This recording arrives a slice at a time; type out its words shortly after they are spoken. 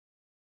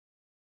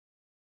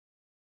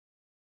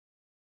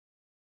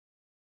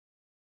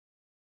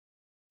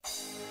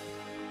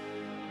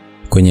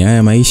Kwenye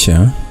haya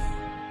maisha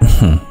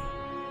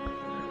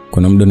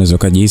kuna muda unaweza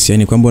kujihisi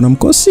yani kwamba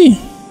unamkosi,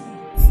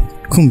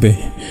 kumbe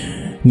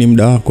ni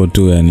muda wako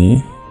tu,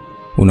 yani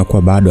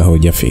unakuwa bado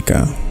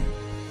haujafika.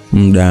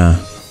 Muda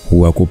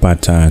wa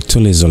kupata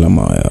tulizo la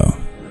moyo,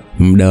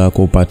 muda wa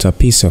kupata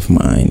peace of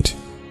mind.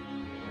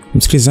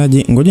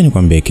 Msikilizaji, ngoja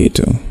nikwambie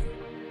kitu.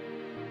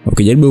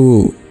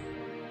 Ukijaribu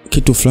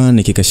kitu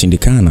fulani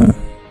kikashindikana,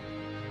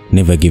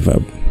 never give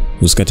up.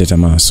 Usikate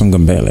tamaa, songa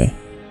mbele.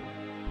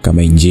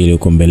 Kama injili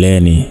uko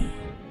mbeleni,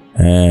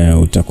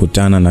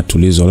 utakutana na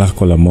tulizo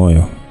lako la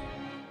moyo.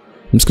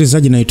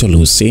 Msikilizaji, naitwa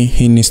Lucy.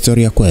 Hii ni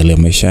historia kweli ya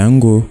maisha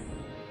yangu,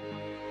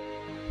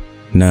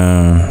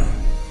 na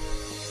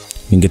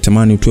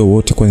ningetamani tuwe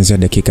wote kuanzia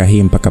dakika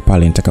hii mpaka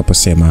pale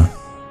nitakaposema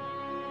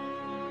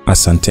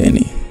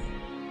asanteni.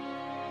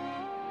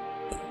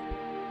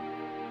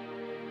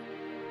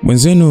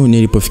 Mwenzenu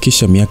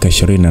nilipofikisha miaka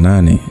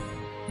 28,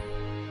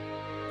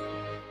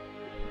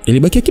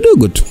 ilibakia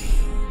kidogo tu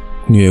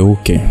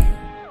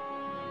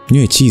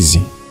niwe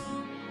chizi.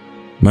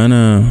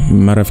 Maana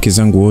marafiki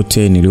zangu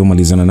wote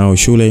niliomalizana nao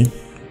shule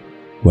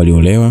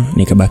waliolewa,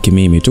 nikabaki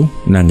mimi tu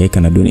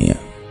nahangaika na dunia.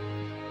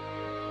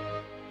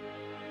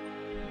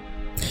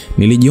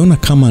 Nilijiona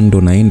kama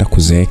ndo naenda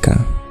kuzeeka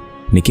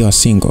nikiwa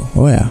single.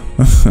 Oya,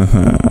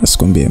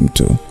 asikwambie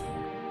mtu.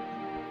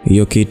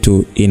 Hiyo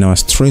kitu ina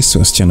stress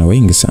wasichana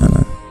wengi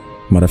sana.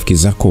 Marafiki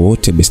zako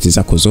wote, besti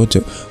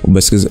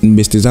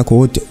zako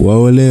wote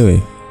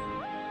waolewe,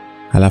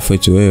 halafu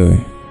eti wewe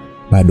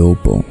bado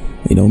upo.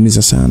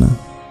 Inaumiza sana.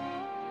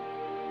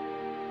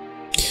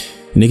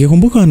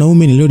 Nikikumbuka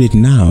wanaume niliodate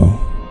nao,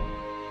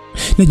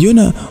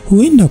 najiona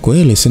huenda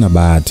kweli sina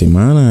bahati,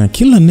 maana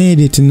kila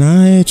nedate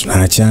naye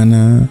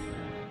tunaachana.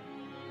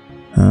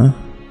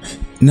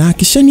 Na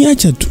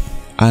akishaniacha tu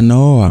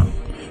anaoa.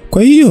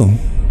 Kwa hiyo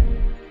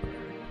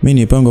mimi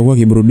nipango kwa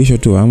kiburudisho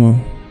tu ama.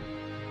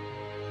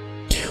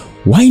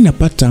 Why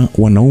napata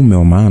wanaume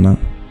wa maana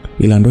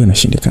ila ndio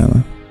inashindikana?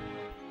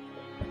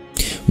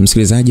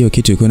 Msikilizaji,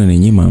 kitu iko na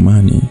nyima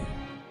amani.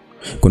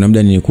 Kuna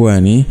muda nilikuwa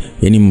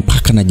yani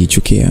mpaka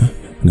najichukia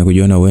na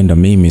kujiona huenda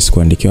mimi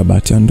sikuandikiwa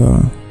bahati ya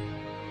ndoa.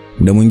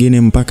 Muda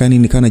mwingine mpaka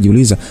nikana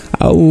najiuliza,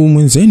 au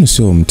mwenzenu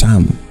sio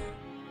mtamu?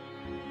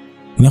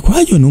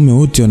 Inakuwaje wanaume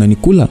wote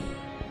wananikula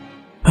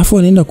afu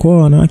wanaenda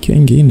kuoa wanawake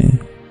wengine?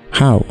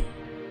 How?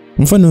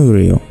 Mfano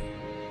huyo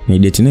ni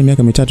date naye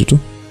miaka 3 tu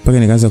mpaka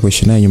nikaanza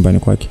kuishi naye nyumbani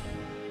kwake.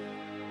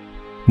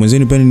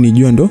 Mwenzenu pale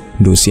nijua ndo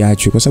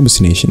usiachwe kwa sababu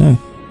sinaishi naye.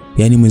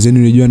 Yani mwenzenu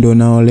nijua ndo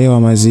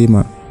naolewa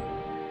mazima.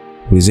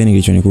 Ulizeni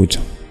kilichonikuta.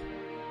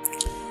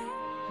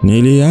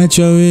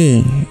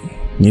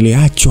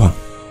 Niliachwa.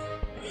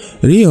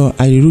 Rio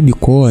alirudi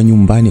kuoa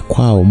nyumbani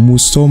kwao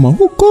Musoma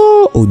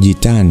huko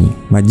Ujitani,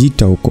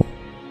 Majita huko.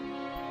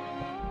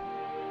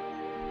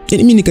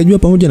 Yani mimi nikajua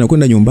pamoja na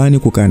kwenda nyumbani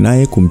kukaa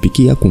naye,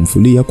 kumpikia,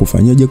 kumfulia,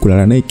 kufanyaje,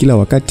 kulala naye kila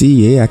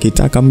wakati, yeye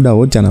akitaka muda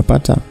wote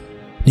anapata.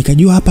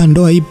 Nikajua hapa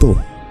ndoa ipo,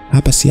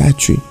 hapa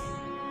siachwi.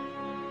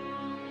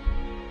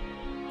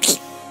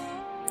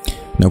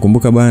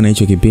 Nakumbuka bwana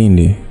hicho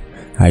kipindi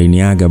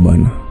aliniaga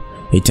bwana,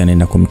 eti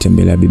anaenda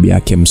kumtembelea bibi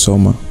yake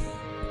Msoma.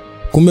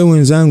 Kumbe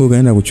mwenzangu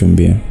kaenda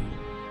kuchumbia.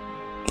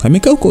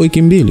 Amekaa huko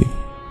wiki 2,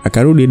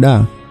 akarudi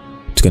da,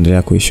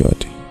 tukaendelea kuishi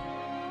wote.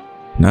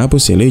 Na hapo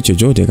sielewi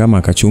chochote kama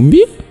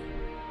akachumbia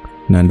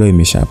na ndoa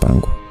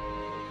imeshapangwa.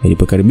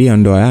 Ilipokaribia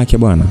ndoa yake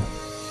bwana,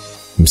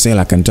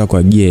 msela akanitoa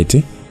kwa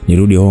gate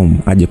nirudi home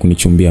aje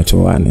kunichumbia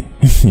toane.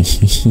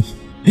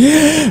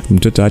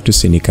 Mtoto watu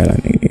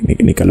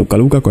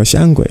nikaluka kwa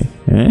shangwe,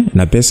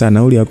 na pesa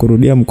nauli ya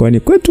kurudia mkoani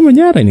kwetu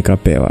Manyara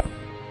nikapewa.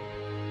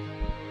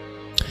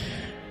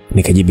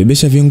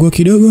 Nikajibebesha vinguo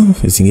kidogo,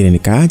 zingine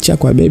nikaacha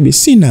kwa baby,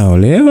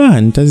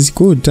 sinaolewa,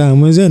 nitazikuta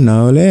mwenzewe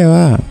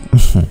naolewa.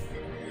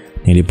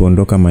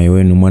 Nilipoondoka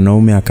Maiwenu,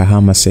 mwanaume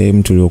akahama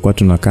sehemu tuliokuwa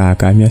tunakaa,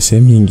 akahamia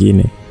sehemu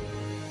nyingine.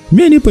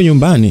 Mimi nipo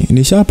nyumbani,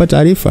 nishawapa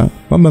taarifa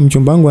kwamba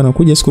mchumba wangu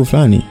anakuja siku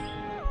fulani,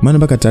 maana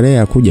mpaka tarehe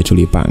ya kuja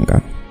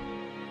tulipanga.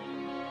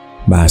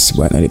 Basi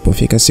bwana,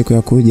 alipofika siku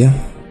ya kuja,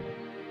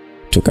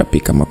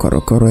 tukapika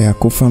makorokoro ya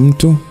kufa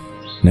mtu.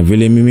 Na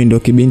vile mimi ndo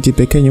kibinti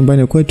pekee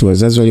nyumbani kwetu,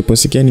 wazazi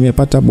waliposikia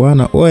nimepata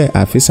bwana, oe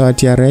afisa wa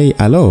TRA,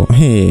 alo,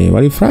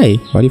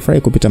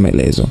 walifurahi kupita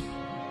maelezo.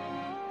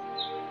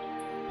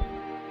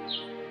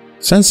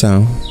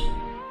 Sasa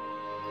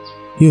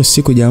hiyo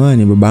siku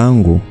jamani,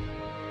 babangu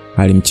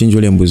alimchinja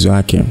yule mbuzi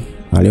wake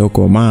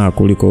aliokomaa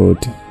kuliko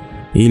wote,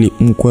 ili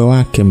mkwe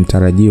wake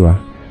mtarajiwa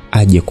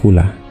aje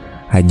kula,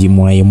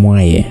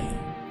 ajimwaye.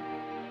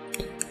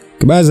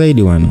 Kibaya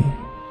zaidi wana,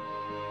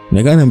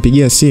 nikana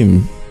mpigia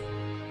simu,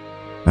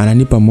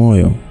 ananipa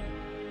moyo.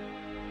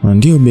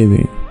 Ndio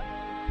baby,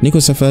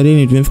 niko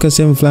safarini, tumefika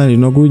sehemu fulani,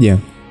 tunakuja.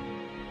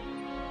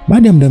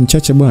 Baada ya muda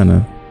mchache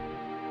bwana,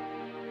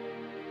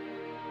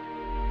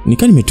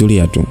 nika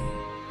nimetulia tu,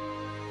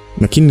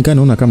 lakini nika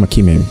naona kama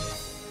kimya.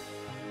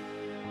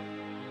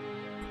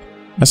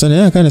 Sasa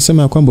naye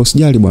akasema kwamba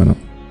usijali bwana,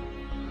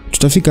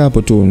 tutafika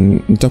hapo tu,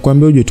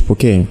 nitakwambia uje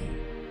tupokee.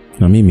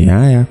 Na mimi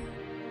haya,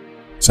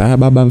 sawa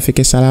baba,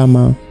 mfike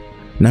salama,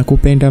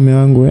 nakupenda mume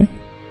wangu.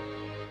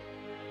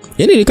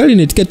 Yaani nikali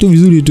netikia tu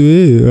vizuri tu,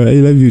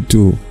 I love you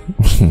too.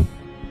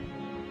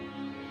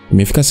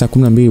 Imefika saa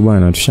 12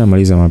 bwana,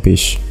 tushamaliza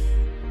mapishi.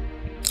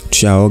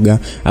 Tushaoga.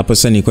 Hapo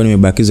sasa nilikuwa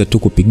nimebakiza tu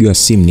kupigiwa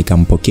simu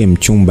nikampokea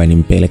mchumba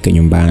nimpeleke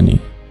nyumbani.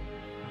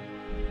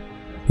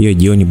 Hiyo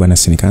jioni bwana,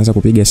 sasa nikaanza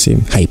kupiga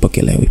simu,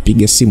 haipokelewi.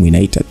 Piga simu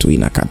inaita tu,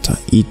 inakata,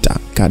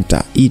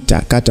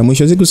 kata.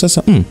 Mwisho siku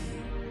sasa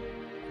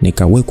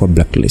nikawekwa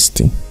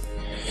blacklist.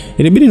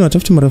 Ilibidi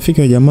niwatafute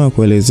marafiki wa jamaa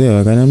kuelezea,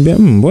 wakaniambia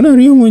mbona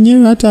Rio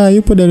mwenyewe hata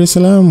yupo Dar es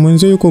Salaam,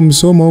 mwenzie yuko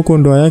Msoma huko,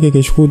 ndoa yake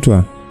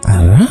keshukutwa.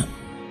 Ala,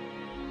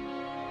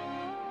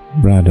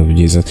 blood of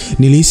Jesus,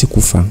 nilihisi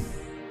kufa.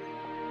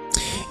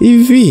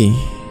 Hivi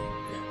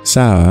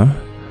sawa,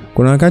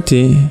 kuna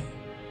wakati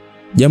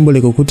jambo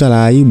likokuta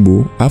la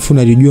aibu afu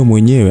unajijua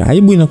mwenyewe,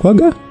 aibu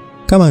inakuaga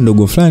kama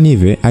ndogo fulani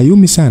hivi,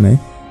 ayumi sana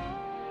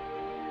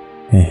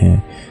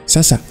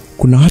Sasa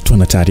kuna watu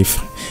wana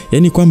taarifa,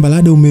 yani kwamba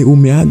labda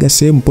umeaga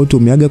sehemu pote,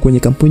 umeaga kwenye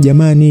kampuni,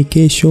 jamani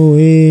kesho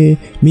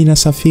mimi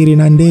nasafiri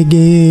na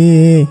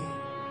ndege.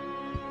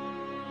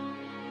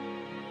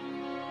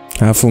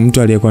 Alafu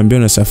mtu aliyekwambia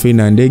unasafiri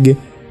na ndege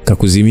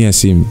kakuzimia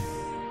simu.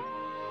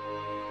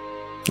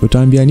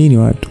 Utaambia nini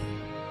watu?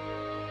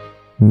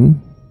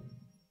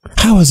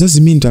 Hawa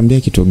wazazi mimi nitaambia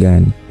kitu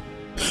gani?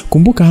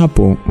 Kumbuka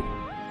hapo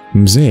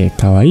mzee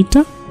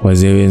kawaita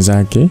wazee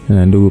wenzake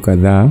na ndugu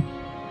kadhaa,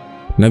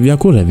 na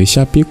vyakula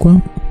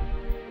vishapikwa.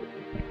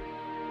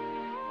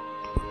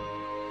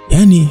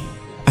 Yaani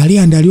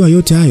aliandaliwa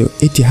yote hayo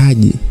eti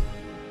haji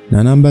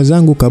na namba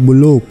zangu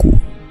kabuloku.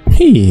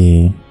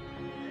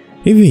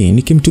 Hivi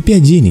nikimtupia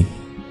jini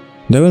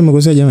ndio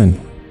nimekosea jamani?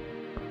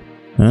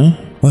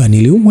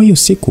 Niliumwa hiyo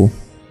siku.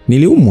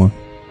 Niliumwa.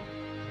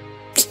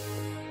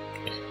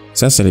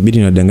 Sasa ilibidi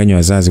niwadanganye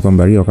wazazi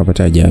kwamba Rio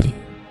akapata ajali.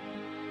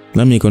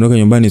 Nami nikaondoka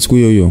nyumbani siku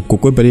hiyo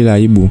kukwepa ile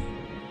aibu.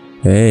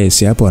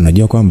 Si hapo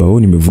wanajua kwamba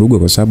nimevurugwa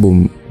kwa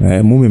sababu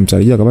mume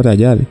mtarajia akapata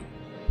ajali.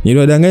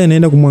 Niliwadanganya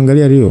naenda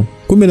kumwangalia Rio.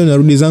 Kumbe ndo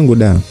narudi zangu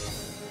da.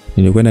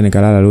 Nilikwenda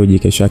nikalala loji,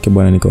 kesho yake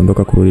bwana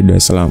nikaondoka kurudi Dar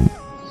es Salaam.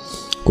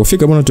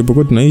 Kufika bwana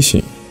tulipokuwa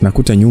tunaishi,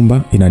 nakuta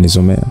nyumba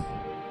inanizomea.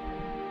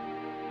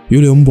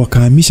 Yule mbwa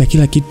akahamisha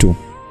kila kitu.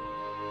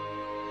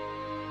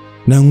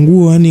 Na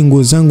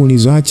nguo zangu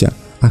nilizoacha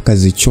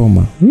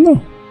akazichoma.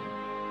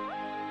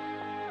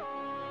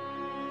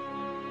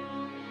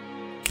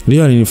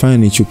 Rio alinifanya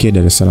nichukie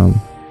Dar es Salaam.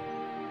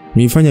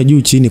 Nilifanya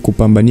juu chini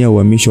kupambania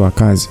uhamisho wa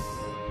kazi,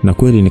 na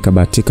kweli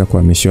nikabahatika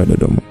kuhamishiwa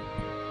Dodoma.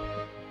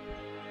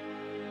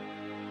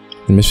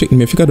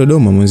 Nimefika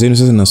Dodoma mwenzenu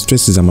sasa na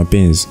stress za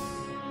mapenzi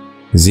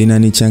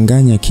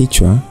zinanichanganya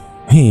kichwa.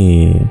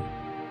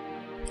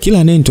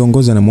 Kila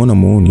anayenitongoza namuona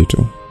muuni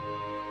tu.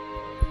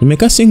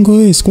 Nimekaa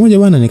single siku moja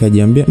bwana,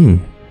 nikajiambia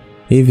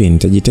hivi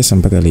nitajitesa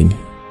mpaka lini?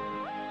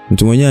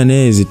 Mtu mwenyewe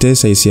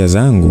anayezitesa hisia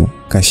zangu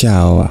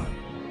kashaoa.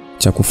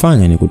 Cha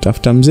kufanya ni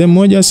kutafuta mzee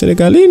mmoja wa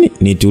serikalini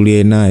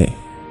nitulie naye.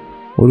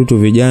 Tu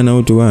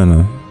vijana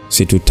bwana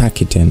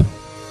situtaki tena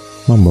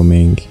mambo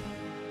mengi.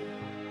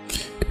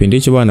 Kipindi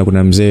hicho bwana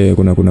kuna mzee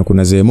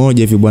kuna zee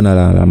moja hivi bwana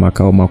la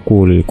makao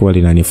makuu lilikuwa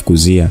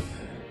linanifukuzia.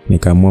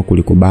 Nikaamua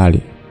kulikubali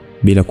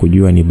bila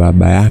kujua ni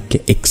baba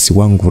yake ex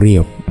wangu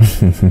Rio.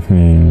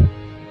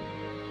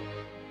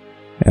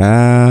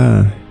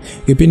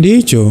 Kipindi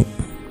hicho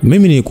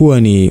mimi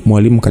nilikuwa ni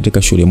mwalimu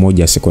katika shule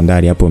moja ya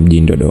sekondari hapo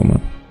mjini Dodoma.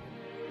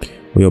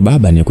 Huyo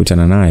baba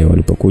nilikutana naye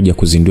walipokuja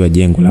kuzindua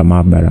jengo la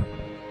maabara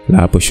la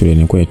hapo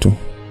shuleni kwetu.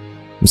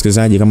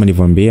 Msikilizaji, kama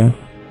nilivyoambia,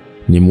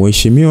 ni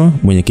mheshimiwa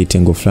mwenye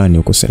kitengo fulani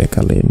huko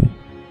serikalini.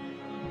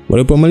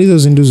 Walipomaliza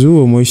uzinduzi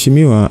huo,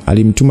 mheshimiwa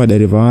alimtuma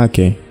dereva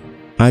wake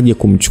aje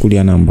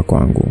kumchukulia namba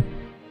kwangu.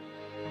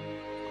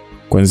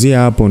 Kuanzia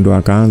hapo ndo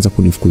akaanza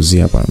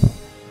kunifukuzia bana.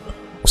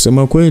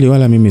 Kusema kweli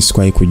wala mimi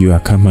sikuwahi kujua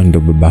kama ndo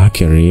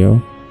Babaake Rio.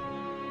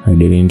 I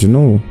didn't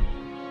know.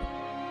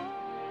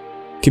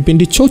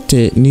 Kipindi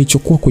chote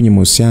nilichokuwa kwenye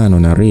mahusiano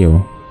na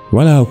Rio,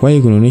 wala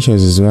hakuwahi kunionyesha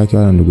wazazi wake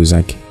wala ndugu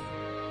zake.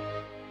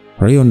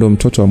 Rio ndo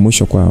mtoto wa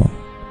mwisho kwao.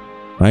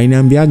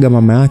 Aliniambiaga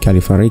mama yake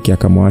alifariki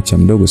akamwacha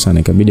mdogo sana,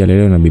 ikabidi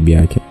alelewe na bibi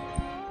yake.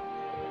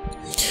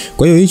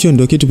 Kwa hiyo hicho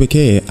ndio kitu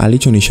pekee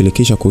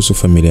alichonishirikisha kuhusu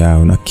familia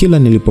yao, na kila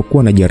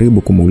nilipokuwa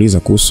najaribu kumuuliza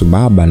kuhusu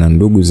baba na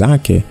ndugu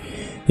zake,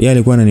 yeye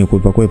alikuwa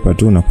ananikwepa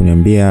tu na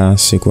kuniambia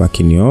siku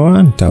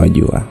akinioa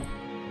nitawajua.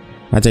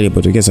 Hata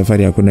ilipotokea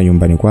safari ya kwenda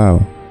nyumbani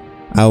kwao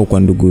au kwa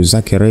ndugu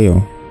zake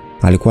Rio,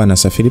 alikuwa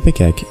anasafiri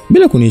peke yake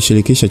bila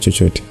kunishirikisha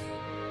chochote.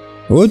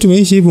 Wote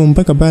tumeishi hivyo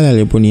mpaka pale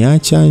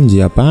aliponiacha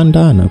njia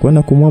panda na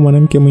kwenda kumwoa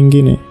mwanamke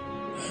mwingine.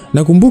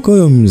 Nakumbuka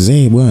huyo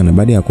mzee bwana,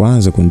 baada ya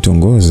kuanza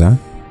kunitongoza,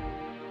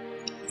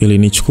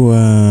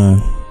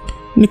 ilinichukua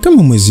ni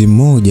kama mwezi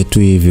mmoja tu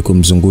hivi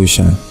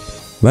kumzungusha.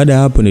 Baada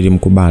hapo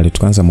nilimkubali,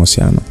 tukaanza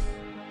mahusiano.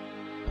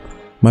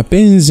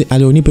 Mapenzi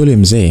alionipa yule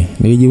mzee,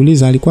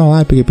 nilijiuliza alikuwa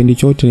wapi kipindi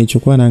chote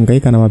nilichokuwa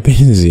nahangaika na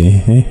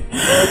mapenzi.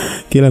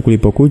 Kila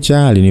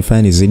kulipokucha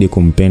alinifanya nizidi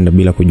kumpenda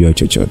bila kujua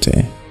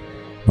chochote.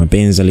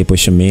 Mapenzi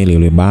aliposhamili,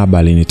 yule baba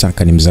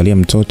alinitaka nimzalie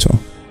mtoto.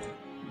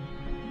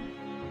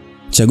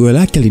 Chaguo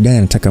lake alidai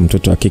anataka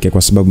mtoto wa kike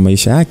kwa sababu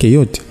maisha yake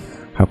yote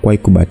hakuwahi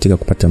kubahatika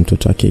kupata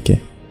mtoto wa kike.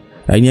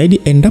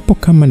 Aliniahidi endapo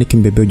kama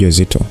nikimbebea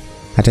ujauzito,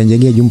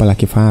 atanijengea jumba la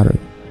kifahari,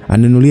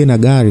 aninunulie na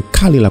gari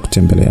kali la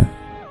kutembelea.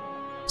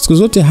 Siku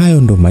zote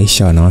hayo ndo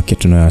maisha wanawake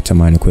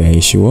tunayotamani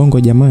kuyaishi. Uongo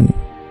jamani?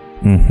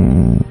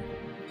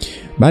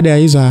 Baada ya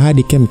hizo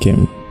ahadi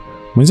kemkem,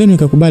 mwenzenu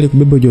nikakubali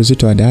kubeba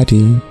ujauzito wa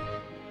dadi.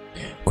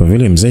 Kwa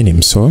vile mzee ni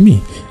msomi,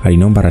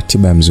 aliniomba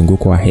ratiba ya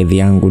mzunguko wa hedhi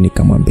yangu.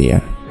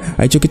 Nikamwambia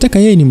alichokitaka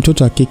yeye ni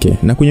mtoto wa kike,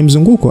 na kwenye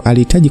mzunguko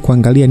alihitaji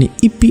kuangalia ni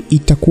ipi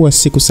itakuwa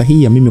siku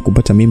sahihi ya mimi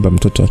kupata mimba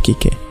mtoto wa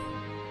kike.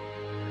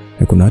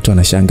 Kuna watu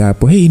wanashangaa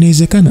hapo,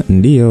 inawezekana?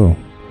 Ndio.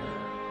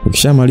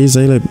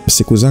 Ukishamaliza ile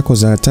siku zako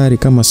za hatari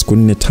kama siku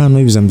 4-5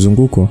 hivi za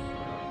mzunguko,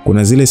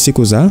 kuna zile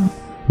siku za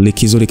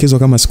likizo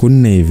kama siku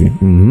 4 hivi.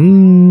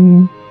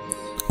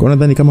 Kwa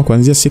nadhani kama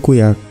kuanzia siku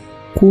ya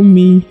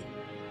 10,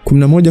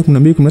 11,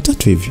 12,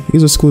 13 hivi.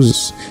 Hizo siku,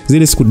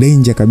 zile siku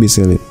danger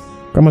kabisa ile.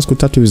 Kama siku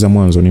 3 hivi za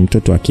mwanzo ni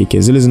mtoto wa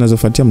kike, zile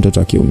zinazofuatia mtoto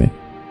wa kiume.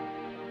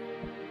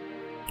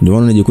 Ndio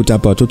unajikuta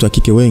hapa watoto wa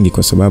kike wengi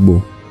kwa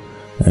sababu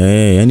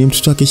yani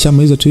mtoto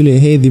akishamaliza tu ile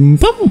hedhi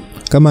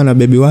kama na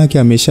bebi wake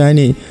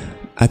ameshani,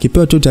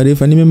 akipewa tu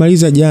taarifa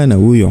nimemaliza jana,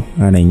 huyo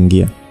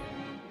anaingia.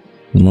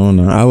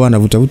 Unaona, au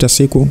anavutavuta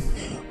siku.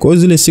 Kwa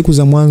zile siku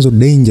za mwanzo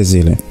danger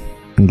zile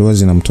ndio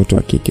zina mtoto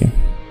wa kike.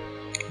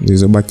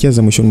 Zilizobakia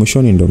za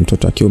mwishoni ndio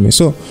mtoto wa kiume.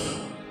 So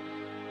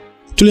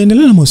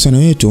tuliendelea na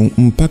mahusiano yetu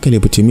mpaka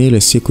ilipotimia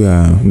ile siku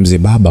ya mzee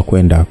baba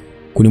kwenda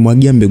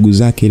kunimwagia mbegu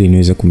zake ili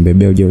niweze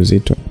kumbebea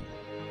ujauzito.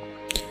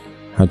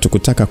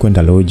 Hatukutaka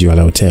kwenda lodge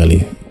wala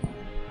hoteli.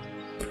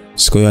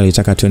 Siku hiyo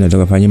alitaka tuende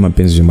tukafanye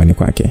mapenzi nyumbani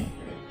kwake.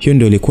 Hiyo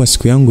ndio ilikuwa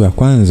siku yangu ya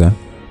kwanza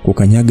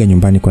kukanyaga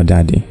nyumbani kwa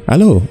daddy.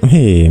 Halo,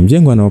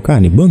 mjengo anaokaa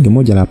ni bonge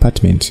moja la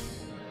apartment.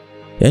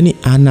 Yani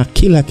ana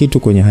kila kitu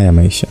kwenye haya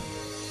maisha.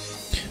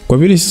 Kwa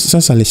vile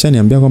sasa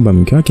alishaniambia kwamba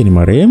mke wake ni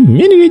marehemu,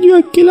 mimi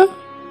nilijua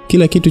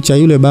kila kitu cha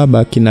yule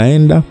baba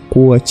kinaenda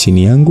kuwa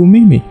chini yangu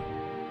mimi.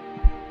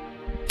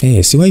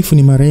 Si wife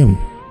ni marehemu.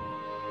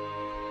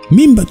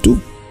 Mimba tu.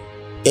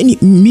 Yani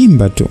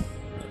mimba tu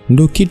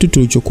ndio kitu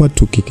tulichokuwa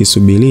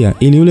tukikisubiria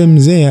ili yule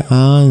mzee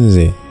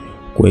aanze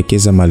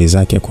kuwekeza mali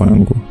zake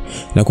kwangu.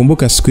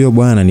 Nakumbuka siku hiyo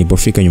bwana,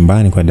 nilipofika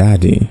nyumbani kwa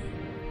daddy,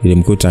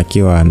 nilimkuta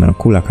akiwa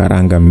anakula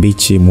karanga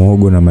mbichi,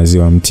 muhogo na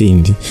maziwa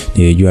mtindi.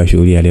 Nilijua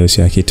shughuli ya leo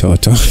si ya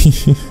kitoto.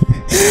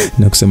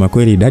 Na kusema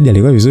kweli daddy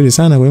alikuwa vizuri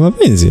sana kwa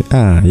mapenzi.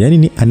 Yani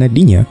ni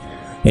anadinya.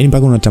 Yani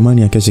mpaka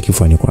unatamani akeshe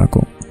kifuani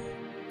kwako.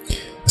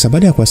 Sasa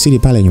baada ya kuwasili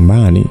pale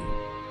nyumbani,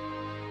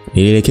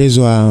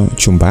 nilielekezwa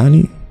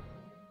chumbani,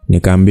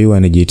 nikaambiwa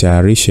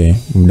nijitayarishe.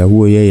 Muda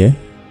huo yeye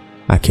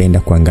akaenda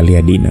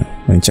kuangalia dina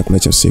na chakula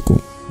cha usiku.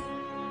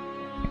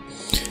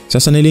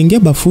 Sasa niliingia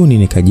bafuni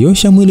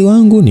nikajiosha mwili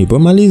wangu.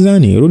 Nilipomaliza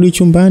nirudi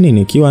chumbani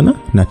nikiwa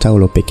na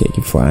taulo pekee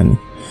kifuani.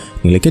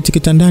 Niliketi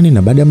kitandani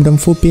na baada ya muda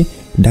mfupi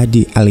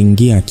daddy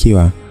aliingia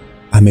akiwa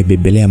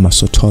amebebelea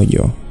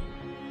masotojo.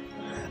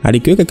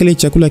 Alikiweka kile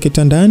chakula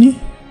kitandani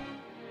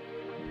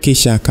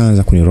kisha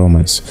akaanza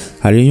kuniromance.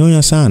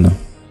 Alinyonya sana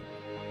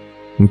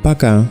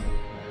mpaka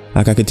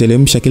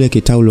akakitelemsha kile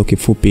kitaulo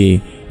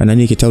kifupi,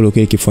 kitaulo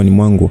kile kifuani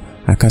mwangu,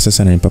 akasa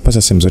sana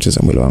nipapasa sehemu zote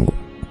za mwili wangu.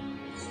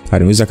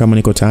 Aliniuliza kama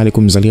niko tayari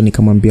kumzalia,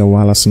 nikamwambia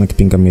wala sina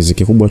kipingamizi,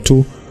 kikubwa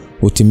tu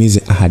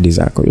utimize ahadi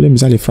zako. Yule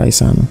mzali fry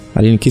sana.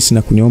 Alinikisi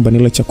na kuniomba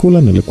nile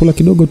chakula, nilikula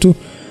kidogo tu.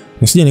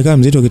 Nisije nikaa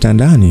mzito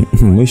kitandani.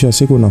 Mwisho wa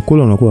siku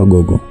unakuwa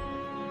gogo.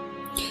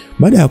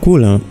 Baada ya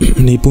kula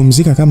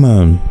nilipumzika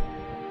kama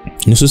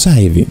nusu saa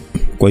hivi.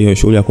 Kwa hiyo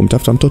shughuli ya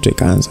kumtafuta mtoto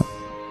ikaanza.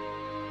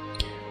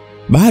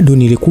 Bado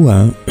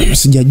nilikuwa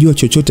sijajua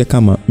chochote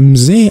kama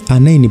mzee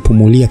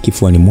anayenipumulia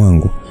kifuani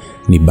mwangu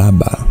ni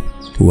baba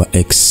wa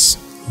ex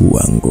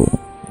wangu.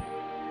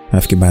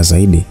 Rafiki baya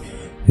zaidi,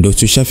 ndio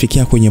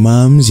tushafikia kwenye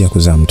maamuzi ya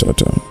kuzaa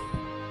mtoto.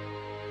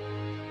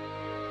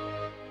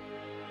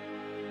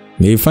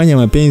 Nilifanya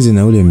mapenzi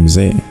na ule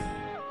mzee.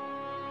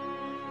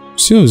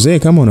 Sio mzee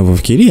kama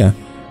unavyofikiria.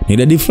 Ni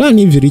dadi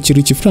fulani hivi,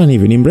 rich fulani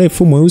hivi, ni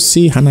mrefu,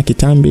 mweusi, hana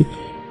kitambi.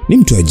 Ni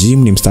mtu wa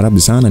gym, ni mstaarabu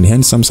sana, ni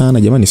handsome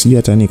sana. Jamani, sijui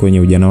hata ni kwenye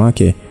ujana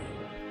wake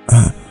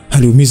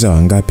aliumiza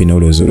wangapi na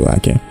ule uzuri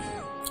wake.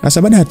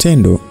 Sasa baada ya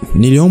tendo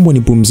niliombwa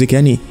nipumzike,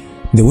 yani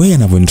the way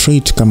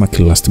anavyonitreat kama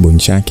last born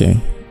chake.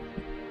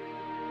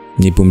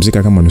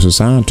 Nipumzika kama nusu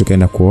saa,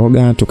 tukaenda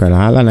kuoga,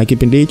 tukalala, na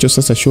kipindi hicho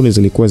sasa shule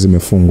zilikuwa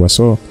zimefungwa.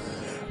 So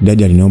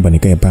dada aliniomba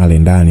nikae pale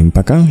ndani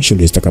mpaka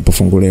shule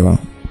zitakapofunguliwa.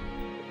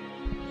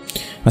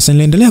 Sasa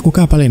niliendelea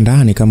kukaa pale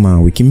ndani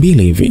kama wiki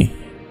 2 hivi.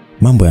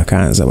 Mambo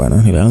yakaanza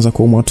bwana. Nilianza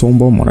kuumwa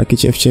tumbo, mara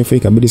kichefuchefu,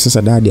 ikabidi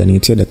sasa dada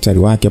aniitie daktari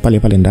wake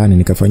pale ndani,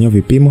 nikafanywa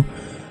vipimo.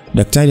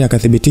 Daktari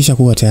akathibitisha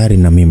kuwa tayari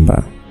na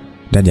mimba.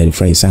 Dada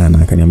alifurahi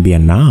sana, akaniambia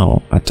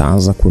nao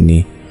ataanza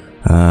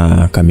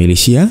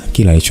kamilishia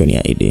kila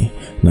alichoniahidi.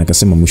 Na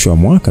akasema mwisho wa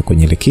mwaka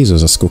kwenye likizo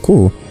za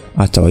sikukuu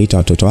atawaita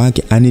watoto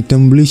wake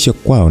anitambulishe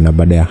kwao, na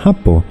baada ya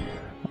hapo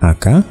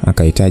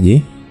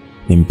akahitaji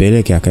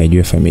nimpeleke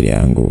akaijue familia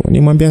yangu.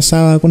 Nimwambia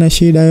sawa, kuna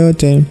shida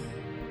yote.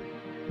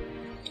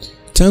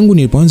 Tangu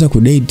nilipoanza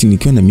kudate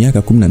nikiwa na miaka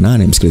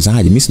 18,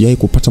 msikilizaji, mimi sijawahi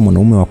kupata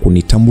mwanaume wa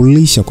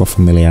kunitambulisha kwa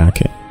familia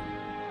yake.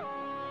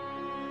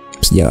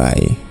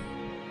 Sijawahi.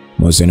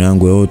 Mahusiano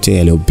yangu yote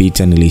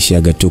yaliyopita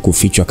nilishaga tu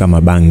kufichwa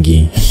kama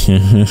bangi.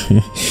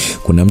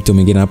 Kuna mtu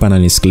mwingine hapa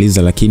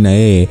ananisikiliza lakini na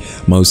yeye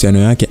mahusiano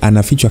yake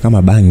anafichwa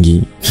kama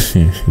bangi.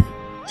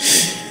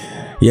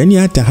 Yaani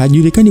hata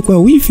hajulikani kwa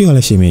wifi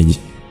wala shemeji.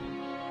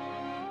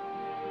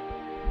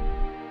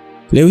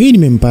 Leo hii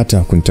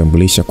nimempata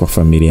kunitambulisha kwa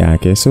familia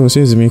yake. So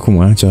siwezi mimi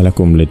kumwacha wala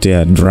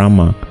kumletea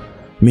drama.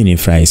 Mimi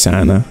nifurahi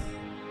sana.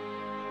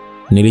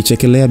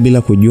 Nilichekelea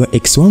bila kujua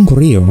ex wangu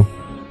Rio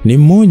ni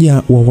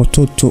mmoja wa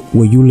watoto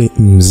wa yule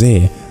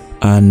mzee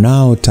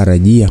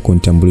anaotarajia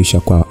kunitambulisha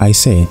kwao. I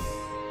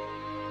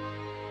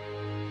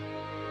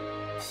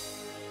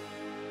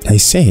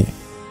say.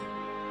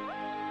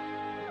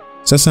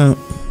 Sasa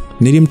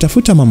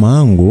nilimtafuta mama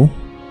yangu.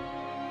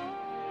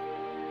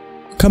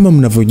 Kama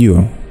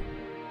mnavyojua,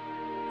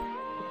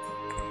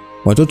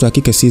 watoto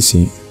hakika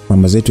sisi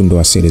mama zetu ndo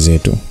asili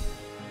zetu.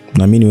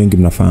 Naamini wengi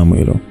mnafahamu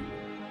hilo.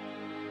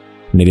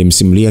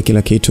 Nilimsimulia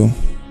kila kitu.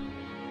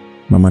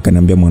 Mama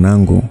akaniambia,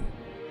 mwanangu,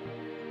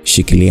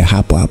 shikilia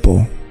hapo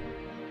hapo,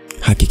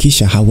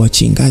 hakikisha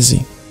hauachi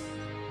ngazi.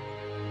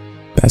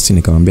 Basi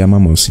nikamwambia,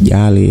 mama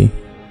usijali,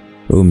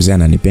 huyu mzee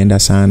ananipenda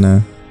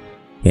sana.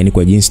 Yaani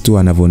kwa jinsi tu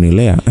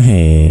anavyonilea,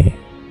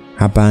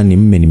 hapa ni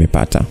mume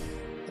nimepata.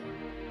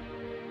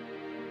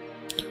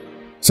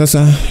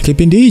 Sasa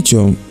kipindi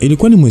hicho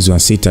ilikuwa ni mwezi wa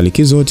 6,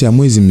 likizo yote ya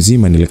mwezi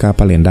mzima nilikaa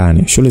pale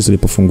ndani. Shule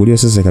zilipofunguliwa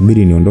sasa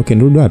ikabidi niondoke,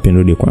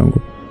 nirudi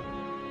kwangu.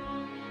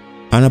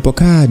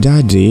 Anapokaa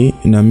daddy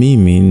na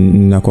mimi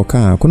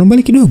nakokaa kuna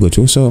mbali kidogo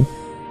tu, so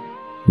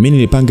mimi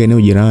nilipanga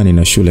eneo jirani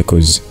na shule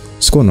cause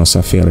sikuwa na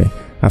usafiri.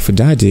 Afu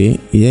daddy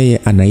yeye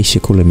anaishi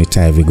kule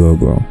mitaa ya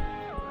Vigogo.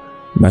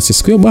 Basi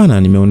siku hiyo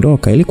bwana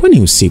nimeondoka, ilikuwa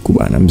ni usiku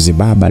bwana. Mzee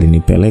baba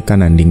alinipeleka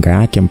na ndinga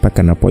yake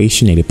mpaka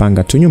napoishi.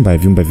 Nilipanga tu nyumba ya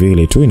vyumba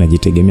viwili tu,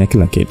 inajitegemea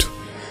kila kitu.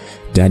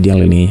 Daddy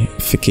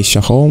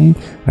alinifikisha home,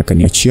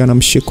 akaniachia na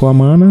mshiko wa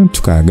maana,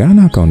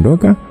 tukaagana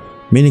akaondoka.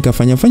 Mimi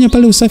nikafanya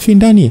pale usafi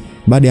ndani.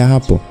 Baada ya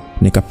hapo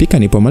nikapika,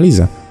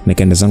 nilipomaliza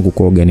nikaenda zangu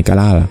kuoga,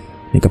 nikalala,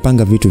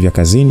 nikapanga vitu vya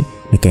kazini,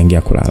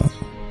 nikaingia kulala.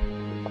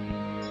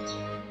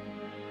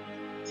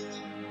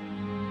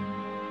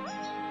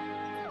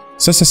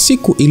 Sasa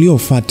siku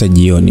iliyofuata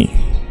jioni,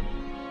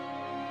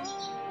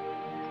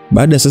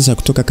 baada sasa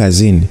kutoka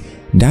kazini,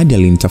 daddy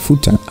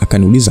alinitafuta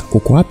akaniuliza,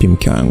 uko wapi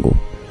mke wangu?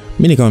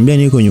 Mimi nikamwambia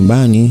niko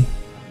nyumbani,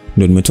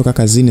 ndio nimetoka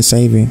kazini sasa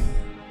hivi.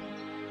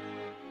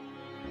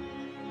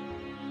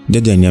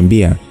 Daddy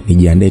aliniambia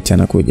nijiandae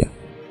tena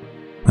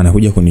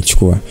anakuja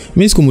kunichukua.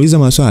 Mimi sikumuuliza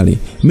maswali.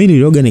 Mimi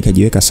nilioga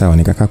nikajiweka sawa,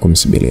 nikakaa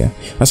kumsubiria.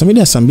 Sasa mida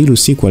ya 2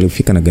 usiku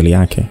alifika na gari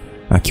yake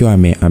akiwa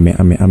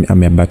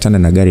ameambatana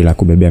na gari la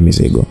kubebea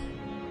mizigo.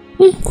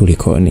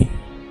 Kulikoni?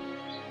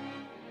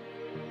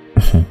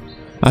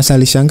 Asa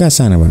alishangaa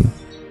sana bwana.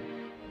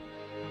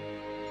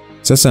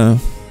 Sasa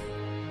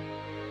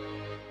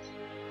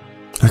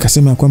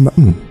akasema kwamba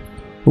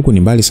huku ni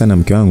mbali sana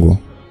mke wangu.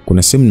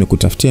 Kuna sehemu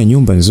nimekutafutia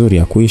nyumba nzuri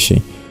ya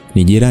kuishi,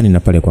 ni jirani na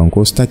pale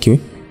kwangu. Sitaki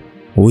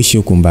uishi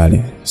huku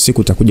mbali.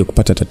 Siku utakuja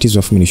kupata tatizo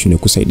afu mimi nishinde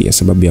kusaidia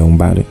sababu ya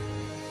umbali.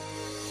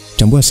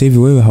 Tambua sasa hivi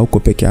wewe hauko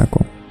peke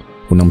yako.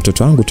 Una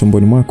mtoto wangu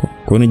tumboni mwako.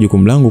 Kwa hiyo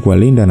jukumu langu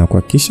kuwalinda na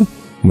kuhakikisha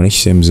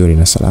mnaishi sehemu nzuri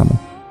na salama.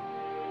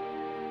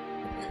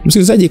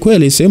 Msikilizaji,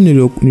 kweli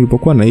sehemu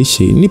nilipokuwa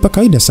naishi ni pa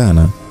kawaida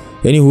sana.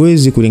 Yaani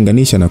huwezi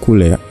kulinganisha na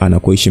kule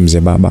anakoishi mzee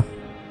baba.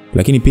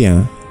 Lakini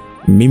pia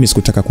mimi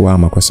sikutaka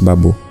kuhama kwa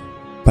sababu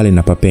pale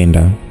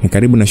ninapapenda. Ni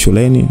karibu na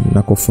shuleni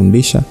na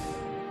kufundisha.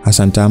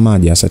 Hasa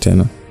nitahamaje hasa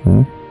tena?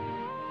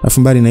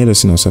 Afu mbali na hilo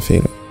sina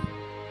usafiri.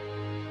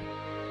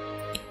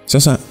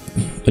 Sasa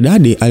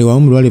daddy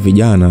aliwaamuru wale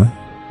vijana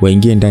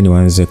waingie ndani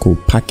waanze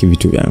kupaki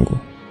vitu vyangu.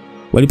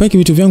 Walipaki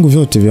vitu vyangu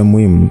vyote vya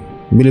muhimu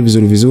vile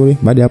vizuri.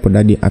 Baada hapo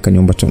daddy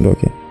akaniomba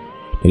tuondoke.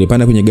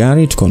 Nilipanda kwenye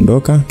gari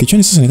tukaondoka.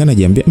 Kichwani sasa nikana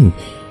najiambia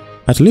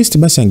at least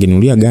basi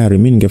angeninulia gari,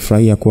 mimi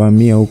ningefurahia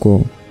kuhamia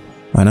huko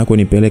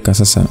anakonipeleka.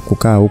 Sasa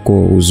kukaa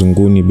huko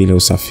uzunguni bila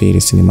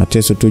usafiri si ni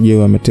mateso tu,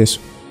 je mateso.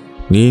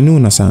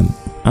 Nilinuna sana.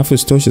 Afu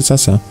stoshe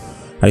sasa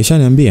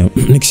alishaniambia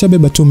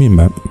nikishabeba tu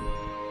mimba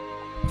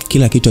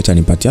kila kitu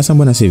atanipatia. Sasa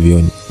mbona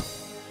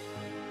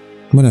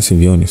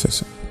sivioni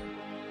sasa.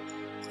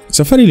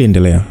 Safari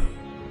iliendelea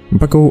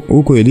mpaka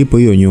huko ilipo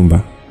hiyo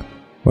nyumba.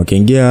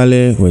 Wakaingia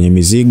wale wenye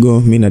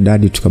mizigo, mimi na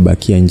daddy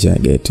tukabakia nje ya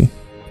geti.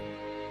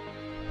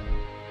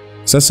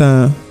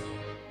 Sasa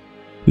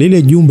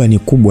lile jumba ni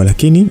kubwa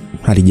lakini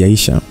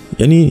halijaisha.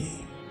 Yaani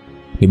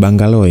ni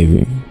bangalo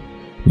hivi.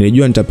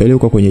 Nilijua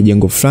nitapelekwa kwenye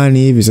jengo fulani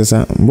hivi,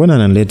 sasa mbona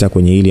ananileta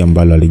kwenye hili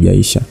ambalo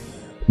halijaisha?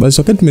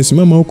 Basi wakati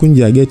tumesimama huko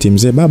nje ya geti,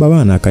 mzee baba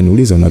bwana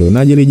akaniuliza,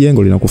 unalionaje ile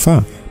jengo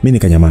linakufaa? Mimi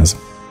nikanyamaza.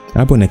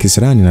 Hapo na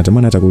kisirani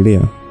natamani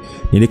atakulia.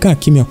 Nilikaa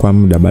kimya kwa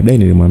muda, baadaye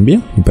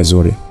nilimwambia ni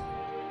pazuri.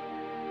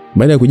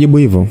 Baada ya kujibu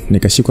hivyo,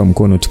 nikashikwa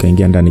mkono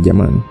tukaingia ndani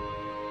jamani.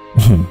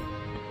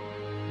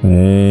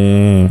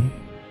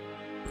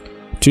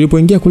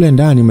 Tulipoingia kule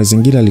ndani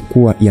mazingira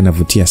yalikuwa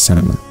yanavutia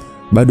sana.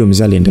 Bado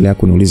mzee aliendelea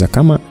kuniuliza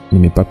kama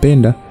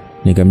nimepapenda,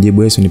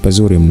 nikamjibu Yesu ni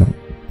pazuri mno.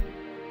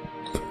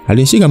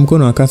 Alinishika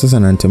mkono akaa sasa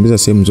na anitembeza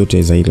sehemu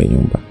zote za ile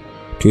nyumba.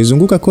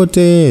 Tulizunguka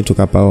kote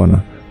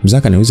tukapaona.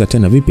 Mzaka anauliza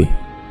tena, vipi?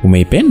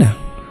 Umeipenda?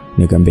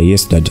 Nikamwambia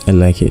yes dad, I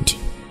like it.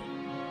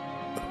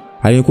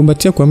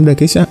 Alinikumbatia kwa muda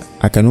kisha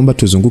akaniomba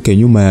tuzunguke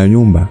nyuma ya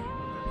nyumba.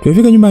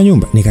 Tulifika nyuma ya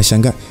nyumba,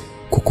 nikashangaa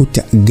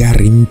kukuta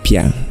gari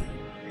mpya.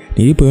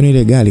 Nilipoona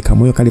ile gari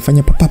kamoyo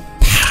kalifanya papa.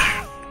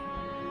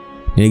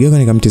 Niligeuka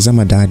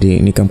nikamtizama daddy,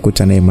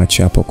 nikamkuta naye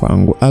macho hapo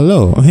kwangu.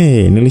 Hello,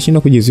 hey,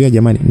 nilishindwa kujizuia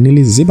jamani.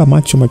 Niliziba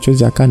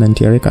machozi akana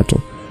ntiareka tu.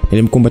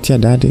 Nilimkumbatia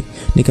daddy,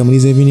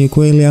 nikamuuliza hivi ni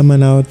kweli ama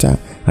naota?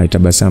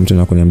 Alitabasamu tu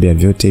na kuniambia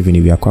vyote hivi ni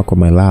vya kwako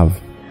my love.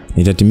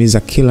 Nitatimiza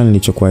kila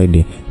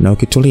nilichokuahidi na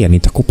ukitulia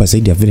nitakupa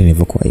zaidi ya vile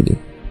nilivyokuahidi.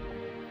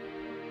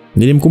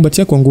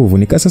 Nilimkumbatia kwa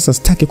nguvu, sasa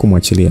sitaki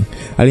kumwachilia.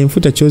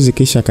 Alimfuta chozi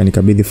kisha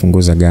akanikabidhi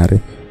funguo za gari.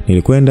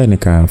 Nilikwenda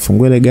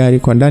nikafungua ile gari,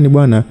 kwa ndani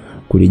bwana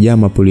kulijaa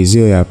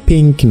mapulizio ya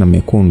pink na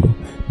mekundu.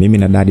 Mimi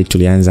na daddy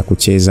tulianza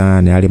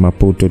kucheza na yale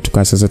maputo,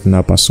 tukaa sasa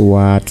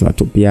tunapasua,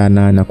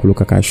 tunatupiana na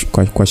kuluka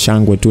kwa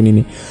shangwe tu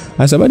nini.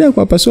 Sasa baada ya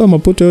kupasua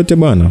maputo yote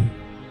bwana,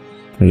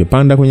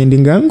 nilipanda kwenye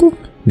ndinga yangu,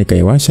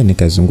 nikaiwasha,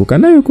 nikazunguka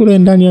nayo kule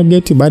ndani ya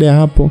geti. Baada ya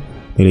hapo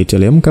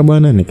nilitelemka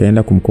bwana,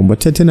 nikaenda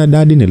kumkumbatia tena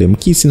daddy,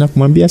 nilimkisi na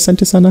kumwambia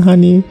asante sana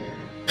hani.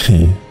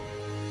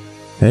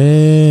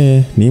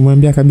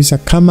 Nimwambia kabisa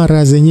kama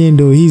raha zenyewe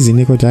ndio hizi,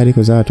 niko tayari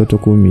kuzaa watoto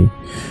 10.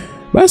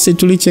 Basi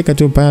tulicheka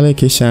tu pale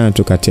kisha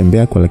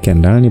tukatembea kuelekea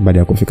ndani. Baada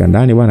ya kufika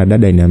ndani bwana,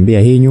 dada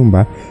aliniambia hii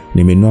nyumba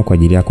nimenunua kwa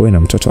ajili yako wewe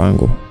na mtoto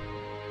wangu.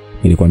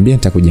 Nilikwambia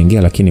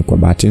nitakujengea, lakini kwa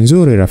bahati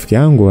nzuri rafiki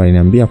yangu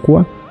aliniambia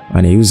kuwa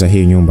anaiuza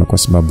hii nyumba kwa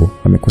sababu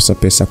amekosa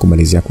pesa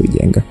kumalizia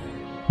kuijenga.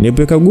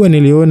 Nilipokagua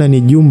niliona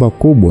ni jumba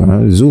kubwa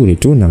nzuri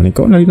tu na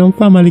nikaona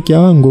linamfaa malkia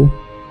wangu.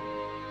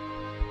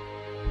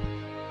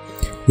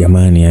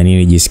 Jamani, yani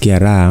nilijisikia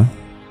raha.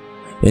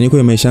 Yani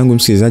kwa maisha yangu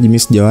msikilizaji, mimi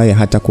sijawahi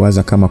hata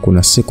kuwaza kama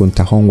kuna siku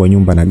nitahongwa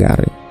nyumba na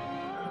gari.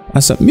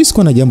 Sasa mimi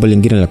sikuwa na jambo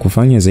lingine la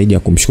kufanya zaidi ya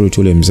kumshukuru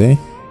tu yule mzee.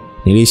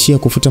 Niliishia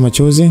kufuta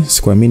machozi,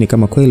 sikuamini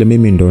kama kweli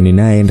mimi ndo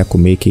ninayeenda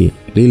kumiliki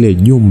lile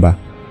jumba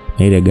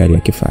na ile gari ya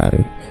kifahari.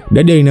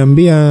 Dada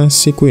aliniambia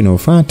siku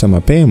inayofuata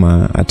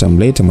mapema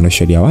atamleta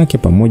mwanasheria wake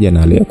pamoja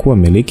na aliyekuwa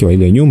mmiliki wa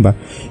ile nyumba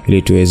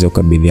ili tuweze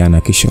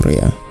kukabidhiana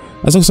kisheria.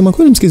 Sasa kusema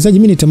kweli msikilizaji,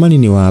 mimi nitamani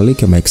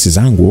niwaalike max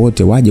zangu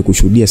wote waje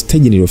kushuhudia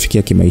stage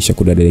niliyofikia kimaisha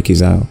kudadaleki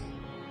zao.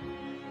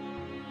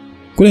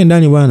 Kule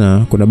ndani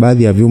bwana, kuna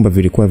baadhi ya vyumba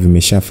vilikuwa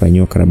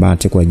vimeshafanywa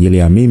karabati kwa ajili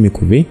ya mimi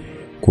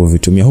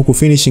kuvitumia, huku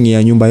finishing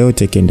ya nyumba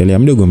yote ikiendelea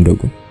mdogo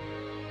mdogo.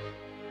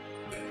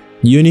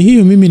 Jioni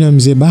hiyo mimi na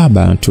mzee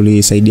baba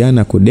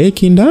tulisaidiana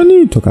kudeki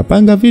ndani,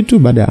 tukapanga vitu.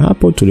 Baada ya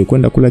hapo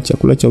tulikwenda kula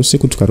chakula cha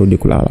usiku tukarudi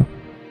kulala.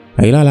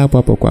 Ailala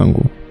hapo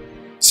kwangu.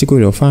 Siku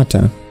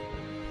iliyofuata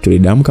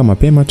tulidamka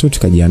mapema tu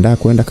tukajiandaa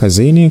kwenda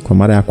kazini. Kwa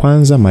mara ya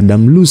kwanza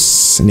Madam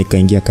Lucy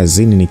nikaingia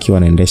kazini nikiwa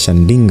naendesha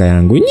ndinga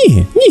yangu.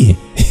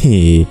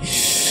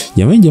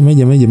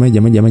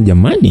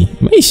 Jamani,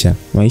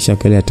 maisha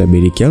kale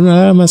yatabiriki.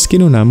 Unalala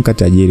maskini unaamka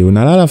tajiri,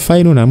 unalala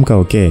fine unaamka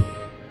okay.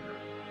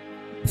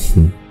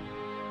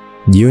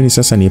 Jioni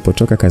sasa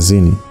nilipotoka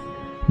kazini,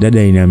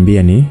 dada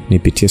aliniambia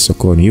nipitie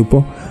sokoni.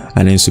 Yupo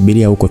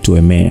ananisubiria huko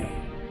tuemea.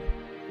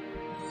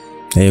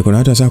 Kuna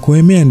watu wasema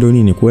kuemea ndio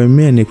nini?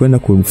 Kuemea ni kwenda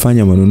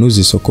kufanya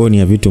manunuzi sokoni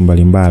ya vitu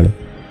mbalimbali.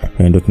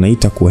 Ndio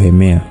tunaita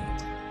kuhemea.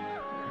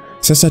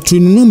 Sasa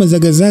tulinunua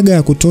mazagazaga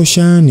ya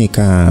kutosha,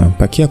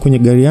 nikapakia kwenye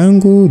gari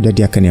yangu.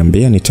 Dadi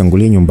akaniambia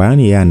nitangulie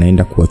nyumbani, yeye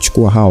anaenda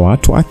kuwachukua hawa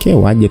watu wake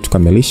waje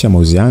tukamilisha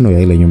mahusiano ya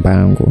ile nyumba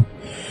yangu.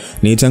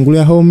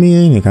 Nilitangulia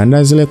home,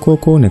 nikaandaa zile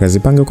koko,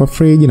 nikazipanga kwa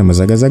fridge na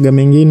mazagazaga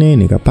mengine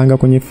nikapanga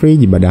kwenye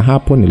fridge. Baada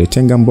hapo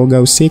nilitenga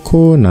mboga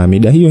usiku na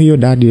mida hiyo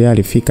dadi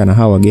alifika na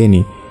hawa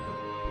wageni.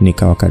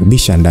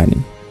 Nikawakaribisha ndani.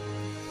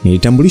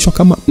 Nilitambulishwa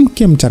kama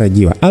mke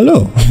mtarajiwa.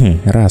 Hello,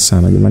 raha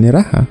sana jamani,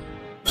 raha.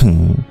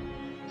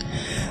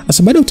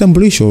 Asa baada ya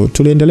utambulisho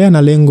tuliendelea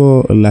na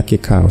lengo la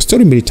kikao.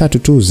 Story 2-3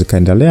 tu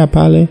zikaendelea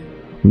pale.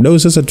 Mdau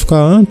sasa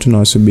tukawa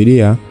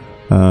tunawasubiria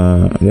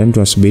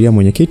tunasubiria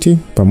mwenyekiti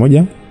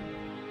pamoja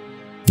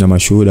na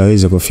mashuhuda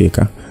waweze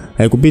kufika.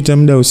 Haikupita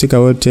muda usika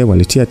wote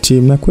walitia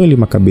timu na kweli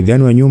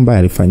makabidhiano ya nyumba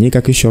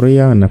yalifanyika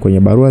kisheria na kwenye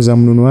barua za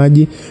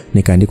mnunuaji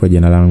nikaandikwa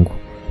jina langu.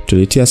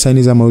 Tulitia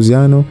saini za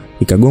mahusiano,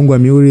 ikagongwa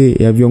mihuri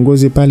ya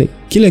viongozi pale,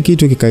 kila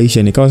kitu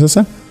kikaisha. Nikawa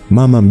sasa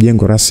mama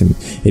mjengo rasmi.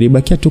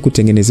 Ilibakia tu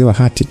kutengenezewa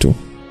hati tu.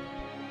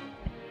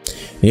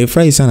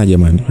 Nilifurahi sana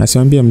jamani.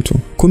 Asiwaambie mtu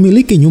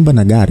kumiliki nyumba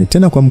na gari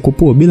tena kwa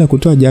mkupuo bila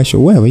kutoa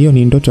jasho. Wewe, hiyo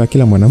ni ndoto ya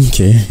kila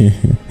mwanamke.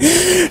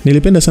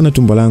 Nilipenda sana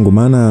tumbo langu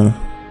maana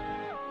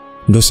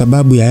ndo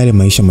sababu ya yale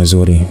maisha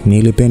mazuri.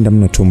 Nilipenda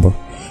mno tumbo.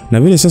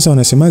 Na vile sasa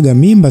wanasemaga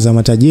mimba za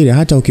matajiri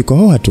hata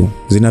ukikohoa tu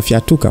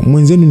zinafyatuka.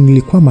 Mwenzenu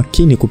nilikuwa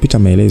makini kupita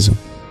maelezo.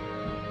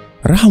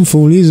 Raha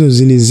mfululizo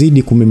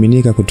zilizidi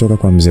kumiminika kutoka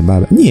kwa mzee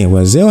baba.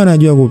 Wazee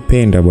wanajua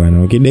kupenda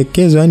bwana.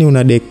 Ukidekezwa yani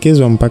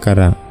unadekezwa mpaka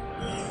raha.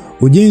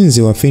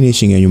 Ujenzi wa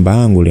finishing ya nyumba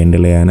yangu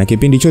uliendelea na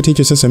kipindi chote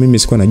hicho sasa mimi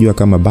sikuwa najua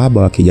kama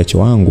baba wa kijacho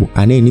wangu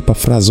anayenipa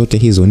furaha zote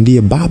hizo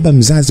ndiye baba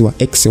mzazi wa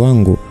ex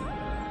wangu.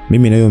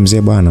 Mimi na huyo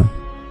mzee bwana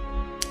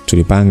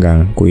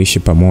tulipanga kuishi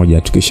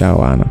pamoja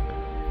tukishaoana.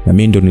 Na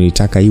mimi ndo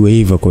nilitaka iwe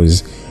hivyo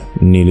cause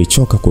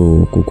nilichoka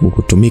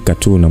kutumika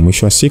tu na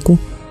mwisho wa siku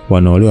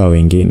wanaolewa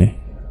wengine.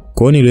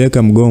 Kwa hiyo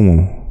niliweka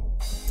mgomo.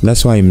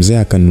 That's why mzee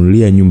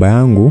akanunulia nyumba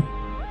yangu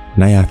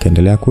naye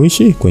akaendelea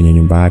kuishi kwenye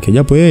nyumba yake.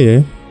 Japo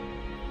yeye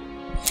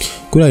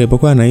kule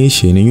alipokuwa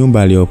anaishi ni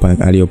nyumba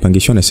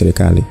aliyopangishwa na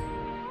serikali.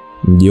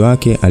 Mji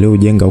wake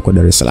aliojenga huko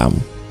Dar es Salaam.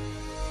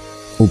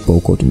 Upo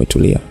huko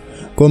tumetulia.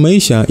 Kwa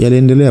maisha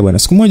yaliendelea bwana.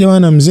 Siku moja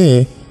bwana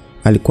mzee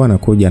alikuwa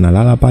anakuja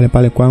analala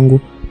pale kwangu.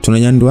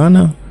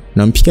 Tunanyanduana,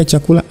 nampikia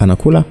chakula,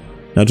 anakula,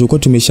 na tulikuwa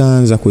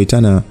tumeshaanza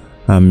kuitana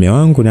mume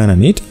wangu na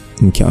ananiita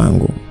mke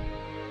wangu.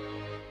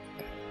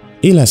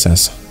 Ila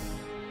sasa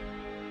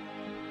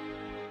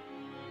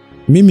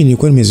mimi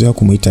nilikuwa nimezoea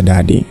kumuita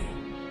daddy.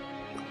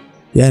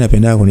 Yeye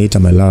anapenda kuniita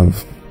my love.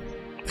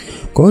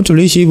 Kwa hiyo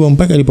tuliishi hivyo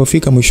mpaka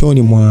ilipofika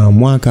mwishoni mwa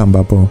mwaka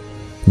ambapo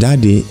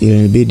daddy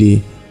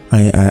ilibidi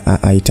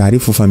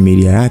aitaarifu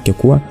familia yake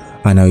kuwa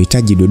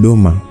anahitaji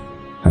Dodoma.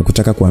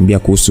 Hakutaka kuambia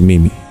kuhusu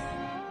mimi.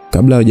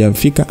 Kabla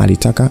hajafika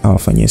alitaka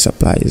awafanyie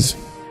surprise.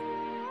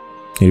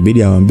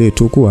 Ilibidi awaambie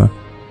tu kuwa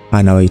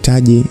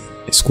anawahitaji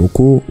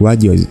sikukuu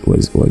waje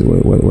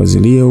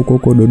wazilie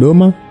huko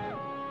Dodoma.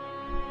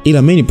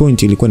 Ila main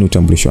point ilikuwa ni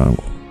utambulisho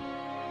wangu.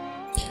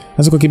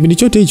 Sasa kwa kipindi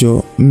chote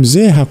hicho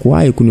mzee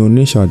hakuwahi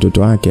kunionyesha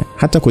watoto wake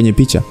hata kwenye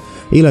picha.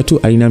 Ila tu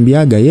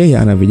aliniambiaga yeye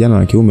ana vijana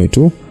wa kiume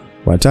tu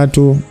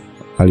 3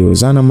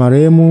 aliozana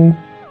marehemu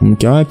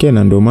mke wake,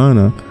 na ndio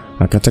maana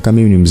akataka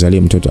mimi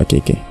nimzalie mtoto wa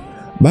kike.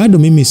 Bado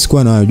mimi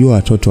sikuwa najua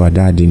watoto wa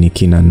daddy ni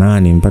kina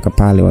nani mpaka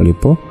pale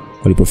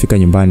walipofika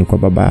nyumbani kwa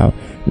baba yao.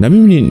 Na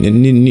mimi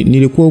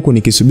nilikuwa huko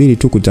nikisubiri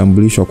tu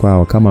kutambulishwa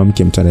kwao kama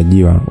mke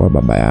mtarajiwa wa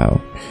baba yao.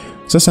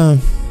 Sasa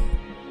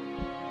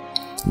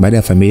baada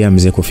ya familia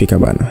mzee kufika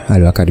bwana,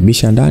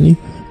 aliwakaribisha ndani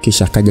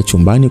kisha akaja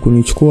chumbani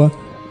kunichukua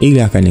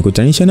ili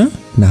akanikutanisha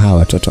na hawa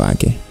watoto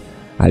wake.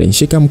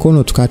 Alinishika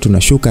mkono tukawa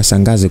tunashuka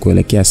sangazi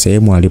kuelekea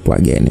sehemu alipo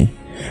wageni.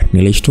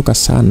 Nilishtuka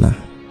sana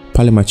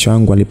pale macho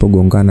yangu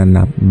alipogongana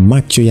na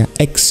macho ya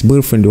ex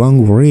boyfriend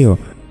wangu Rio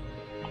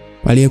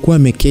aliyekuwa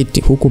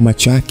ameketi, huku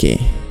macho yake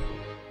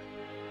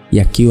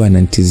yakiwa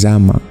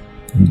yananitazama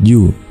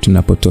juu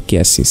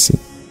tunapotokea sisi.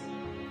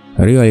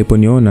 Rio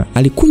aliponiona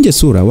alikunja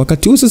sura.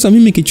 Wakati huo sasa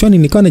mimi kichwani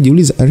nikawa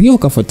najiuliza Rio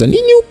kafuata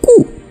nini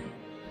huku?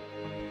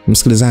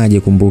 Msikilizaji,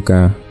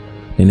 kumbuka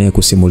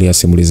ninayekusimulia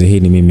simulizi hii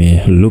ni mimi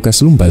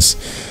Lucas Lumbas,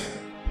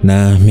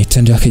 na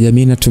mitandao ya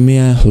kijamii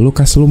natumia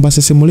Lucas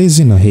Lumbas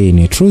simulizi, na hii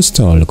ni True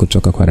Story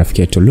kutoka kwa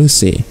rafiki yetu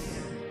Lucy.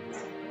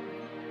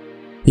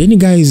 Yani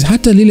guys,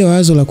 hata lile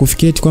wazo la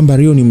kufikiria kwamba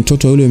Rio ni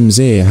mtoto yule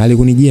mzee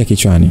halikunijia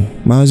kichwani.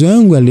 Mawazo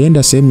yangu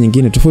yalienda sehemu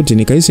nyingine tofauti.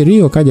 Nikahisi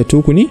Rio kaja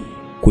tu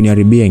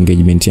kuniharibia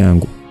engagement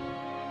yangu.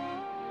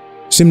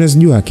 Si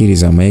mnazijua akili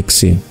za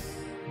maeksi.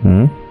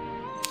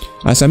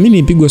 Asa mimi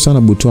nipigwa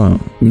sana butwa.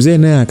 Mzee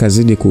naye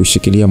akazidi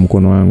kushikilia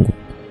mkono wangu.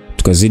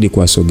 Tukazidi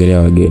kuwasogelea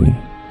wageni.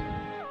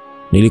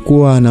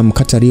 Nilikuwa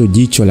namkata Rio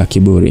jicho la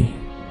kiburi,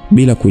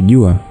 bila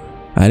kujua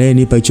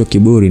aliyenipa hicho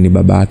kiburi ni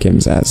babake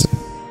mzazi.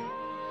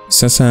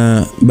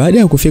 Sasa baada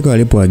ya kufika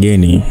walipo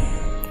wageni,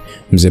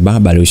 mzee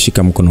baba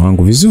alishika mkono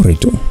wangu vizuri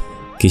tu,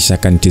 kisha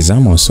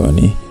akanitazama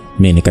usoni.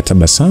 Mimi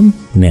nikatabasamu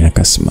na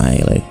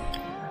akasmile.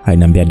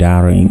 Aliniambia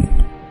darling,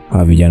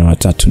 hawa vijana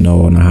 3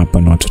 naona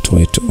hapa na watoto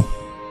wetu.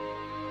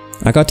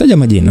 Akawataja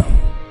majina.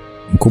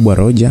 Mkubwa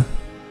Roger,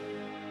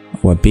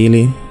 wa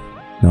pili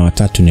na wa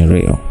 3 ni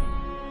Rio.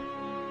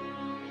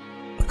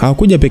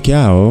 Hawakuja peke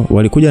yao,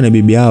 walikuja na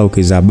bibi yao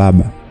kizaa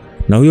baba.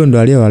 Na huyo ndo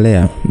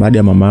aliyewalea baada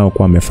ya mama yao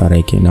kuwa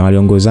amefariki, na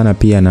waliongozana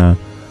pia na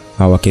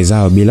wake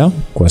zao bila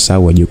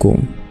kuwasahau wajukuu.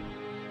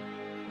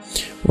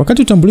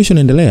 Wakati utambulisho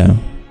unaendelea,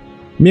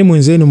 mimi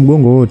mwenzenu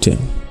mgongo wote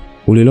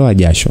uliloa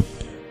jasho.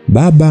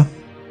 Baba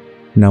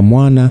na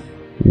mwana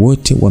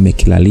wote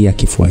wamekilalia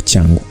kifua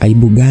changu.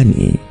 Aibu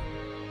gani?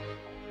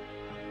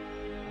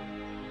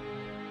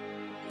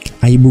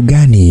 Aibu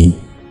gani?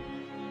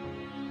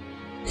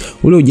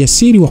 Ule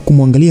ujasiri wa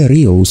kumwangalia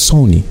Rio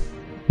usoni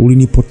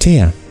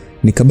ulinipotea,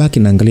 nikabaki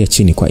naangalia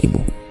chini kwa aibu.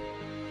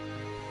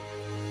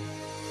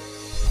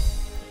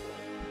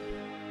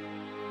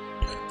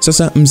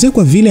 Sasa mzee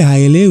kwa vile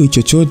haelewi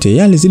chochote,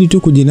 yeye alizidi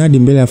tu kujinadi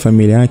mbele ya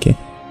familia yake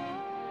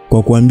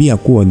kwa kuambia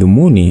kuwa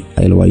dhumuni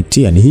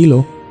alilowaitia ni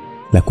hilo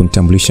la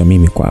kunitambulisha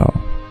mimi kwao.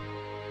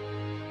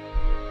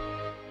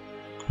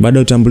 Baada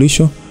ya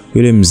utambulisho,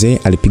 yule mzee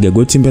alipiga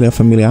goti mbele ya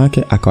familia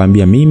yake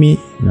akawaambia mimi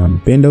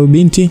nampenda huyu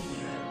binti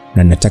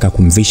na nataka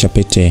kumvisha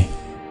pete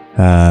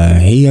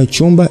hii ya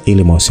chumba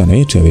ili mahusiano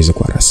yetu yaweze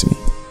kuwa rasmi.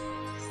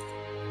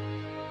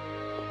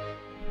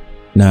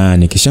 Na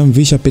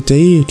nikishamvisha pete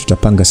hii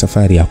tutapanga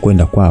safari ya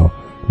kwenda kwao,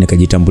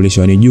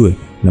 nikajitambulisha wanijue,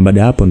 na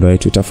baada hapo ndoa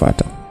yetu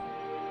itafuata.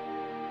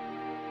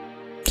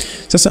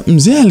 Sasa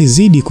mzee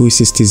alizidi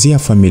kuisisitizia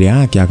familia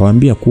yake,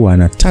 akamwambia kuwa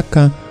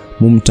anataka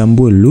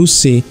mumtambue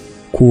Lucy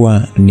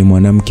kuwa ni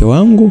mwanamke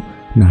wangu,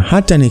 na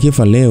hata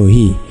nikifa leo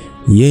hii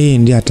yeye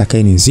ndiye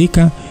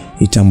atakayenizika.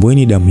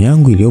 Itambueni damu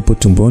yangu iliyopo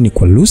tumboni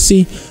kwa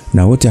Lucy,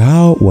 na wote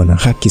hao wana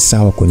haki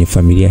sawa kwenye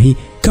familia hii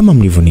kama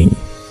mlivyo ninyi.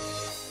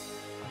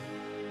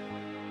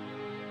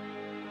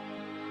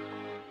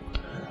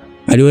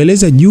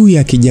 Aliwaeleza juu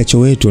ya kijacho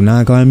wetu na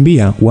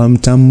akawaambia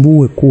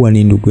wamtambue kuwa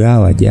ni ndugu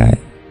yao ajaye.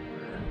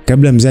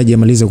 Kabla mzee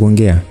hajamaliza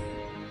kuongea,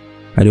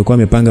 aliyokuwa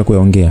amepanga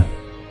kuyaongea,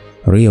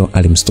 Rio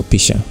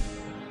alimstopisha.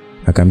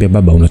 Akamwambia,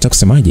 baba, unataka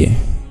kusemaje?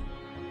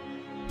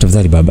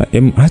 Tafadhali baba,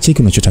 acha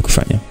hiki unachotaka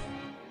kufanya.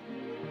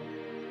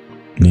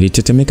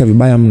 Nilitetemeka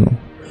vibaya mno.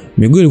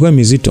 Miguu ilikuwa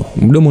mizito,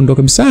 mdomo ndo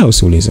kabisa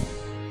usiulize.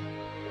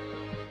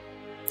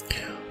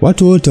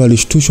 Watu wote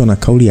walishtushwa na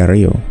kauli ya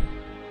Rio.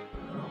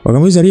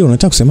 Wakamuuliza, Rio,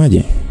 unataka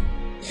kusemaje?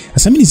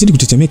 Sasa mimi nizidi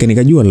kutetemeka,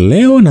 nikajua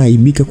leo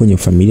naaibika kwenye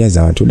familia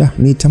za watu.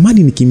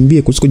 Nitamani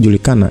nikimbie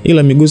kusikojulikana,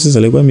 ila miguu sasa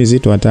ilikuwa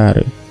mizito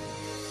hatari.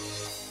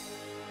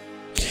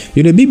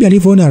 Yule bibi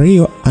alivyoona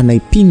Rio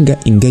anaipinga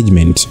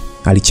engagement,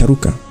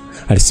 alicharuka.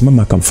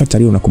 Alisimama akamfuata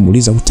Rio na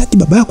kumuuliza, "Hutaki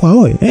baba yako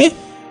aoe?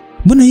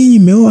 Mbona nyinyi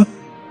mmeoa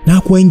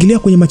na kuwaingilia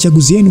kwenye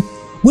machaguzi yenu?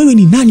 Wewe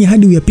ni nani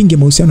hadi uyapinge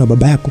mahusiano ya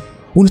baba yako?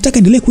 Unataka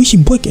endelee kuishi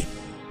mpweke?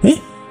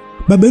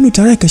 Baba yenu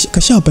tayari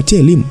kashawapatia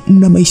elimu,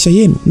 mna maisha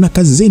yenu na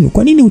kazi zenu.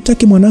 Kwa nini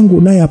hutaki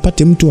mwanangu naye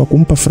apate mtu wa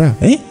kumpa furaha?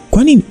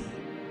 Kwa nini?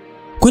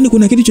 Kwani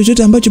kuna kitu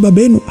chochote ambacho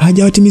baba yenu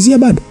hajawatimizia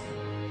bado?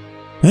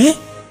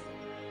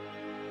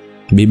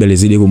 Bibi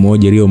alizidi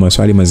kumhoji Rio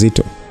maswali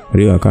mazito.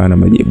 Rio akawa na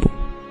majibu.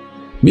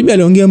 Bibi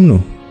aliongea mno.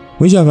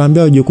 Mwisho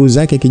akamwambia wajukuu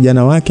zake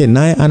kijana wake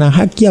naye ana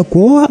haki ya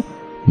kuoa,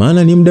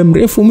 maana ni muda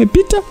mrefu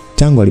umepita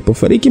tangu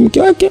alipofariki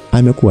mke wake,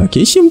 amekuwa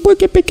akiishi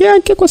mpweke peke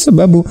yake kwa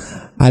sababu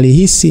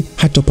alihisi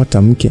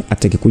hatopata mke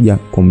atakayekuja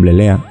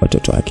kumlelea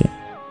watoto wake.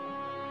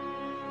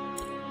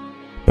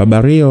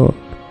 Baba Rio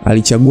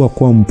alichagua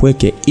kuwa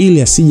mpweke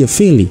ili asije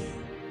feli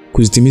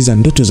kuzitimiza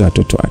ndoto za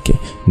watoto wake.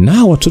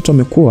 Na watoto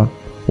wamekuwa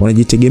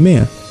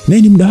wanajitegemea na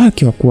ni muda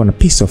wake wa kuwa na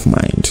peace of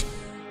mind.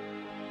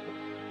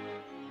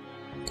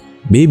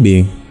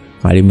 Bibi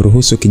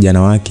alimruhusu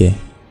kijana wake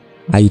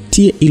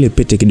aitie ile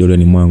pete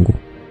kidoleni mwangu.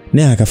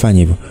 Naye akafanya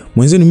hivyo.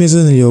 Mwenzenu mimi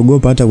sasa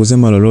niliogopa hata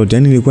kusema lolote,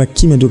 yani nilikuwa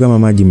kimya tu kama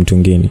maji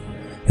mtungini.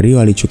 Rio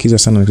alichukizwa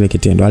sana na kile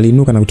kitendo.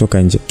 Aliinuka na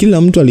kutoka nje.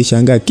 Kila mtu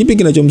alishangaa kipi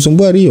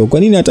kinachomsumbua Rio. Kwa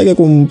nini hataka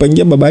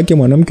kumpangia babake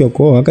mwanamke wa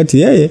kuoa wakati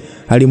yeye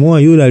alimuoa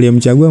yule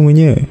aliyemchagua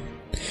mwenyewe?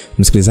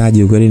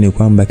 Msikilizaji, ukweli ni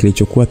kwamba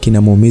kilichokuwa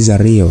kinamuumiza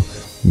Rio,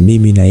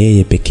 mimi na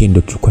yeye pekee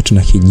ndo tulikuwa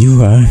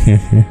tunakijua.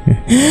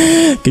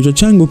 Kichwa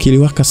changu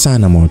kiliwaka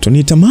sana moto.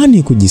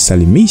 Nitamani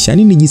kujisalimisha,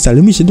 yani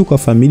nijisalimishe tu kwa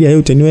familia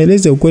yote,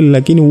 niwaeleze ukweli,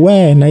 lakini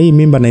na hii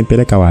mimba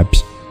naipeleka wapi?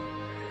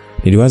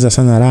 Niliwaza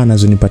sana raha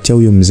anazonipatia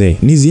huyo mzee.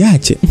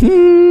 Niziache?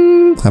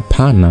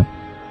 Hapana.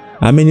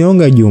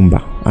 Amenionga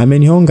jumba,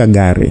 amenihonga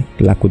gari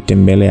la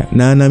kutembelea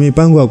na ana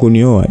mipango ya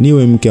kunioa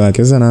niwe mke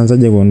wake. Sasa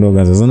naanzaje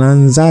kuondoka? Sasa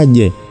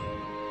naanzaje?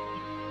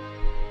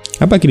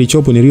 Hapa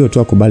kilichopo ni Rio tu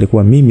akubali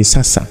kuwa mimi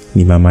sasa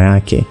ni mama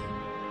yake.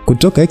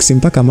 Kutoka ex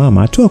mpaka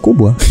mama, hatua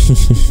kubwa.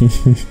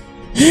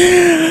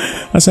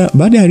 Sasa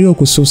baada ya Rio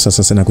kususa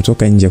sasa na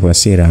kutoka nje kwa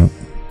hasira,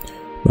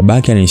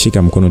 babake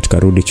ananishika mkono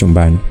tukarudi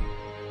chumbani.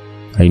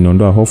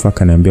 Aliondoa hofu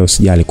akaniambia,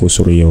 usijali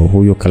kuhusu Rio,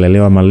 huyo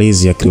kalelewa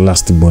malezi ya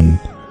last born.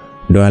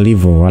 Ndo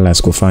alivyo, wala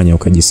asikufanya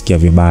ukajisikia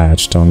vibaya.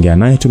 Tutaongea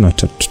naye tu na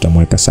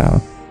tutamweka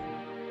sawa.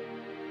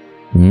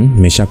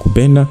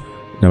 Nimeshakupenda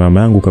na mama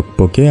yangu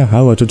kakupokea.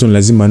 Hao watoto ni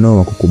lazima nao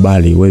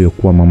wakukubali wewe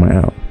kuwa mama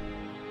yao.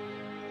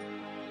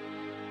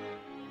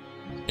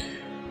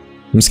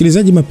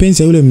 Msikilizaji,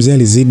 mapenzi ya yule mzee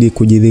alizidi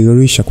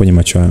kujidhihirisha kwenye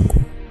macho yangu.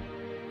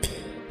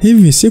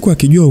 Hivi siku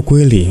akijua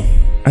ukweli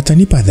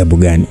atanipa adhabu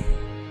gani?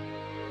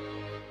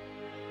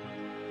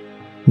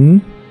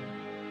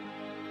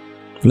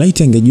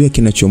 Laiti angejua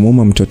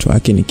kinachomuuma mtoto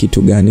wake ni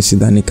kitu gani,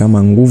 sidhani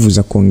kama nguvu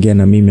za kuongea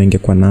na mimi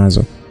angekuwa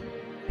nazo.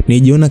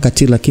 Nijiona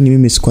katili, lakini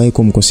mimi sikuwahi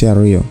kumkosea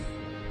Rio.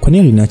 Kwa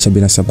nini aliniacha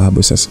bila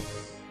sababu sasa?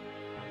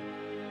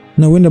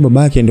 Na huenda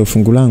babake ndio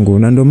fungu langu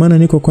na ndio maana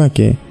niko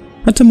kwake.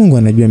 Hata Mungu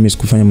anajua mimi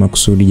sikufanya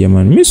makusudi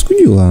jamani. Mimi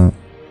sikujua.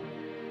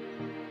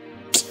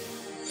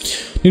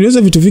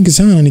 Niliweza vitu vingi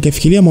sana,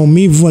 nikafikiria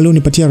maumivu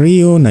alionipatia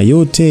Rio na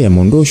yote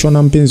yameondoshwa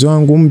na mpenzi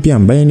wangu mpya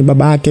ambaye ni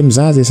babake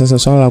mzazi. Sasa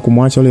swala la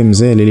kumwacha yule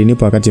mzee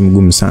lilinipa wakati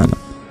mgumu sana.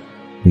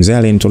 Mzee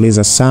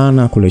alinitoleza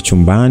sana kule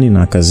chumbani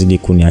na akazidi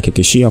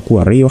kunihakikishia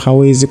kuwa Rio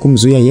hawezi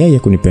kumzuia yeye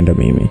kunipenda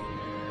mimi.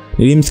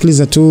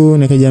 Nilimsikiliza tu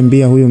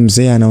nikajiambia huyo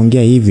mzee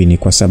anaongea hivi ni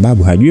kwa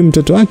sababu hajui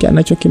mtoto wake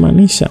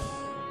anachokimaanisha.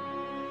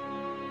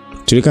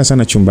 Tulikaa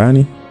sana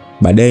chumbani,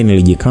 baadaye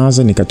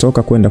nilijikaza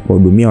nikatoka kwenda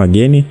kuwahudumia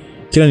wageni.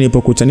 Kila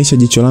nilipokutanisha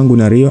jicho langu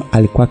na Rio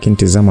alikuwa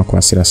akinitazama kwa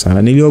hasira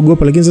sana.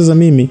 Niliogopa, lakini sasa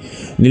mimi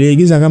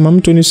niliigiza kama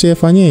mtu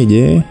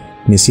nisiyefanyeje,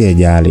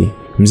 nisiyejali.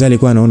 Mzee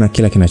alikuwa anaona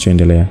kila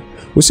kinachoendelea.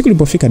 Usiku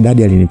ulipofika,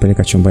 dadi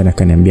alinipeleka chumbani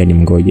akaniambia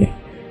nimngoje.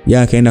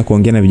 Akaenda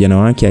kuongea na vijana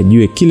wake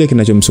ajue kile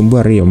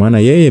kinachomsumbua Rio, maana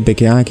yeye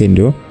peke yake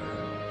ndio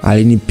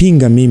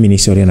alinipinga mimi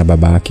nisiolewe na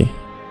babake.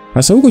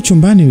 Sasa huko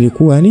chumbani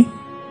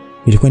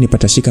nilikuwa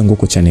nipata shika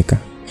nguko chanika.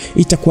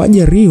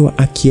 Itakuwaje Rio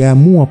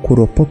akiamua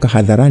kuropoka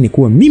hadharani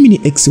kuwa mimi ni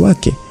ex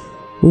wake?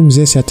 Huyu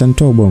mzee si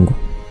atanitoa ubongo.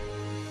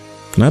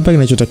 Na hapa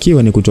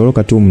kinachotakiwa ni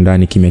kutoroka tu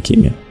ndani kimya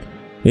kimya.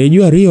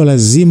 Nilijua Rio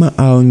lazima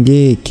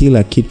aongee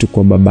kila kitu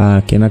kwa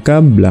babake, na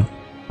kabla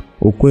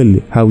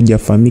ukweli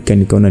haujafahamika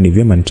nikaona ni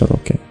vyema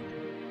nitoroke.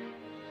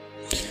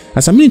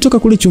 Sasa mimi nitoka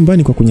kule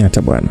chumbani kwa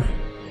kunyata bwana.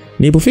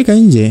 Nilipofika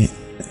nje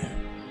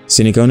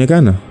si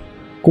nikaonekana.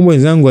 Kumbe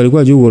wenzangu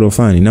walikuwa juu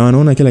gorofani na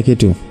wanaona kila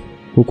kitu.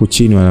 Huku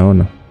chini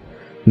wanaona.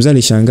 Mzee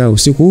alishangaa,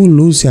 usiku huu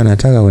Lucy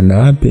anataka kwenda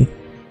wapi?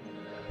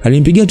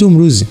 Alimpigia tu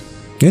mruzi.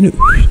 Yaani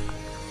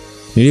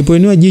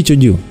nilipoinua jicho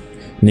juu,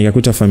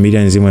 nikakuta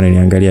familia nzima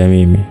inaniangalia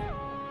mimi.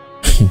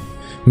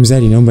 Mzee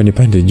aliniomba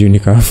nipande juu,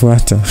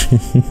 nikawafuata.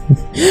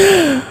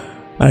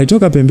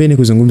 Alitoka pembeni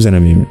kuzungumza na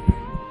mimi.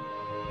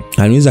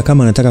 Aliniuliza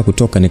kama nataka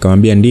kutoka,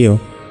 nikamwambia ndio.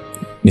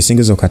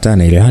 Nisingezokataa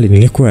na ile hali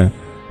nilikuwa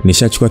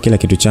nishachukua kila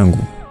kitu changu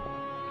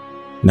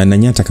na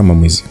nanyata kama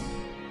mwizi.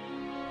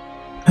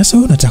 Sasa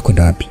wewe unataka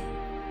kwenda wapi?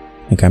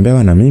 Nikamwambia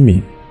bwana,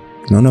 mimi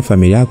naona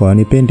familia yako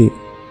hawanipendi.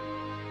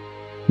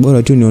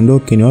 Bora tu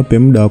niondoke niwape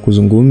muda wa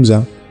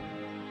kuzungumza.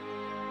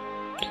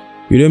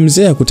 Yule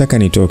mzee hakutaka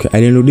nitoke,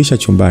 alinirudisha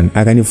chumbani,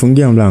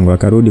 akanifungia mlango,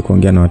 akarudi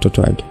kuongea na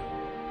watoto wake.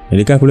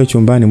 Nilikaa kule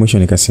chumbani, mwisho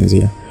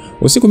nikasinzia.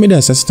 Usiku mida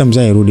ya saa 6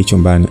 mzee alirudi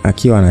chumbani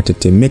akiwa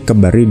anatetemeka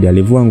baridi.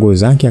 Alivua nguo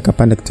zake,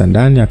 akapanda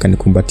kitandani,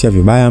 akanikumbatia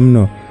vibaya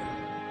mno.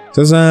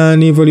 Sasa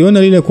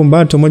nilipoliona lile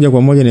kumbato moja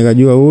kwa moja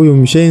nikajua huyu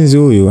mshenzi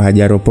huyu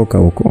hajaropoka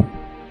huko.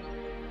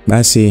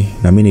 Basi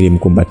na mimi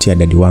nilimkumbatia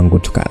dadi wangu,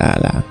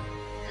 tukalala.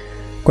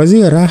 Kwa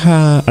zile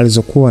raha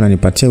alizokuwa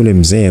ananipatia yule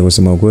mzee,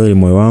 kusema kweli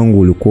moyo wangu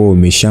ulikuwa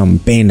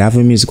umeshampenda. Hapo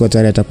mimi sikuwa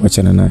tayari hata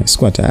kuachana naye,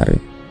 sikuwa tayari.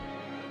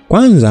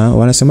 Kwanza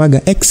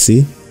wanasemaga ex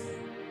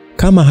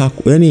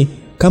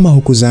kama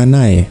hukuzaa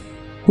naye,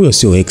 huyo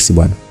sio ex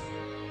bwana.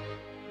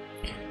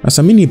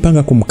 Sasa mimi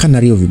nilipanga kumkana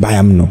Rio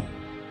vibaya mno,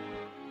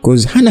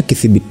 cause hana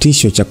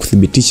kithibitisho cha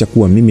kuthibitisha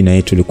kuwa mimi na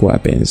yeye tulikuwa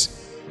wapenzi.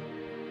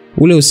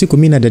 Ule usiku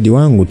mimi na dadi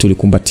wangu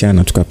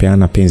tulikumbatiana,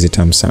 tukapeana penzi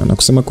tamu sana.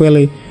 Kusema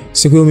kweli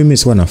siku hiyo mimi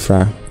sikuwa na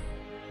furaha.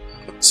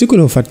 Siku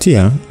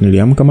iliyofuatia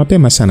niliamka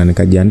mapema sana,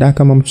 nikajiandaa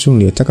kama mtu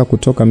aliyetaka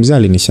kutoka. Mzee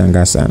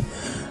alinishangaa sana.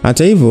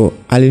 Hata hivyo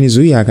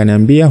alinizuia,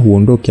 akaniambia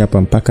huondoki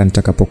hapa mpaka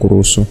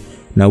nitakapokuruhusu,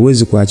 na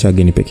uwezi kuacha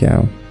wageni peke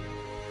yao.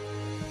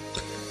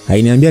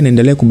 Hainiambia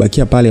niendelee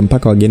kubakia pale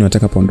mpaka wageni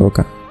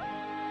watakapoondoka.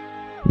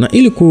 Na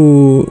ili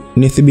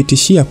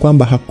kunithibitishia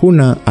kwamba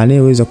hakuna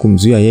anayeweza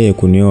kumzuia yeye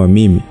kunioa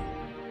mimi,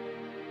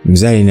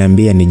 mzee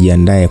aliniambia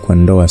nijiandae kwa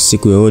ndoa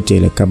siku yoyote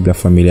ile kabla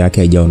familia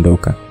yake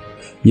haijaondoka.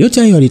 Yote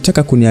hayo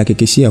alitaka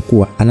kunihakikishia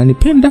kuwa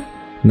ananipenda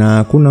na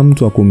hakuna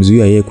mtu wa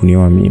kumzuia yeye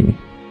kunioa mimi.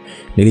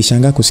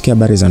 Nilishangaa kusikia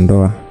habari za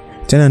ndoa.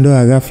 Tena ndoa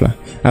ya ghafla.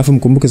 Alafu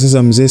mkumbuke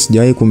sasa mzee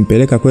sijawahi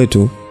kumpeleka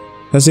kwetu.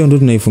 Sasa hiyo ndio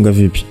tunaifunga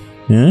vipi?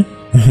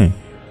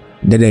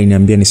 Dada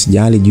aliniambia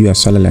nisijali juu ya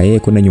swala la yeye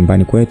kwenda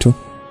nyumbani kwetu.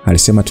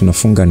 Alisema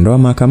tunafunga ndoa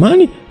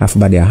mahakamani, alafu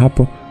baada ya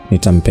hapo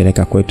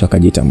nitampeleka kwetu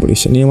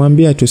akajitambulisha.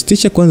 Nilimwambia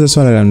tusitishe kwanza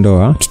swala la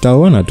ndoa,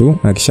 tutaoana tu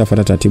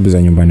akishafuata taratibu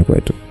za nyumbani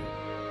kwetu.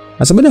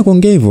 Sasa baada ya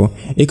kuongea hivyo,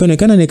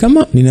 ikaonekana ni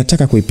kama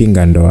ninataka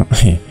kuipinga ndoa.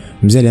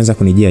 Mzee alianza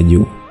kunijia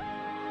juu.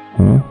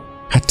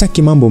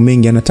 Hataki mambo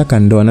mengi, anataka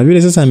ndoa. Na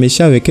vile sasa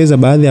ameshawekeza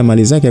baadhi ya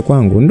mali zake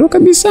kwangu, ndo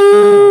kabisa.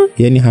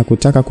 Yaani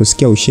hakutaka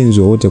kusikia ushenzi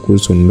wowote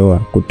kuhusu ndoa,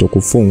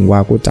 kutokufungwa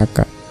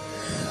hakutaka.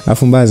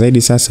 Afu mbaya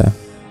zaidi sasa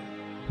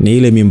ni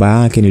ile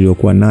mimba yake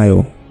niliyokuwa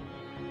nayo.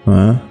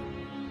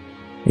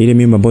 Ile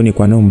mimba ambayo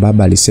nilikuwa nayo,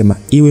 baba alisema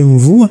iwe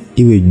mvua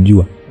iwe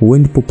jua,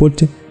 uende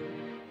popote,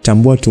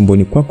 tambua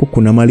tumboni kwako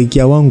kuna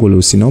malikia wangu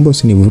Lucy, naomba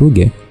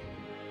usinivuruge.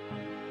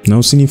 Na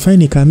usinifanye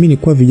nikaamini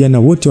kwa vijana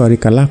wote wa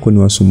rika lako ni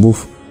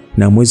wasumbufu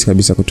na mwezi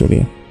kabisa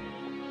kutulia.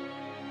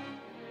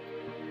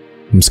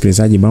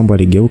 Msikilizaji, mambo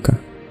aligeuka.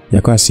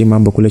 Yakawa si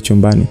mambo kule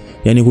chumbani.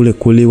 Yaani kule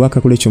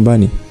kuliwaka kule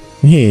chumbani.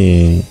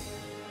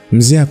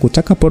 Mzee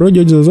hakutaka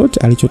porojo zozote,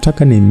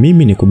 alichotaka ni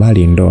mimi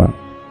nikubali ndoa.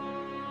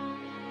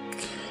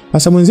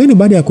 Sasa mwenzeni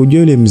baada ya kujua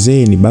yule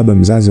mzee ni baba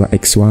mzazi wa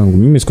ex wangu,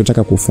 mimi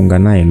sikutaka kufunga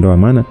naye ndoa,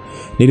 maana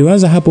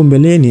niliwaza hapo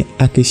mbeleni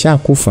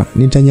akishakufa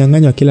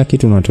nitanyang'anywa kila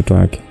kitu na watoto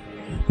wake.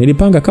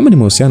 Nilipanga kama ni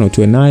mahusiano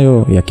tuwe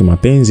nayo ya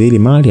kimapenzi, ili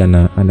mali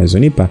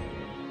anazonipa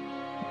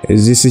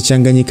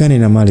zisichanganyikane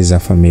na mali za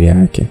familia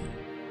yake.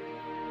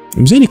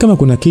 Mzee kama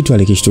kuna kitu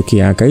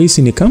alikishtukia,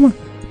 akahisi ni kama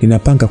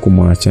ninapanga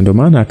kumwacha, ndio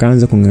maana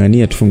akaanza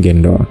kung'ang'ania tufunge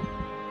ndoa.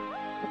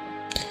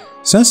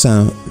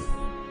 Sasa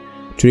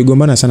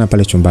tuligombana sana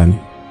pale chumbani.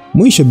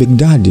 Mwisho Big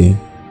Daddy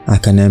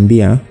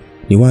akaniambia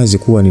ni wazi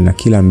kuwa nina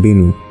kila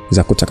mbinu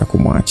za kutaka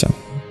kumwacha.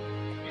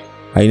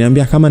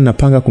 Aliniambia kama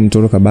ninapanga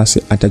kumtoroka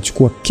basi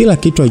atachukua kila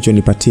kitu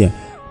alichonipatia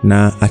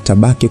na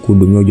atabaki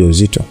kuhudumia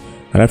ujauzito.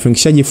 Alafu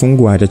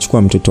nikishajifungua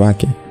atachukua mtoto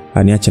wake,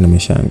 aniache na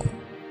maisha yangu.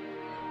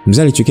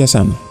 Mzee alichukia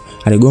sana.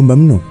 Aligomba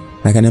mno.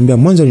 Akaniambia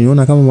mwanzo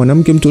niliona kama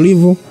mwanamke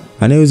mtulivu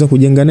anayeweza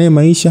kujenga naye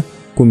maisha,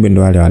 kumbe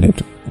ndo wale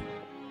tu.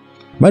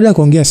 Baada ya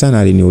kuongea sana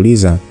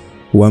aliniuliza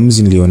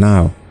uamuzi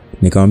nilionao.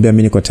 Nikamwambia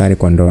mimi niko tayari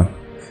kwa ndoa.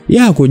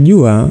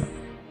 Kujua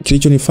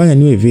kilichonifanya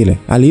niwe vile.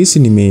 Alihisi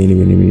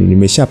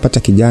nimeshapata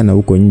kijana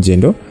huko nje,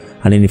 ndo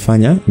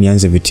ananifanya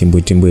nianze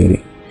vitimbwi.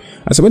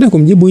 Sasa baada ya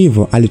kumjibu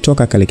hivyo,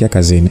 alitoka akaelekea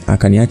kazini,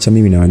 akaniacha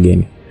mimi na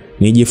wageni.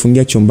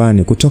 Nijifungia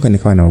chumbani, kutoka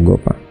nikawa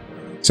naogopa.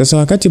 Sasa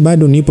wakati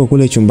bado nipo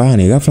kule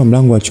chumbani, ghafla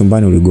mlango wa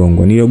chumbani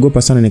uligongwa.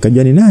 Niliogopa sana,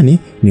 nikajua ni nani?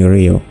 Ni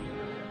Rio.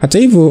 Hata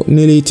hivyo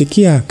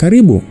niliitikia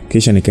karibu,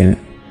 kisha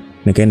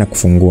nikaenda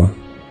kufungua.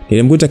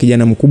 Nilimkuta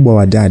kijana mkubwa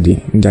wa dadi,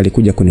 ndiye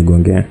alikuja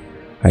kunigongea.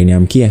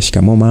 Aliniamkia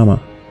shikamoo mama,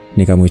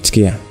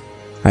 nikamuitikia.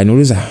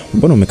 Aliniuliza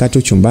mbona umekaa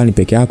tu chumbani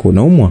peke yako,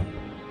 unaumwa?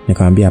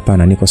 Nikamwambia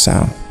hapana, niko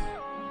sawa.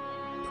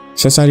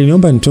 Sasa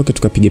aliniomba nitoke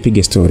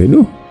tukapige story.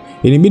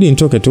 Ilibidi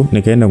nitoke tu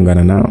nikaenda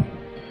ungana nao.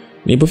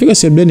 Nilipofika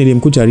sebuleni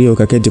nilimkuta Rio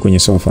kaketi kwenye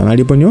sofa, na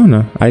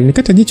aliponiona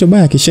alinikata jicho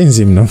baya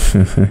kishenzi mno.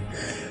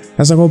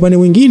 Sasa kwa upande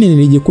mwingine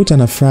nilijikuta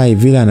na fry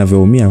vile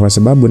anavyoumia kwa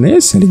sababu na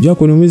yes alijua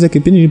kuniumiza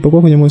kipindi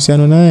nilipokuwa kwenye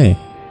mahusiano naye.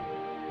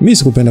 Mimi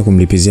sikupenda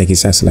kumlipizia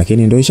kisasi,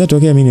 lakini ndio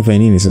ishatokea, mimi nifanye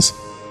nini sasa?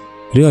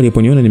 Rio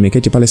aliponiona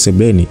nimeketi pale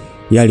sebuleni,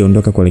 yeye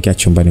aliondoka kuelekea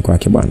chumbani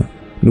kwake bwana.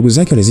 Ndugu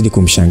zake walizidi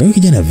kumshangaa, "Wewe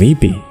kijana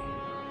vipi?"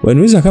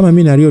 Waniuliza kama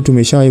mimi na Rio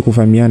tumeshawahi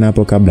kufahamiana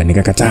hapo kabla,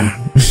 nikakataa.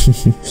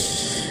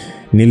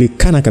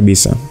 Nilikana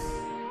kabisa.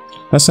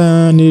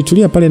 Sasa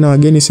nilitulia pale na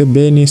wageni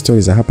sebuleni,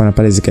 stories za hapa na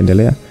pale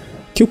zikaendelea.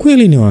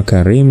 Kiukweli ni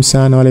wakarimu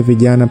sana wale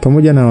vijana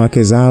pamoja na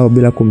wake zao,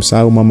 bila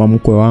kumsahau mama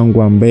mkwe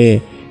wangu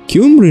ambaye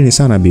kiumri ni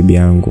sana bibi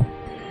yangu.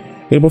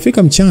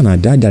 Ilipofika mchana,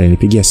 dada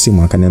alinipigia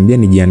simu akaniambia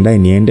nijiandae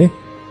niende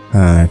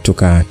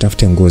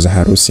tukatafute nguo za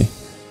harusi.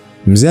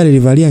 Mzee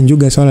alilivalia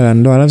njuga swala la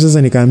ndoa, alafu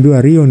sasa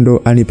nikaambiwa Rio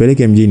ndo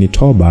anipeleke mjini.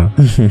 Toba.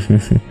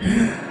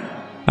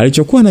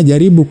 Alichokuwa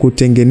anajaribu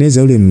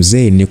kutengeneza yule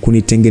mzee ni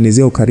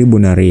kunitengenezea ukaribu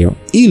na Rio,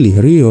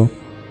 ili Rio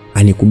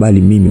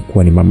anikubali mimi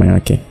kuwa ni mama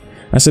yake.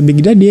 Sasa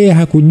Big Daddy yeye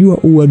hakujua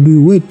uadui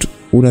wetu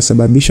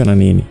unasababishwa na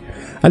nini.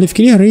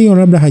 Alifikiria Rio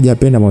labda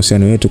hajapenda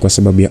mahusiano yetu kwa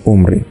sababu ya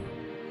umri.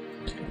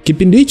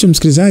 Kipindi hicho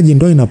msikilizaji,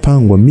 ndoa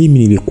inapangwa, mimi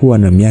nilikuwa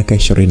na miaka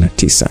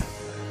 29.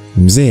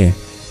 Mzee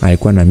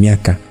alikuwa na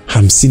miaka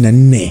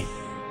 54.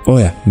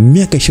 Oya,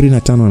 miaka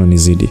 25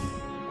 ananizidi.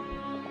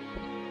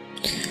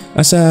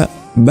 Sasa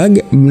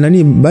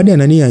baada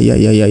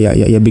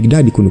ya Big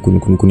Daddy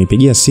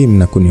kunipigia simu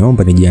na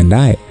kuniomba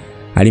nijiandae,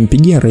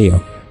 alimpigia Rio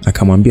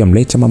akamwambia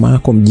mleta mama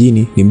yako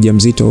mjini, ni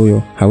mjamzito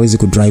huyo, hawezi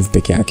kudrive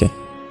peke yake.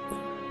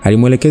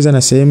 Alimuelekeza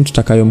na sehemu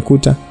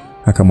tutakayomkuta,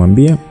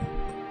 akamwambia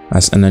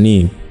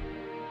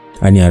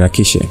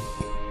aniharakishe,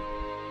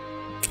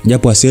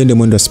 japo asiende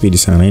mwendo speed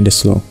sana, aende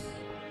slow.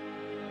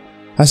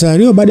 Sasa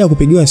Rio baada ya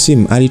kupigiwa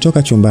simu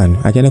alitoka chumbani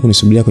akaenda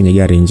kunisubiria kwenye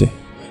gari nje.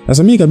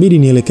 Sasa mimi ikabidi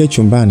nielekee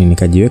chumbani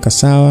nikajiweka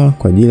sawa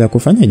kwa ajili ya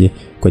kufanyaje,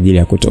 kwa ajili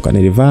ya kutoka.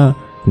 Nilivaa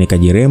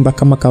nikajiremba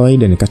kama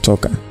kawaida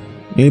nikatoka.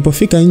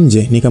 Nilipofika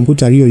nje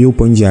nikamkuta Rio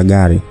yupo nje ya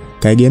gari,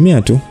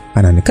 kaegemea tu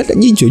ananikata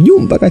jicho juu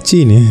mpaka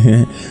chini.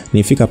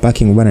 Nifika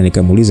parking bwana,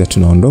 nikamuuliza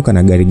tunaondoka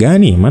na gari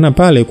gani, maana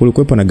pale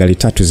kulikuwepo na gari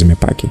 3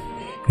 zimepaki.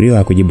 Rio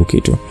hakujibu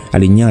kitu,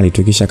 alinyali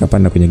tu kisha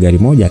akapanda kwenye gari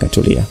moja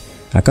akatulia.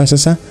 Akawa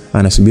sasa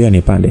anasubiria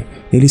nipande.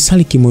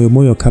 Nilisali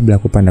kimoyomoyo kabla ya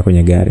kupanda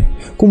kwenye gari.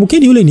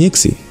 Kumbukeni yule ni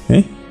ex,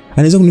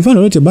 anaweza kunifanya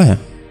lolote baya.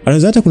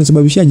 Anaweza hata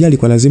kunisababishia ajali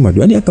kwa lazima tu.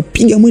 Yaani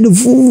akapiga mwendo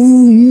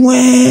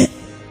vumwe.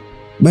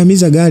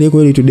 Bamiza gari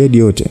yuko ile to dead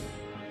yote.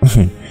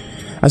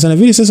 Asa na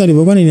vile sasa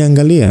alivyokuwa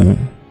ananiangalia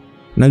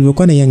na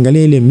alivyokuwa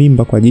anaiangalia ile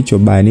mimba kwa jicho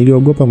baya,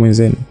 niliogopa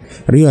mwenzenu.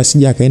 Rio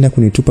asija akaenda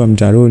kunitupa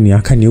mtaroni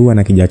akaniua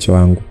na kijacho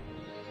wangu.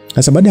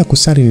 Sasa baada ya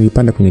kusali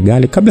nilipanda kwenye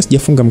gari, kabla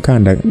sijafunga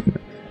mkanda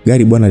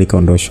gari bwana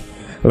likaondoshwa.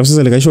 Alafu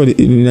sasa likaishwa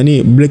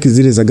breki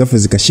zile za ghafla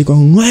zikashika.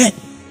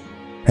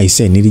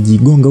 Aisee,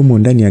 nilijigonga humo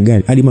ndani ya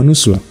gari hadi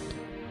manusura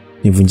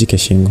nivunjike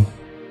shingo.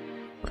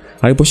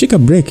 Aliposhika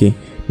breki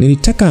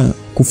nilitaka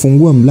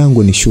kufungua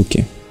mlango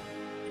nishuke,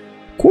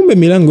 kumbe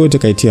milango yote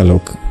kaitia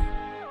lock.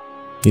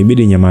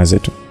 Ibidi nyamaze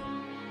tu.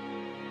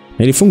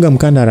 Nilifunga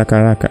mkanda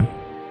haraka,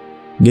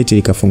 geti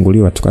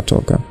likafunguliwa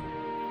tukatoka.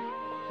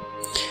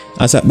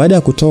 Asa baada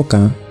ya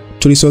kutoka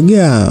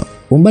tulisogea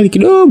umbali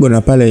kidogo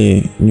na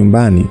pale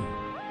nyumbani.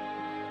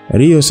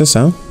 Rio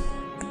sasa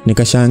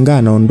nikashangaa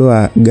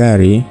anaondoa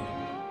gari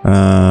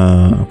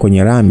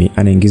kwenye rami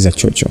anaingiza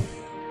chocho.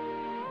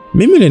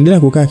 Mimi niliendelea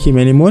kukaa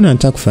kimya, nimeona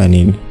anataka kufanya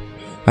nini.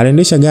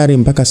 Aliendesha gari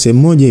mpaka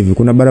sehemu moja hivi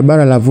kuna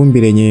barabara la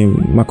vumbi lenye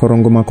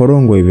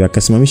makorongo hivi,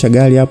 akasimamisha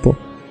gari hapo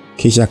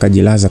kisha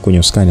akajilaza kwenye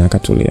usukani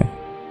akatulia.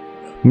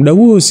 Muda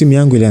huo simu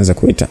yangu ilianza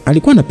kuita.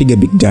 Alikuwa anapiga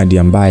Big Daddy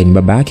ambaye ni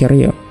baba yake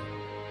Rio.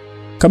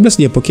 Kabla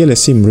sijapokea ile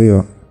simu,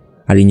 Rio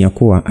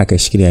alinyakua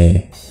akaishikilia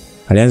yeye.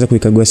 Alianza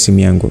kuikagua simu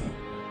yangu.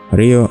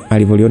 Rio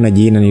alivyoliona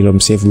jina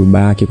nililomsave baba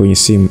yake kwenye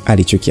simu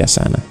alichukia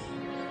sana.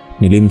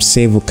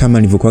 Nilimsave kama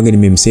nilivyokuwa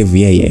nimemsave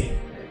yeye.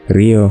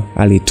 Rio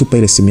alitupa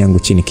ile simu yangu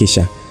chini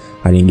kisha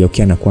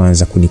alingeukia na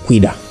kuanza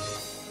kunikwida.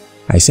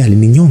 Aisee,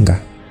 alininyonga.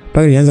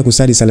 Pale nilianza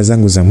kusali sala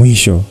zangu za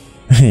mwisho.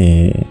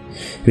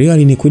 Rio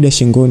alinikwida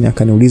shingoni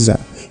akaniuliza,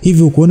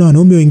 "Hivi ukuona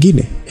wanaume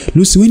wengine?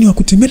 Lucy weni wa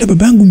kutembea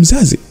babangu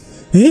mzazi?"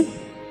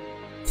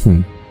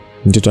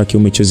 Mtoto wa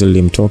kiume chozi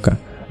lilimtoka.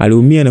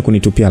 Aliumia na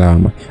kunitupia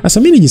lawama. Sasa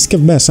mimi nijisikia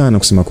vibaya sana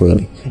kusema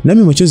kweli.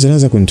 Nami machozi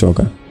yanaanza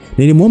kunitoka.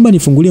 Nilimuomba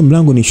nifungulie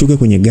mlango nishuke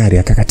kwenye gari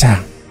akakataa.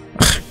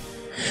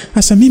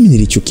 Sasa mimi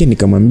nilichukia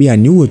nikamwambia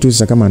niue tu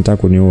sasa kama anataka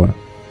kuniua.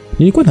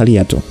 Nilikuwa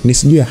nalia tu,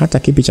 nisijue hata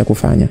kipi cha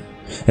kufanya.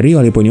 Rio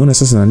aliponiona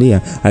sasa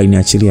nalia,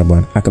 aliniachilia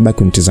bwana, akabaki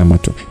kunitazama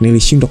tu.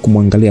 Nilishindwa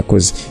kumwangalia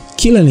kozi.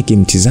 Kila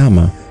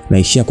nikimtizama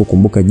naishia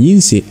kukumbuka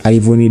jinsi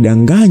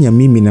alivyonidanganya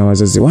mimi na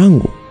wazazi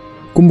wangu.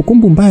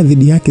 Kumbukumbu mbaya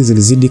dhidi yake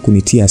zilizidi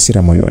kunitia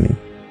hasira moyoni.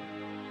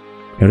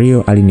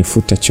 Rio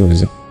alinifuta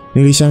chozi.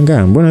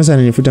 Nilishangaa, mbona sasa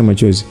ananifuta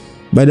machozi?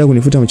 Baada ya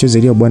kunifuta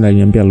machozi Rio bwana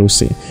aliniambia,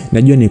 "Lucy,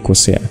 najua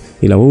nikosea,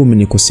 ila wewe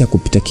umenikosea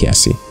kupita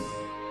kiasi.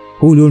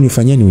 Huu leo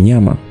nifanyia ni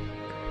unyama.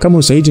 Kama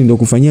usaliti ndio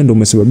kufanyia ndio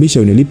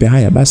umesababisha unilipe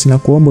haya, basi na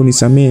kuomba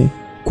unisamee.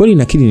 Kweli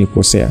nakiri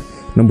nikosea,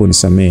 naomba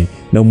unisamee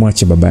na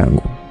umwache baba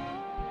yangu.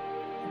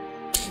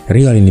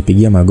 Rio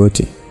alinipigia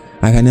magoti.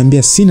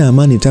 Akaniambia sina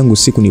amani tangu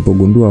siku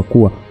nilipogundua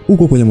kuwa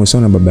uko kwenye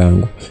mahusiano na baba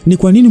yangu. Ni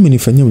kwa nini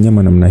umenifanyia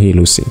unyama namna hii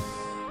Lucy?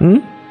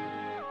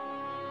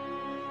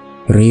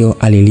 Rio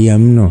alilia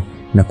mno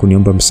na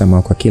kuniomba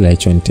msamaha kwa kila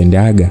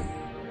alichonitendeaga.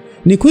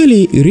 Ni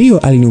kweli Rio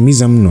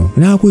aliniumiza mno,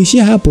 na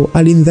hakuishia hapo,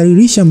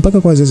 alinidhalilisha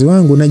mpaka kwa wazazi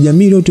wangu na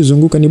jamii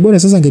iliyotuzunguka. Ni bora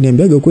sasa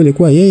angeniambiaga kweli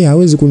kwa yeye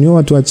hawezi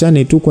kunioa,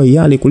 tuachane tu kwa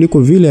hiari, kuliko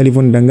vile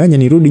alivyonidanganya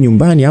nirudi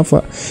nyumbani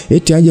afa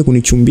eti aje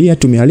kunichumbia,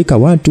 tumealika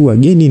watu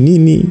wageni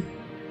nini.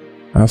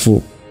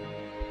 Afu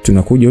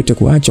tunakuja wote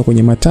kuacha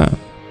kwenye mataa.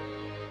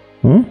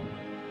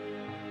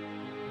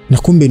 Na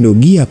kumbe ndio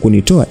gia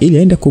kunitoa ili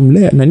aende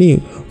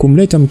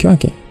kumleta mke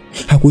wake.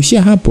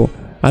 Hakuishia hapo,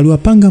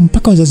 aliwapanga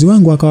mpaka wazazi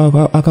wangu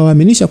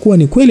akawaaminisha kuwa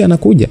ni kweli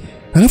anakuja.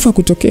 Halafu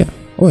akutokea.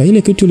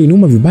 Ile kitu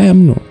iliniuma vibaya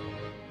mno.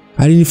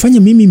 Alinifanya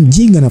mimi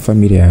mjinga na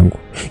familia yangu.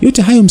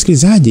 Yote hayo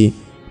msikilizaji,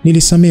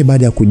 nilisamee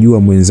baada ya kujua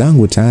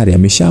mwenzangu tayari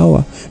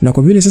ameshaoa, na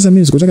kwa vile sasa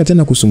mimi sikutaka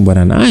tena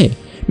kusumbana naye,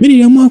 mimi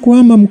niliamua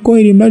kuhama mkoa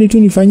ili mradi tu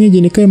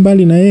nifanyeje, nikae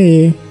mbali na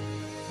yeye.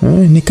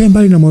 Nikae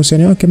mbali na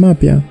mahusiano yake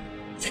mapya.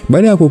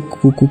 Baada ya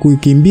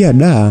kukimbia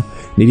Dar,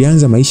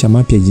 nilianza maisha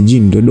mapya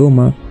jijini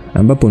Dodoma,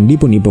 ambapo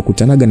ndipo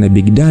nilipokutanaga na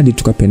Big Daddy,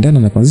 tukapendana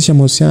na kuanzisha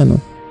mahusiano.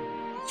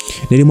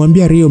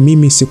 Nilimwambia Rio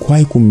mimi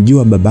sikuwahi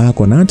kumjua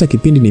babako, na hata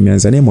kipindi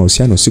nimeanza naye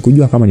mahusiano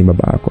sikujua kama ni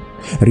babako.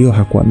 Rio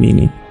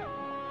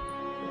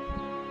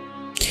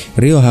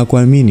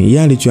hakuamini.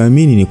 Yeye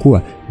alichoamini ni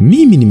kuwa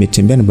mimi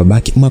nimetembea na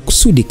babake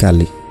makusudi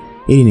kali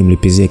ili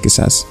nimlipizie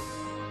kisasi.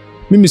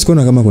 Mimi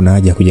sikuona kama kuna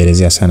haja ya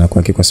kujielezea sana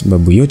kwake, kwa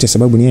sababu yote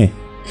sababu ni yeye.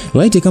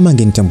 Laiti kama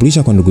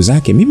angenitambulisha kwa ndugu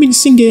zake, mimi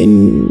nisinge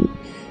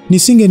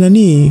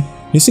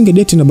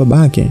date na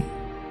babake.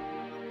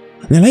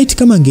 Na laiti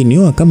kama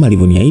angenioa kama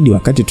alivyoniahidi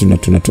wakati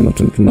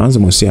tunaanza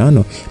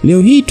mahusiano,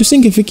 leo hii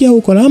tusingefikia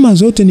huko. Lawama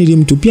zote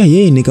nilimtupia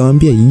yeye,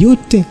 nikamwambia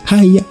yote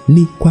haya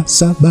ni kwa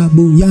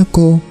sababu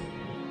yako.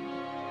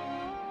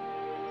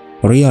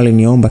 Rio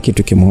aliniomba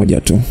kitu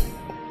kimoja tu.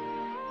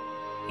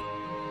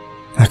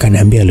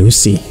 Akaniambia,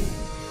 Lucy,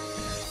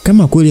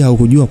 kama kweli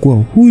haukujua kuwa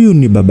huyu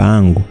ni baba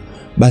yangu,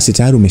 basi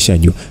tayari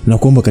umeshajua, na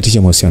kuomba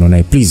katisha mahusiano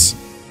naye please.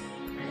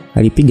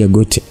 Alipiga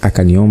goti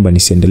akaniomba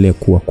nisiendelee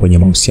kuwa kwenye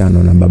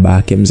mahusiano na baba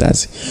yake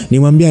mzazi.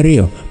 Nimwambia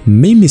Rio,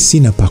 mimi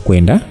sina pa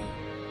kwenda.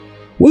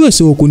 Wewe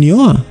si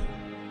ukunioa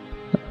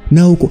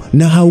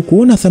na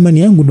haukuona thamani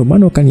yangu ndio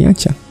maana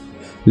ukaniacha.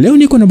 Leo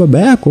niko na baba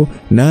yako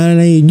na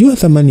anaijua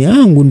thamani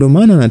yangu ndio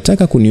maana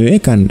anataka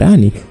kuniweka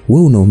ndani.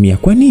 Wewe unaumia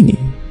kwa nini?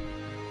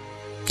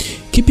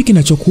 Kipi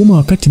kinachokuuma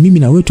wakati mimi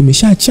na wewe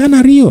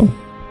tumeshaachana Rio?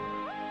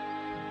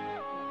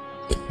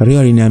 Rio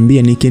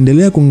aliniambia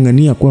nikiendelea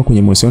kung'ang'ania kuwa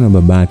kwenye mahusiano na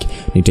babake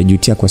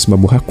nitajutia, kwa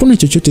sababu hakuna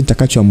chochote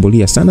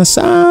nitakachoambulia,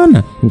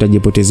 sana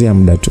nitajipotezea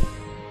muda tu.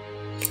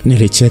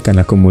 Nilicheka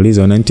na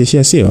kumuuliza,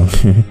 unanitishia sio?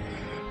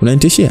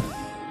 Unanitishia?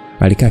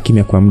 Alikaa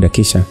kimya kwa muda,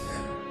 kisha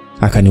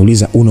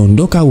akaniuliza,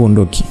 unaondoka au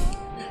uondoki?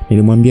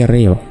 Nilimwambia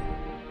Rio,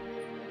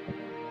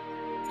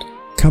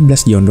 kabla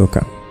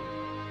sijaondoka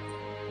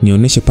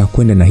nionyeshe pa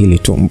kwenda na hili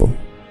tumbo.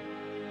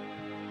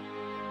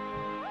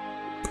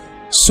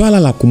 Swala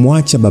la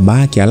kumwacha baba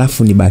yake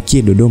alafu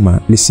nibakie Dodoma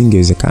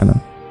lisingewezekana.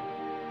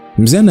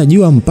 Mzee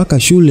anajua mpaka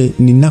shule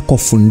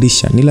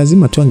ninakofundisha ni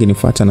lazima tu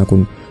angenifuata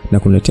na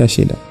kuniletea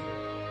shida.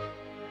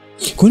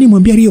 Kwa nini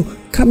nimwambia Rio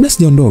kabla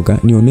sijaondoka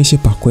nionyeshe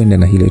pa kwenda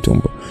na hile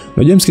tumbo?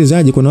 Unajua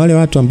msikilizaji, kuna wale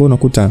watu ambao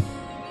unakuta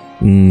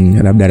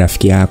labda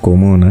rafiki yako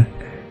umeona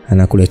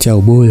anakuletea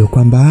uboyo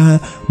kwamba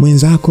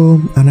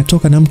mwenzako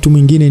anatoka na mtu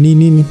mwingine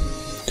nini.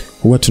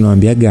 Huwa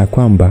tunawaambiaga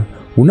kwamba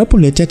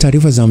unapoletea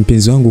taarifa za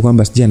mpenzi wangu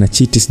kwamba sija na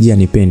cheat, sija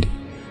nipende,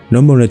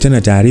 naomba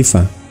uletee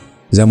taarifa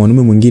za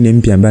mwanaume mwingine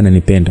mpya ambaye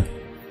ananipenda.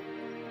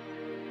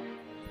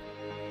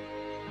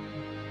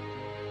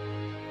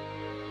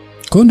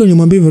 Kwa ndo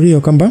nimwambie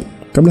Rio kwamba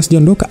kabla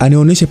sijaondoka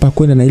anionyeshe pa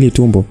kwenda na ile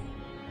tumbo.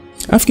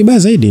 Kibaya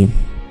zaidi,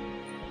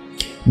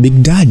 Big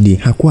Daddy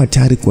hakuwa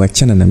tayari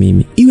kuachana na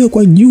mimi, iwe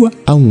kwa jua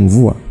au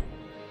mvua.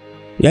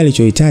 Yale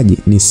alichohitaji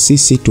ni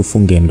sisi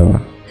tufunge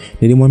ndoa.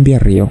 Nilimwambia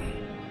Rio,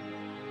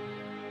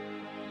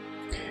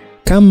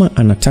 kama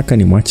anataka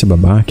nimwache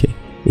baba yake,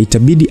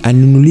 itabidi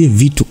anunulie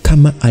vitu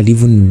kama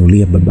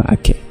alivyonunulia baba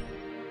yake.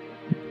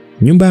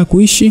 Nyumba ya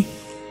kuishi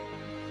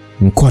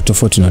mkoa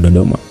tofauti na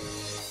Dodoma,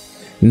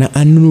 na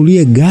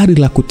anunulie gari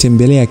la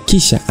kutembelea,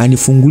 kisha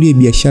anifungulie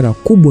biashara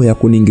kubwa ya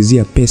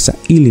kuniingizia pesa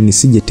ili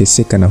nisije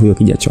teseka na huyo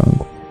kijacho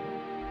wangu.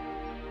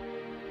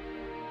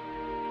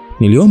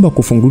 Niliomba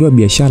kufunguliwa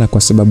biashara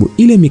kwa sababu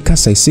ile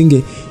mikasa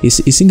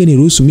isinge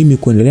niruhusu mimi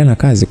kuendelea na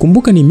kazi.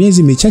 Kumbuka ni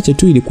miezi michache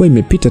tu ilikuwa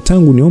imepita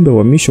tangu niombe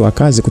uhamisho wa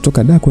kazi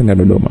kutoka Dar kwenda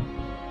Dodoma.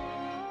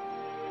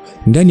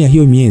 Ndani ya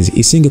hiyo miezi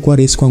isingekuwa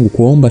rahisi kwangu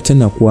kuomba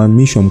tena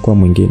kuhamishwa mkoa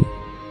mwingine.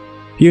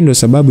 Hiyo ndio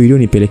sababu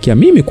iliyonipelekea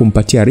mimi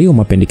kumpatia Rio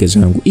mapendekezo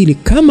yangu, ili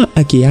kama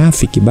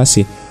akiafiki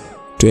basi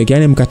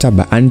tuwekeane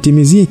mkataba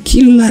anitimizie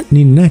kila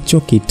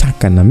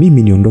ninachokitaka na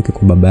mimi niondoke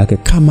kwa baba yake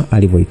kama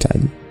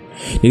alivyohitaji.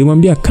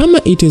 Nilimwambia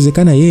kama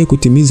itawezekana yeye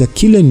kutimiza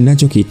kile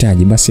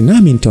ninachokihitaji, basi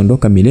nami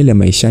nitaondoka milele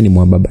maishani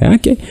mwa baba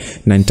yake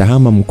na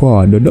nitahama mkoa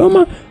wa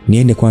Dodoma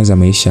niende kwanza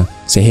maisha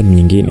sehemu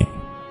nyingine.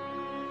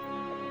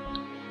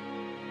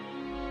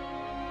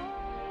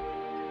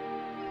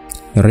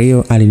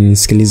 Rio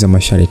alinisikiliza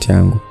masharti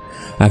yangu.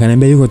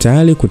 Akaniambia yuko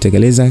tayari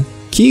kutekeleza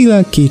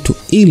kila kitu,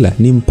 ila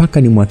ni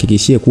mpaka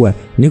nimhakikishie kuwa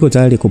niko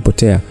tayari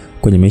kupotea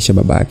kwenye maisha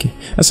babake.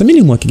 Sasa mimi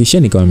nimhakikishia,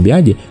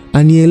 nikamwambiaje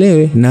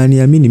anielewe na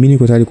aniamini mimi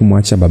niko tayari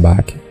kumwacha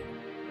babake.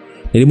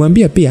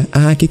 Nilimwambia pia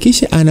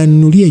ahakikishe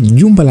ananunulia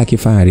jumba la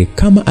kifahari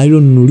kama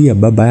alilonunulia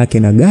baba yake,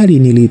 na gari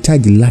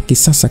nilihitaji la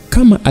kisasa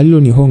kama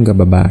alilonihonga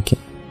babake.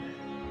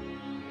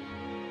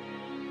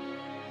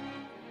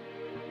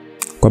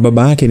 Kwa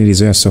baba yake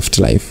nilizoea soft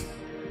life,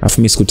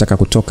 afu mimi sikutaka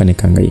kutoka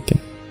nikahangaike.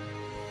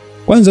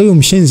 Kwanza huyo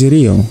mshenzi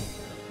Rio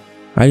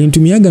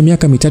alinitumiaga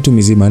miaka 3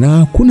 mizima na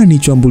hakuna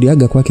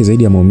nilichoambuliaga kwake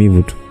zaidi ya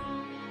maumivu tu.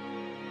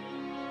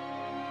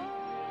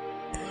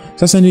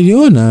 Sasa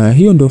niliona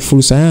hiyo ndio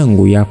fursa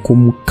yangu ya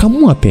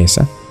kumkamua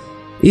pesa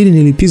ili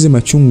nilipize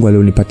machungu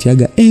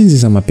alionipatiaga enzi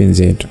za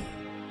mapenzi yetu.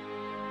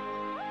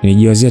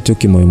 Nilijiwazia tu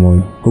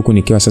kimoyomoyo huku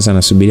nikiwa sasa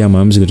nasubiria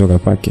maamuzi kutoka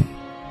kwake.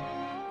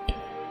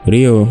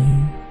 Rio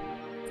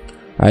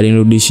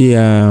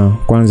alinirudishia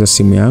kwanza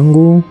simu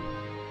yangu,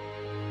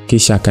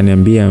 kisha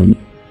akaniambia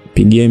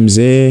pigie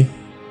mzee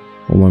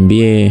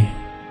umwambie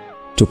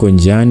tuko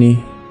njiani,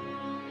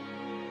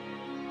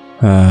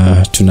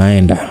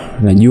 tunaenda.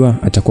 Najua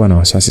atakuwa na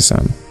wasiwasi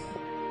sana.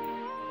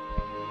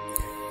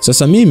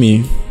 Sasa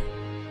mimi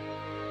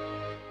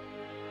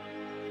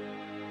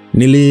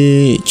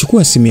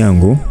nilichukua simu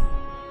yangu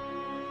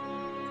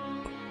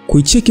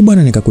kuicheki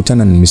bwana,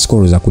 nikakutana na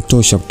miskoro za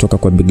kutosha kutoka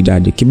kwa Big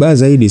Daddy. Kibaya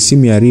zaidi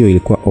simu ya Rio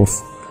ilikuwa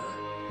off.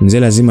 Mzee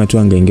lazima tu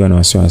angeingiwa na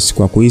wasiwasi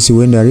kwa kuhisi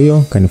huenda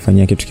Rio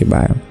kanifanyia kitu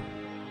kibaya.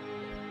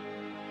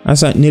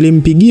 Sasa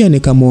nilimpigia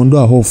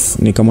nikamuondoa hofu,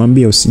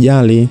 nikamwambia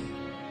usijali,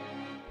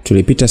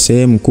 tulipita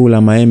sehemu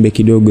kula maembe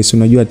kidogo, si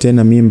unajua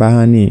tena mimba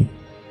hani.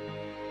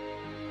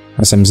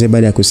 Sasa mzee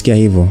baada ya kusikia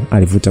hivyo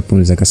alivuta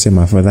pumzi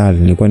akasema afadhali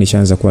nilikuwa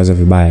nishaanza kuwaza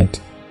vibaya.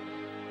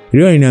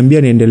 Rio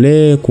aliniambia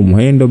niendelee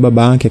kumhendo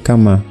baba yake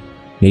kama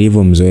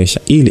nilivyomzoesha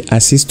ili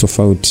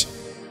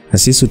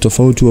asisi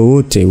tofauti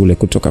wowote ule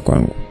kutoka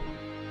kwangu.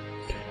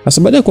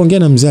 Sasa baada ya kuongea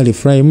na mzee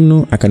alifurahi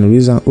mno,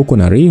 akaniuliza uko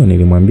na Rio?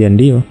 Nilimwambia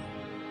ndio.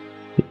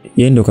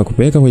 Yeye ndo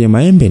kakupeleka kwenye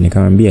maembe?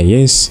 Nikamwambia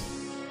yes.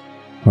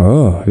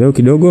 Leo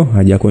kidogo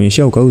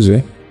hajakuonyesha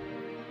ukauzwe.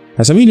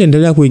 Sasa mimi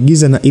niliendelea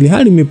kuigiza na ili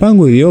hali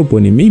mipango iliyopo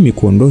ni mimi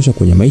kuondosha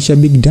kwenye maisha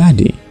Big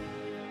Daddy.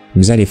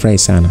 Mzee alifurahi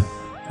sana.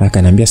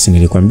 Akaniambia si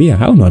nilikwambia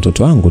hao ni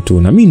watoto wangu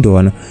tu na mimi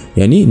ndo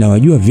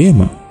nawajua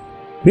vyema.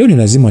 Leo ni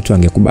lazima tu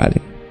angekubali.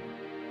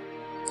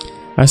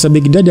 Sasa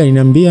Big Daddy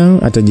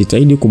aliniambia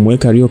atajitahidi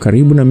kumweka Rio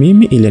karibu na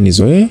mimi ili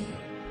anizoee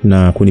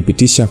na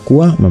kunipitisha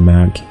kuwa mama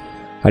yake.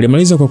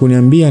 Alimaliza kwa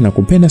kuniambia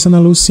nakupenda sana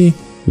Lucy,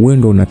 wewe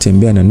ndo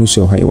unatembea na nusu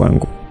ya uhai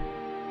wangu.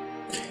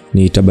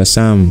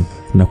 Nilitabasamu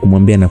na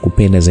kumwambia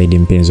nakupenda zaidi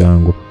mpenzi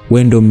wangu,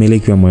 wewe ndo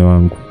mmiliki wa moyo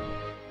wangu.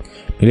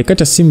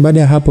 Nilikata simu. Baada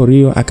ya hapo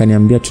Rio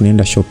akaniambia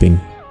tunaenda shopping,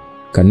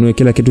 kanunue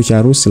kila kitu cha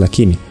harusi,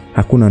 lakini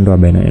hakuna ndoa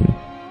baina yenu.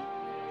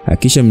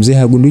 Hakisha mzee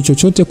hagundui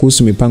chochote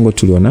kuhusu mipango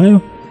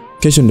tulionayo.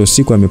 Kesho ndo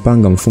siku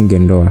amepanga mfunge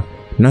ndoa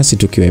nasi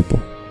tukiwepo.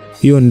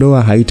 Hiyo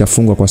ndoa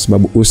haitafungwa kwa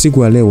sababu usiku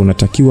wa leo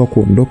unatakiwa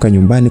kuondoka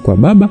nyumbani kwa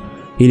baba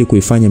ili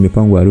kuifanya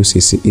mipango ya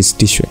harusi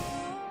isitishwe.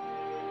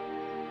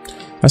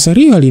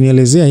 Rio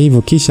alinielezea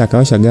hivyo kisha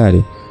akawasha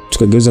gari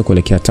tukageuza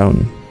kuelekea town.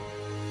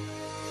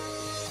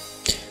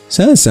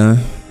 Sasa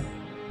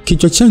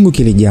kichwa changu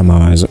kilijaa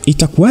mawazo.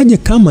 Itakuwaje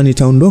kama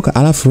nitaondoka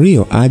alafu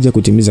Rio aje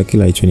kutimiza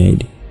kila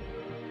alichoniahidi?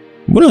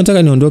 Mbona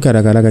nataka niondoke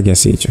haraka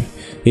kiasi hicho?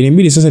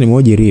 Ilibidi sasa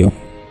nimhoji Rio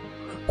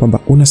kwamba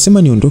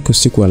unasema niondoke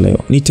usiku wa leo,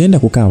 nitaenda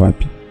kukaa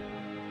wapi?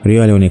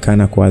 Rio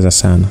alionekana kuwaza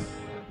sana,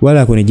 wala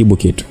hakunijibu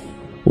kitu.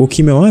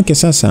 Ukimya wake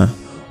sasa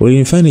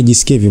ulinifanya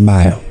nijisikie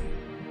vibaya.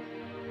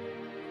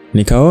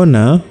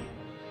 Nikaona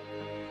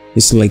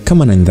it's like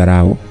kama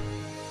ananidharau.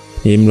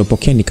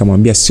 Nilimlopokea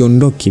nikamwambia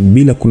siondoki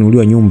bila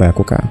kununuliwa nyumba ya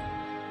kukaa.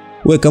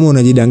 Wewe kama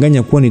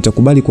unajidanganya kuwa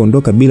nitakubali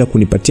kuondoka bila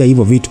kunipatia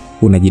hivyo vitu,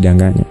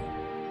 unajidanganya.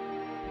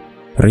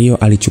 Rio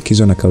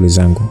alichukizwa na kauli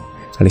zangu.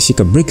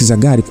 Alishika breki za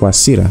gari kwa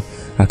hasira,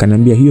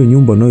 akaniambia hiyo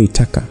nyumba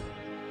unayoitaka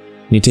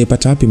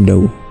nitaipata wapi muda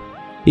huu?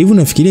 Hivi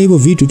unafikiria hivyo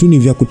vitu tu ni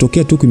vya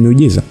kutokea tu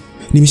kimiujiza?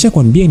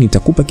 Nimeshakwambia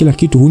nitakupa kila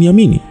kitu,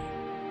 huniamini?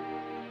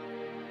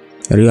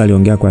 Rio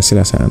aliongea kwa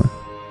hasira sana.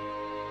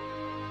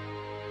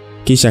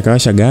 Kisha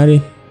akawasha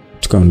gari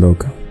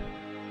tukaondoka.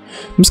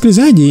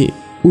 Msikilizaji,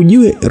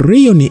 ujue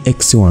Rio ni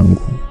ex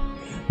wangu.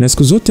 Na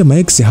siku zote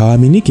maex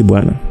hawaaminiki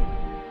bwana.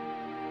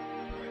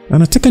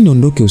 Anataka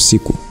niondoke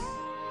usiku.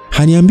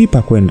 Haniambii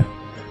pa kwenda.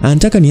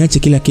 Anataka niache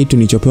kila kitu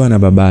nilichopewa na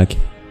babake.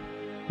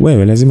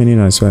 Wewe lazima niwe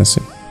na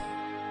wasiwasi.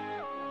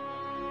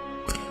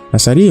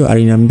 Rio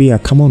aliniambia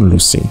come on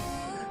Lucy,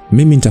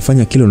 mimi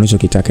nitafanya kile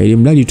unachokitaka ili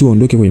mradi tu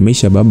uondoke kwenye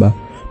maisha ya baba.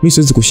 Mimi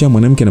siwezi kushia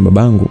mwanamke na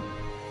babangu.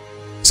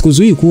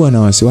 Sikuzuii kuwa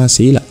na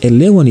wasiwasi, ila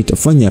elewa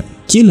nitafanya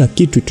kila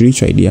kitu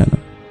tulichoahidiana.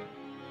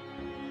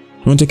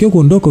 Unatakiwa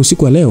kuondoka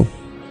usiku wa leo.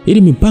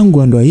 ili mipango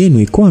ya ndoa yenu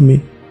ikome.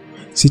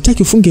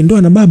 Sitaki ufunge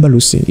ndoa na baba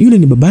Lucy. Yule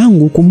ni baba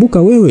yangu.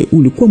 Kumbuka wewe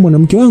ulikuwa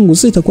mwanamke wangu.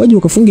 Sasa itakuwaje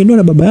ukafunge ndoa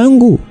na baba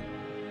yangu?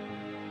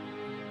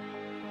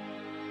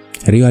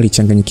 Rio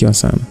alichanganyikiwa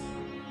sana.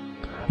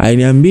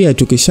 Aliniambia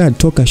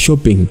tukishatoka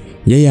shopping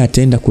yeye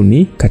ataenda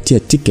kunikatia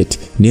ticket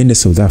niende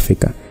South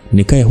Africa.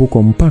 Nikae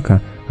huko mpaka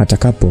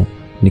atakapo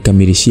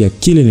nikamilishia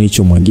kile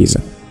nilichomwagiza.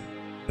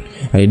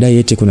 Alidai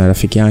eti kuna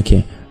rafiki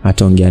yake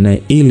ataongea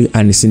naye ili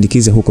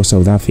anisindikize huko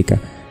South Africa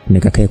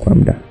nikakae kwa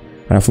muda.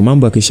 Alafu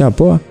mambo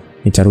yakishapoa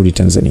nitarudi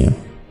Tanzania.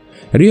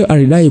 Rio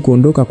alidai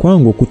kuondoka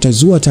kwangu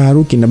kutazua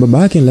taharuki na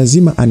babake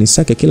lazima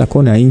anisake kila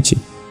kona ya nchi.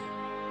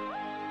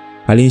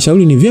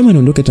 Alinishauri ni vyema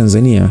niondoke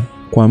Tanzania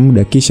kwa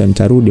muda kisha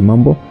nitarudi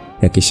mambo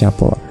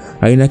yakishapoa.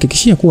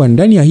 Alinihakikishia kuwa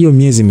ndani ya hiyo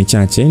miezi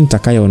michache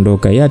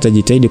nitakayoondoka yeye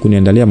atajitahidi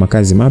kuniandalia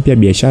makazi mapya,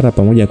 biashara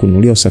pamoja na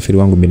kununulia usafiri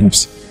wangu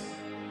binafsi.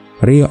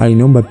 Rio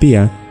aliniomba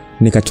pia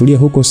nikatulia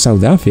huko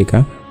South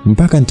Africa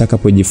mpaka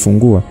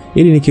nitakapojifungua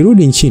ili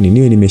nikirudi nchini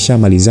niwe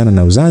nimeshamalizana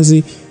na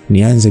uzazi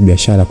nianze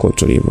biashara kwa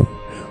utulivu.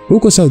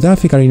 Huko South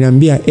Africa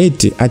aliniambia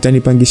eti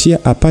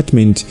atanipangishia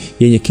apartment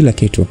yenye kila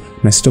kitu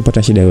na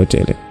sitopata shida yote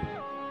ile.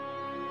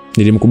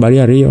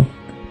 Nilimkubalia Rio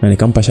na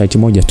nikampa sharti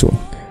moja tu.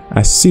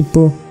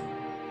 Asipo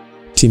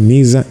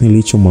timiza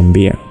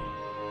nilichomwambia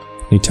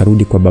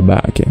nitarudi kwa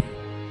babake.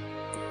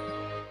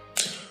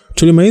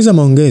 Tulimaliza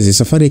maongezi,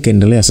 safari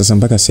ikaendelea sasa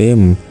mpaka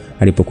sehemu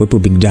alipokuwepo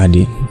Big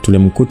Daddy.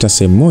 Tulimkuta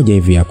sehemu moja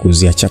hivi ya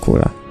kuuzia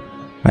chakula.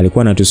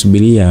 Alikuwa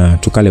anatusubiria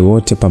tukale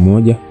wote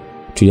pamoja.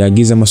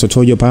 Tuliagiza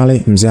masotojo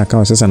pale, mzee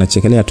akawa sasa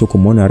anachekelea tu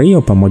kumuona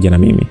Rio pamoja na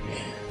mimi.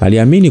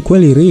 Aliamini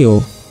kweli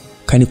Rio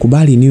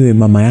kanikubali niwe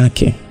mama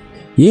yake.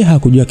 Yeye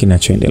hakujua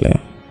kinachoendelea.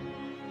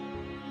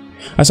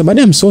 Asa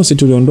baada ya msosi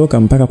tuliondoka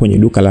mpaka kwenye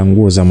duka la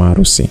nguo za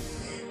maharusi.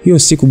 Hiyo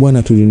siku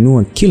bwana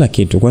tulinunua kila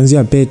kitu,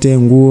 kuanzia pete,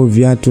 nguo,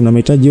 viatu na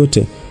mahitaji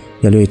yote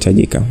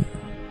yaliyohitajika.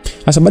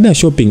 Asa baada ya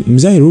shopping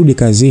mzee alirudi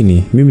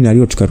kazini, mimi na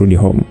Rio tukarudi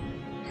home.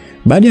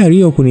 Baada ya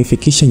Rio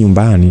kunifikisha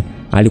nyumbani,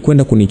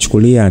 alikwenda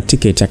kunichukulia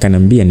ticket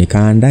akanambia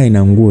nikaandae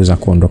na nguo za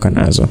kuondoka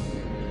nazo.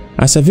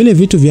 Asa vile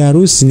vitu vya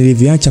harusi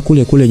niliviacha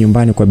kule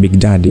nyumbani kwa Big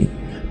Daddy.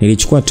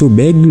 Nilichukua tu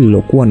bag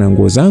lilokuwa na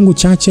nguo zangu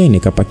chache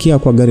nikapakia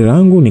kwa gari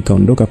langu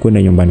nikaondoka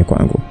kwenda nyumbani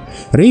kwangu.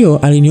 Rio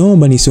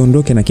aliniomba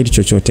nisiondoke na kitu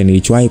chochote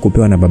nilichowahi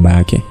kupewa na baba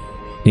yake.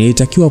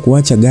 Nilitakiwa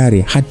kuacha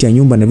gari, hati ya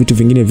nyumba na vitu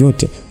vingine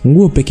vyote.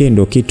 Nguo pekee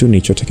ndio kitu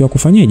nilichotakiwa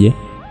kufanyaje?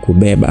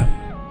 Kubeba.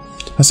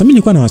 Sasa mimi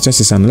nilikuwa na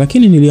wasiwasi sana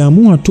lakini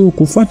niliamua tu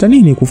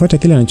kufuata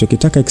kile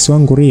anachokitaka ex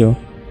wangu Rio.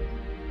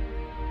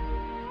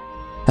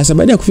 Sasa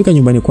baada ya kufika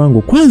nyumbani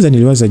kwangu kwanza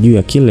niliwaza juu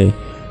ya kile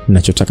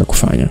ninachotaka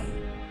kufanya.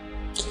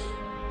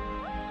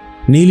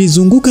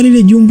 Nilizunguka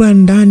lile jumba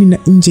ndani na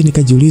nje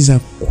nikajiuliza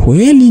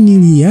kweli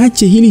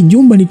niliache hili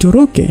jumba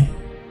nitoroke?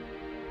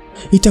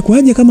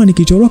 Itakuwaje kama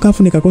nikitoroka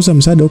afu nikakosa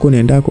msaada huko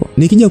naendako?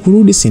 Nikija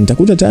kurudi si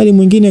nitakuta tayari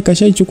mwingine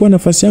kashaichukua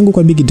nafasi yangu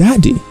kwa Big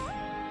Daddy.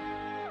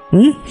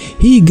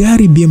 Hii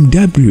gari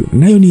BMW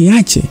nayo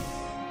niache?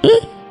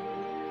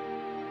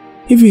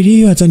 Hivi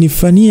Rio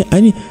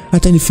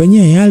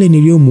atanifanyia yale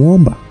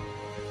niliyomuomba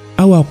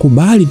au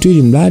akubali tu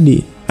ili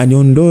mradi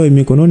aniondoe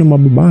mikononi mwa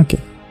babake?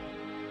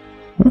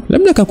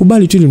 Labda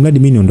akakubali tu ili mradi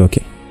mimi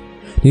niondoke.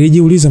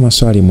 Nilijiuliza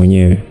maswali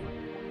mwenyewe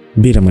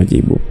bila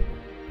majibu.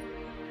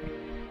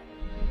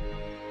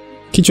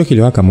 Kichwa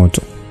kiliwaka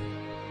moto.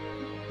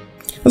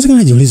 Sasa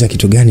najiuliza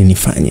kitu gani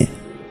nifanye?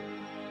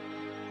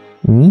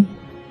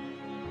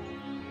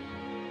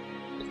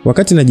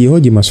 Wakati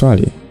najihoji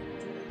maswali,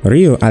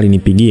 Rio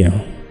alinipigia.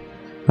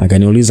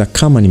 Akaniuliza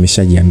kama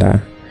nimeshajiandaa.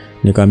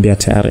 Nikamwambia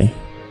tayari,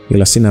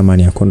 ila sina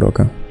amani ya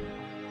kuondoka.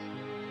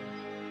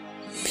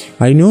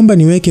 Aliniomba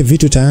niweke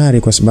vitu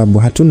tayari kwa sababu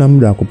hatuna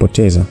muda wa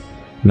kupoteza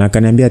na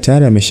akaniambia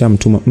tayari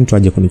ameshamtuma mtu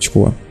aje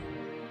kunichukua.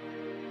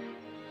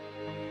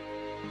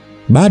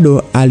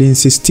 Bado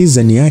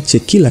alinsisitiza niache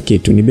kila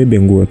kitu nibebe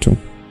nguo tu.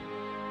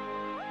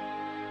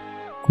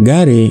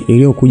 Gari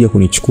iliyokuja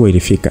kunichukua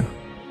ilifika,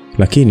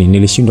 lakini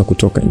nilishindwa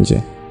kutoka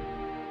nje.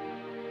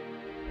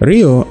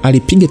 Rio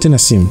alipiga tena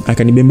simu,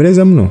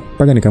 akanibembeleza mno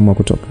mpaka nikaamua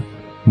kutoka.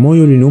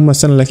 Moyo uliniuma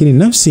sana lakini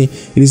nafsi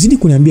ilizidi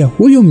kuniambia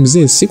huyo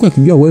mzee siku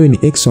akijua wewe ni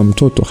ex wa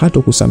mtoto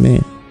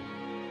hatakusamehe.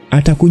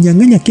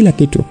 Atakunyang'anya kila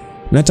kitu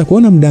na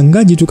atakuona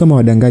mdangaji tu kama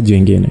wadangaji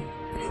wengine.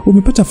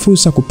 Umepata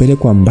fursa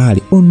kupelekwa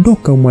mbali,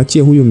 ondoka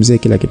umwachie huyo mzee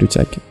kila kitu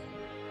chake.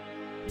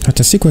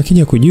 Hata siku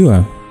akija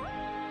kujua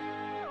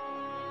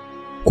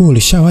kwa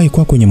ulishawahi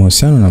kuwa kwenye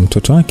mahusiano na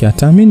mtoto wake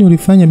ataamini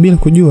ulifanya bila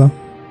kujua.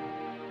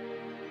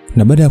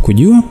 Na baada ya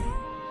kujua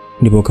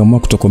ndipo kaamua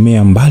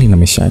kutokomea mbali na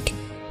maisha yake.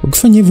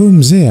 Ukifanya hivyo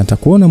mzee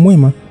atakuona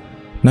mwema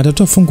na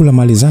atatoa fungu la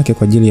mali zake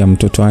kwa ajili ya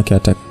mtoto wake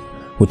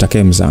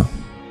utakayemzaa.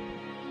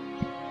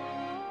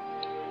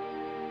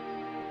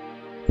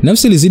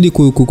 Nafsi ilizidi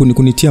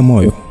kunitia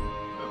moyo.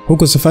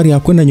 Huko safari ya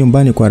kwenda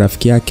nyumbani kwa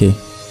rafiki yake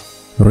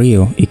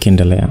Rio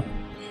ikiendelea.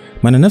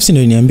 Maana nafsi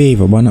ndio iniambia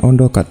hivyo, bwana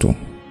ondoka tu.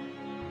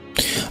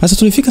 Sasa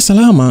tulifika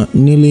salama,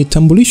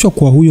 nilitambulishwa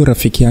kwa huyo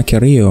rafiki yake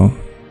Rio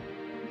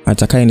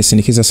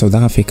atakayenisindikiza South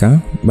Africa.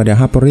 Baada ya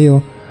hapo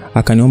Rio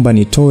akaniomba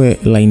nitoe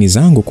laini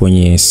zangu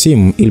kwenye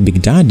simu ili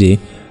Big Daddy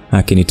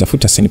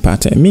akinitafuta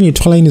sinipate. Mimi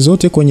nilitoa line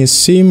zote kwenye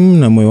simu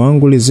na moyo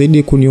wangu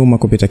ulizidi kuniuma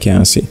kupita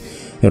kiasi.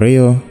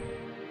 Rio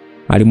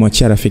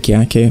alimwachia rafiki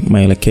yake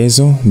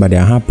maelekezo, baada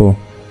ya hapo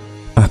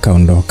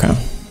akaondoka.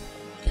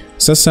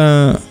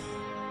 Sasa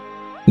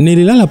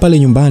nililala pale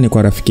nyumbani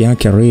kwa rafiki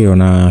yake Rio,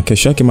 na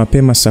kesho yake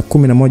mapema saa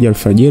 11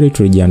 alfajiri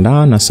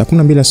tulijiandaa, na saa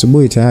 12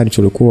 asubuhi tayari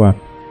tulikuwa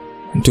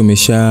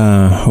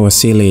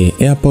tumeshawasili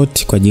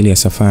airport kwa ajili ya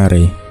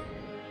safari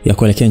ya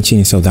kuelekea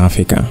nchini South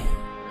Africa.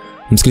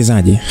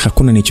 Msikilizaji,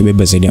 hakuna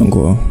nichobeba zaidi ya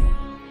nguo.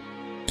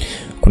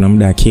 Kuna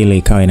muda akili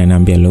ikawa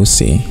inaniambia,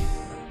 Lucy,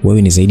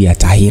 wewe ni zaidi ya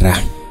Tahira.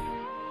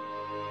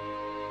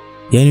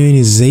 Yaani wewe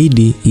ni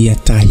zaidi ya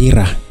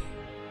Tahira.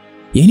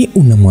 Yaani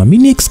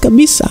unamwamini ex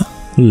kabisa.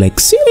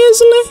 Like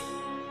seriously?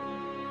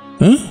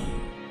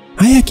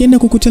 Haya akienda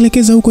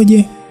kukutelekeza huko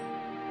je?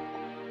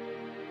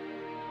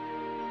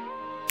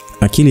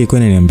 Akili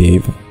ilikuwa inaniambia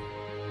hivyo.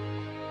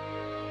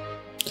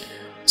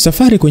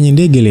 Safari kwenye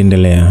ndege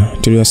iliendelea.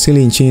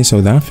 Tuliwasili nchini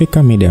South Africa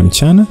mida ya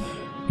mchana.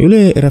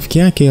 Yule rafiki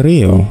yake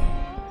Rio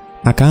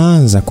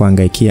akaanza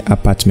kuhangaikia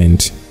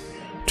apartment.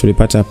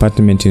 Tulipata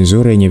apartment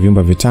nzuri yenye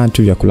vyumba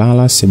vitatu vya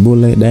kulala,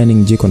 sebule,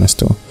 dining, jiko na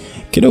store.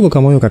 Kidogo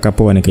kama huyo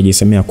kakapoa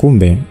nikajisemea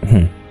kumbe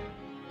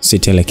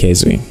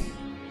sitelekezwi.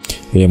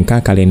 Yule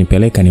mkaka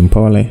alinipeleka ni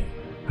mpole.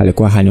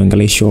 Alikuwa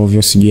haniongeleshi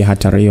ovyo, sijui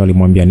hata Rio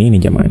alimwambia nini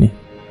jamani.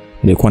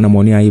 Nilikuwa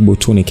namuonea aibu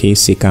tu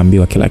nikihisi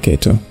kaambiwa kila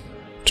kitu.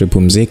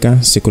 Tulipumzika.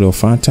 Siku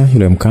iliyofuata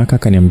yule mkaka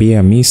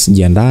akaniambia, Miss,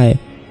 jiandae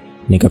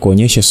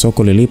nikakuonyesha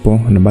soko lilipo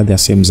na baadhi ya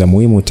sehemu za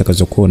muhimu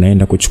utakazokuwa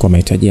unaenda kuchukua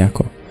mahitaji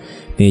yako.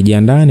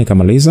 Nilijiandaa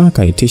nikamaliza,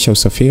 akaitisha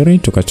usafiri,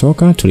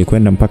 tukatoka,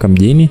 tulikwenda mpaka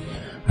mjini,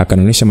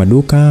 akanionyesha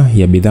maduka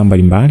ya bidhaa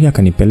mbalimbali,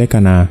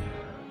 akanipeleka na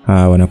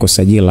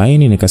wanakosajili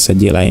line,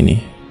 nikasajili line.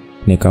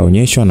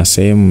 Nikaonyeshwa na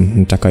sehemu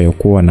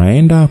nitakayokuwa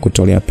naenda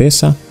kutolea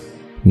pesa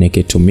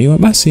nikitumiwa,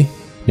 basi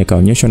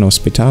nikaonyeshwa na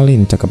hospitali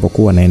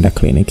nitakapokuwa naenda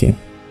kliniki.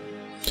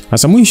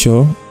 Hasa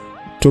mwisho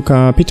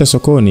tukapita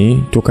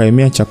sokoni,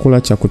 tukaemea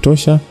chakula cha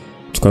kutosha,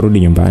 tukarudi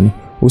nyumbani.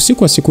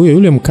 Usiku wa siku hiyo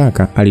yule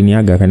mkaka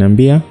aliniaga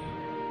akaniambia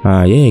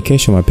yeye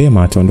kesho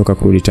mapema ataondoka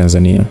kurudi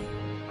Tanzania.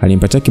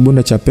 Alimpatia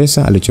kibunda cha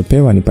pesa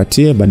alichopewa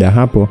nipatie, baada ya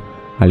hapo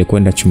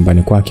alikwenda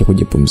chumbani kwake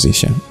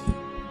kujipumzisha.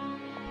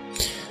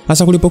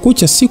 Hasa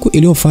kulipokucha siku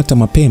iliyofuata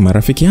mapema,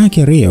 rafiki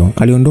yake Rio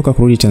aliondoka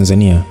kurudi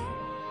Tanzania.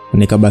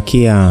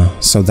 Nikabakia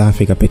South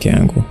Africa peke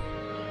yangu.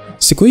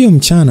 Siku hiyo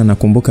mchana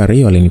nakumbuka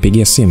Rio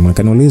alinipigia simu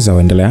akaniuliza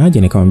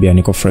waendeleaje, nikamwambia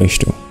niko fresh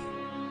tu.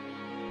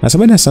 Hasa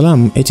baada ya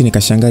salamu eti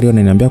nikashangaa Rio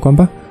ananiambia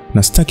kwamba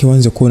nastaki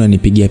uanze kuona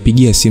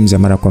nipigia simu za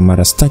mara kwa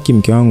mara, sitaki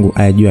mke wangu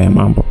ayajua ya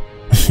mambo.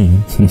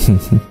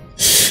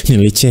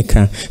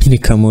 Nilicheka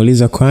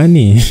nikamuuliza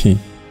kwani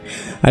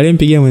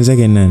alimpigia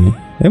mwenzake nani?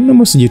 Hebu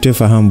msijitoe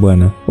fahamu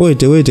bwana.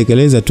 Wewe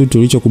tekeleza tu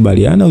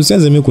tulichokubaliana,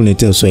 usianze mimi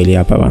kuniletea Kiswahili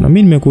hapa bwana.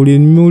 Mimi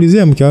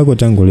nimeulizia mke wako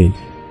tangu lini?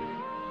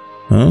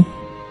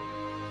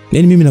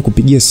 Yaani mimi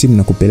nakupigia simu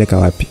na kupeleka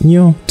wapi?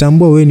 Nyo,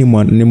 tambua wewe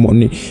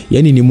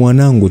ni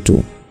mwanangu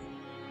tu.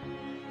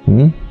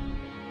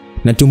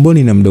 Na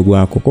tumboni na mdogo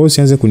wako. Kwa hiyo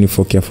usianze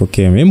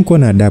kunifokea. Mimi mko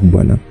na adabu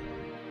bwana.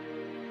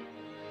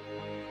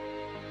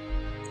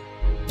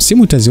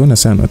 Simu utaziona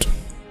sana tu.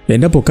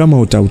 Endapo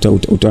kama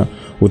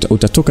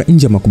utatoka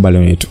nje ya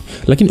makubaliano yetu.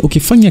 Lakini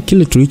ukifanya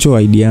kile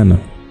tulichoahidiana,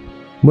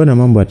 mbona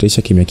mambo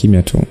yataisha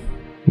kimya tu.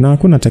 Na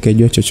hakuna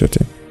atakayejua chochote.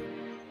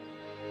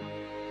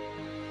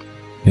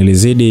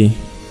 Nilizidi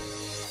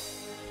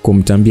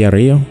kumtambia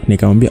Rio,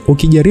 nikamwambia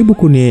ukijaribu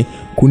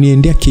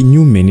kuniendea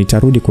kinyume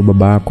nitarudi kwa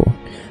baba yako.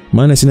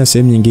 Maana sina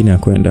sehemu nyingine ya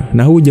kwenda.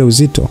 Na huu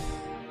ujauzito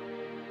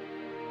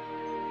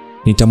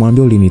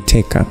nitamwambia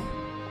uliniteka.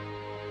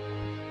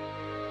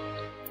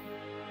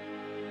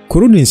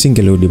 Kurudi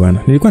nisingerudi bwana.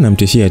 Nilikuwa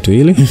namtishia tu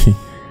ile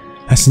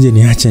asije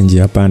niacha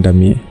njia panda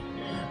mie.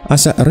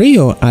 Asa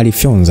Rio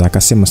alifyonza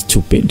akasema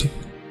stupid.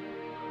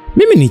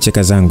 Mimi ni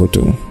cheka zangu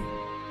tu.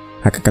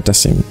 Akakata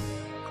simu.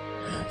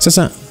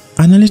 Sasa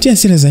analetea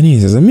hasira za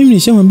nini sasa? Mimi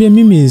nishamwambia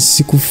mimi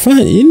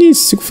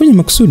sikufanya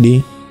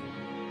makusudi.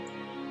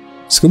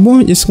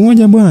 Siku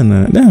moja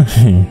bwana. Da.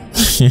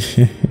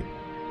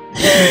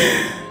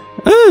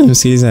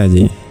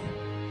 Msikilizaji.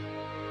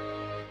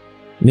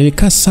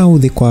 Nilikaa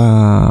South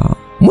kwa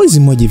mwezi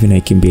mmoja hivi na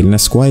wiki mbili na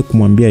sikuwahi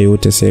kumwambia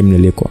yote sehemu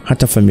niliko.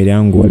 Hata familia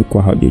yangu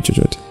walikuwa hawajui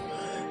chochote.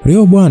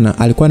 Rio bwana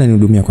alikuwa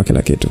ananihudumia kwa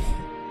kila kitu.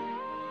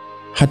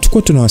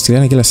 Hatukuwa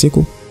tunawasiliana kila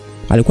siku.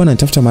 Alikuwa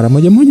ananitafuta mara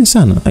moja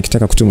sana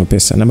akitaka kutuma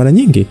pesa, na mara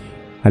nyingi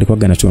alikuwa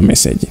anatuma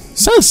message.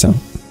 Sasa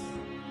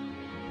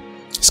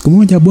siku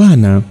moja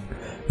bwana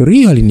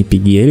Rio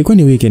alinipigia. Ilikuwa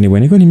ni weekend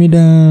bwana,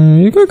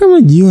 ilikuwa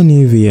kama jioni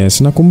hivi.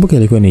 Yes, nakumbuka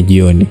ilikuwa ni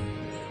jioni.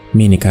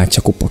 Mimi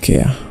nikaacha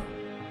kupokea.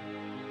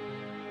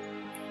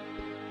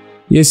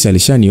 Yes,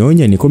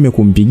 alishanionya nikome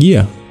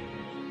kumpigia.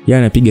 Yeye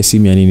anapiga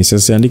simu ya nini?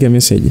 Sasa andika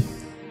message.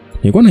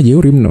 Nilikuwa na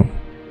jeuri mno.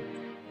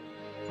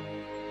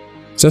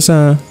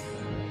 Sasa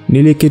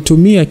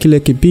nilikitumia kile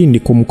kipindi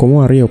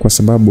kumkomoa Rio kwa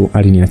sababu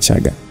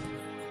aliniachaga.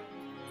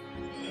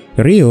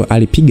 Rio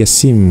alipiga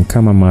simu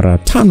kama mara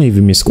 5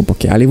 hivi mimi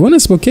sikupokea. Alivyoona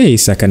sipokea,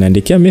 Isa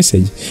akaniandikia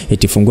message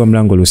eti fungua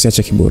mlango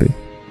usiache kiburi.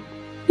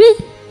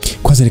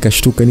 Kwanza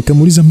nikashtuka,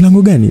 nikamuuliza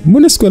mlango gani?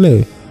 Mbona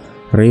sikuelewi?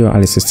 Rio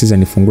alisisitiza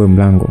nifungue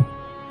mlango.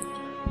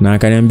 Na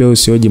akaniambia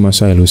usioji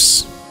maswali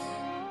Lucy.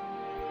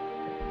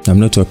 I'm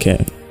not okay.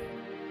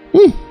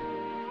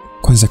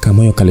 Kwanza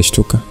kamoyo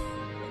kalishtuka.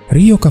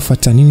 Rio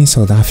kafuata nini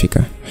South Africa?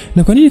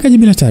 Na kwa nini kaja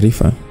bila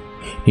taarifa?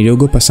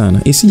 Niliogopa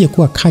sana isije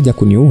kuwa kaja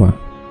kuniua.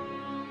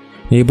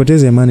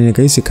 Nilipoteza imani,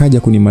 nikahisi kaja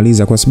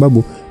kunimaliza kwa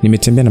sababu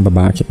nimetembea na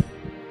Babaake.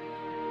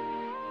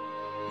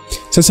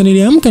 Sasa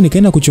niliamka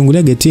nikaenda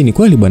kuchungulia getini.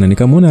 Kweli bwana,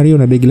 nikamwona Rio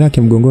na begi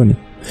lake mgongoni.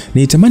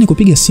 Nilitamani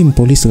kupiga simu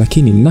polisi,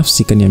 lakini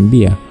nafsi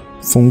kaniambia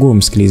funguo,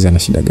 msikiliza na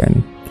shida gani.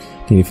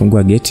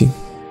 Nilifungua geti.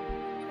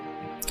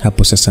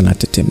 Hapo sasa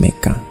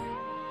natetemeka.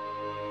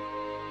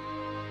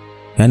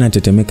 Yana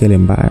tetemeka ile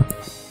mbaya.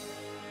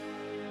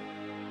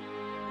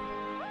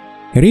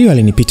 Rio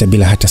alinipita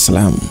bila hata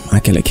salamu,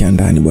 akaelekea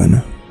ndani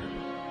bwana.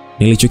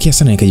 Nilichukia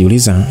sana,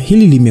 nikajiuliza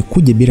hili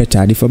limekuja bila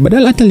taarifa,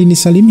 badala hata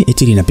linisalimia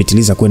eti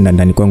linapitiliza kwenda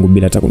ndani kwangu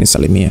bila hata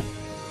kunisalimia.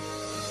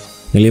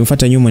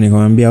 Nilimfuata nyuma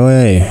nikamwambia,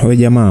 wewe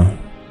jamaa,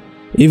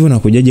 hivi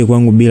unakujaje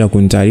kwangu bila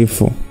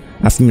kunitaarifu?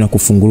 Afu mimi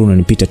nakufunguru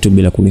unanipita tu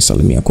bila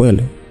kunisalimia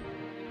kweli?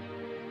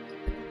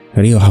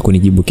 Rio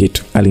hakunijibu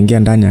kitu. Aliingia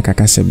ndani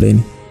akakaa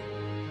sebeni.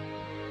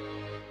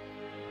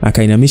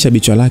 Akainamisha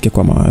bichwa lake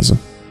kwa mawazo.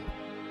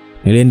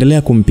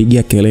 Niliendelea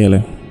kumpigia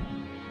kelele.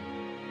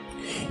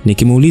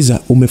 Nikimuuliza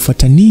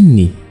umefuata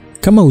nini?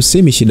 Kama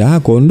usemi shida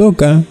yako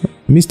ondoka,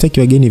 mimi sitaki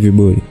wageni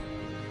viburi.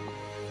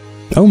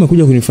 Au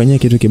umekuja kunifanyia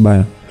kitu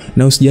kibaya?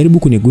 Na usijaribu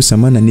kunigusa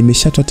maana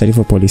nimeshatoa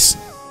taarifa polisi.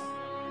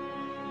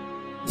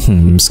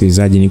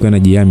 Msikilizaji, nilikuwa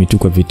najiami tu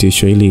kwa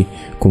vitisho ili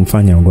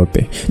kumfanya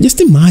ogope. Just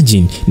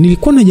imagine,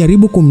 nilikuwa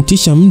najaribu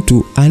kumtisha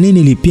mtu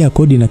anenilipia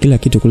kodi na kila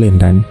kitu kule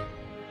ndani.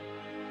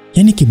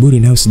 Yaani kiburi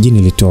nao sijini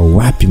nilitoa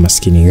wapi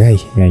maskini gai.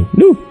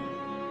 Du.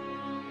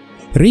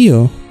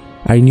 Rio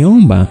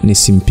aliniomba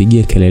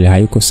nisimpigie kelele,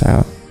 hayuko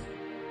sawa.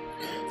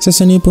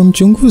 Sasa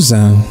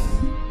nilipomchunguza,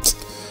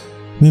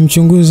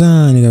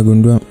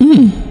 nikagundua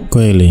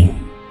kweli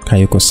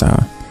hayuko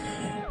sawa.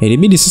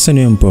 Ilibidi sasa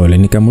niwe mpole.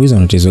 Nikamuuliza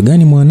una tatizo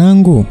gani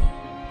mwanangu?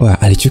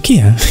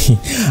 Alichukia.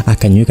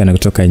 Akanyweka na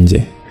kutoka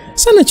nje.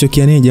 Sana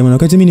chukia nini jamani,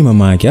 wakati mimi ni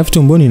mama yake, afu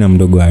tumboni na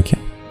mdogo wake.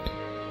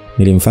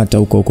 Nilimfuata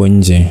huko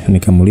nje,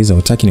 nikamuuliza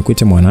utaki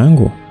nikuite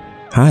mwanangu?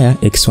 Haya,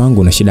 ex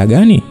wangu una shida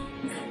gani?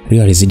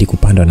 Rio alizidi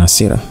kupandwa na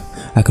hasira.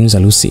 Akaniuliza,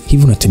 Lucy,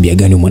 hivi una tabia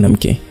gani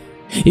mwanamke?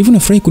 Hivi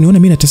unafurahi kuniona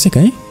mimi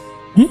nateseka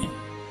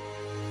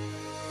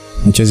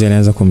Mchozi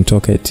anaanza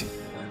kumtoka eti.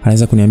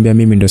 Anaanza kuniambia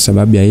mimi ndio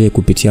sababu ya yeye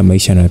kupitia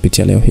maisha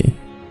anayopitia leo hii.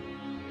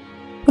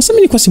 Sasa mimi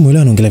nilikuwa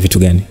simuelewa anaongelea vitu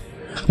gani.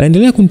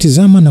 Aliendelea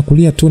kunitizama na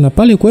kulia tu, na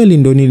pale kweli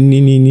ndo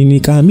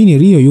nikaamini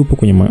Rio yupo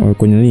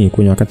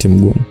kwenye wakati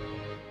mgumu.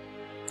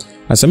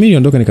 Sasa mimi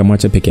niondoka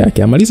nikamwacha peke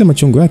yake amaliza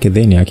machungu yake,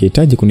 then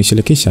akihitaji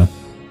kunishirikisha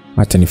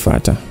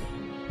atanifuata.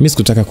 Mimi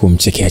sikutaka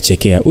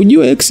kumchekea.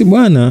 Ujue ex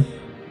bwana,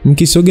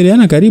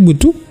 mkisogeleana karibu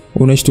tu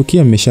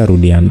unashtukia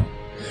mmesharudiana.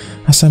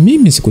 Sasa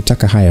mimi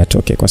sikutaka haya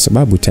yatoke kwa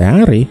sababu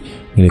tayari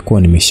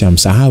nilikuwa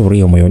nimeshamsahau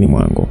Rio moyoni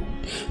mwangu.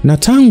 Na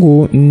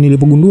tangu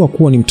nilipogundua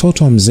kuwa ni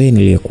mtoto wa mzee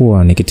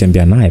niliyekuwa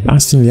nikitembea naye,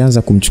 basi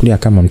nilianza kumchukulia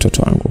kama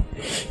mtoto wangu.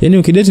 Yaani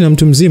ukidate na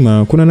mtu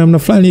mzima kuna namna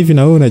fulani hivi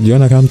na wewe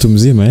unajiona kama mtu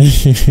mzima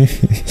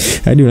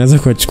hadi unaanza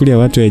kuwachukulia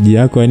watu waji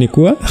yako yani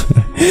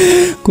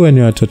kuwa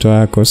ni watoto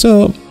wako.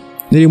 So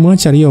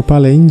nilimwacha Rio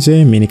pale nje,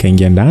 mimi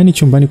nikaingia ndani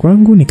chumbani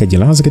kwangu,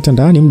 nikajilaza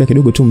kitandani. Muda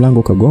kidogo tu mlango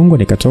ukagongwa,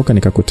 nikatoka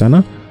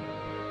nikakuta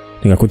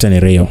ni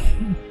Rio.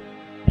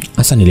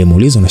 Sasa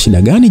nilimuuliza una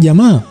shida gani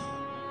jamaa?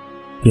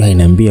 Rio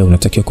aliniambia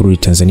unatakiwa kurudi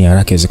Tanzania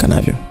haraka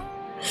iwezekanavyo.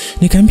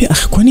 Nikamwambia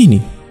kwa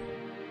nini?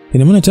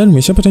 Ina maana tayari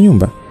nimeshapata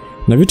nyumba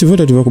na vitu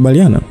vyote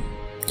tulivyokubaliana.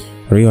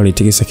 Rio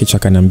alitikisa kichwa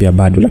akaniambia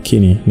bado,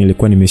 lakini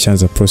nilikuwa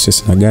nimeshaanza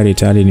process na gari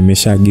tayari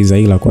nimeshaagiza,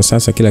 ila kwa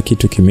sasa kila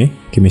kitu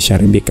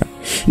kimesharibika.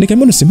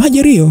 Nikamwambia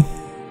unasemaje Rio?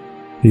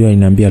 Rio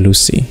aliniambia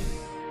Lucy,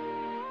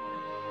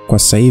 kwa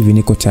sasa hivi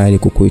niko tayari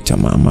kukuita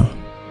mama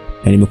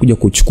na nimekuja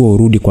kuchukua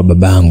urudi kwa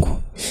babangu.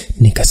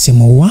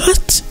 Nikasema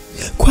what?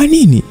 Kwa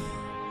nini?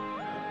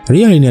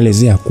 Rio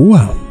alinielezea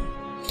kuwa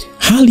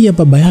hali ya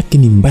baba yake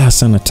ni mbaya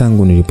sana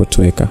tangu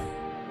nilipotoweka.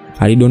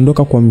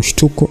 Alidondoka kwa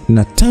mshtuko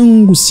na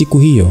tangu siku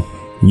hiyo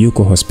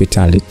yuko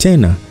hospitali,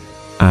 tena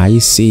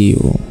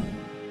ICU.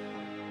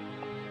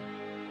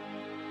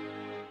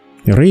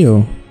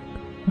 Rio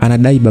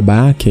anadai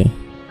baba yake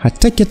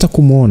hataki hata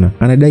kumuona.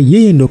 Anadai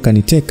yeye ndo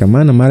kaniteka,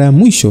 maana mara ya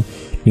mwisho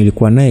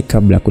nilikuwa naye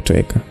kabla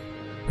kutoweka.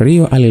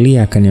 Rio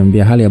alilia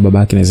akaniambia hali ya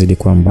babake inazidi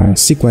kuwa mbaya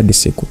siku hadi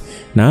siku,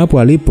 na hapo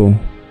alipo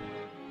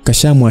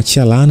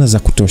kashamwachia laana za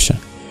kutosha,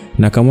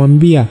 na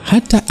akamwambia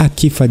hata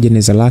akifa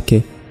jeneza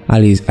lake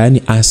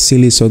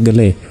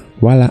asilisogelee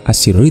wala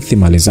asirithi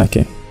mali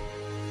zake.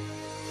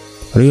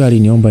 Rio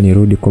aliniomba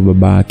nirudi kwa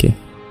babake.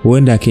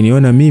 Huenda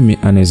akiniona mimi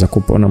anaweza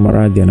kupona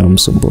maradhi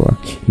yanayomsumbua,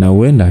 na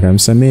huenda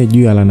akamsamehe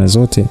juu ya laana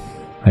zote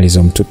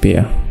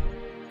alizomtupia.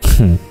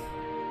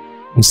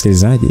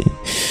 Msikilizaji,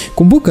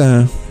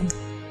 kumbuka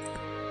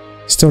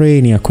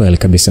story ni ya kweli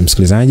kabisa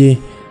msikilizaji,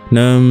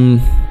 na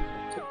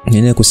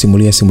nina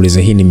kusimulia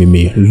simulizi hii ni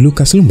mimi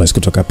Lucas Lumbas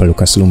kutoka hapa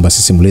Lucas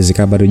Lumbas Simulizi.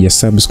 Kama bado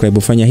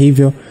hujasubscribe fanya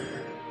hivyo,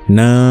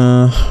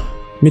 na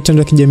mitandao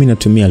ya kijamii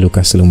natumia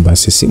Lucas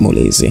Lumbasi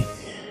simulizi.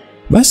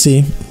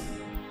 Basi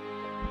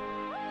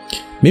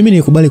mimi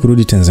nilikubali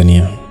kurudi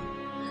Tanzania,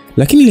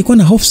 lakini nilikuwa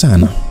na hofu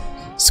sana.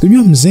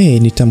 Sikujua mzee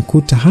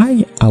nitamkuta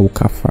hai au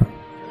kafa.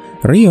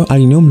 Rio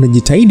aliniomba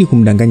nijitahidi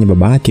kumdanganya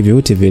Babaake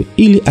vyote vile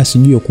ili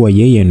asijue kuwa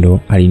yeye ndo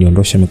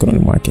aliniondosha mikononi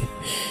mwake.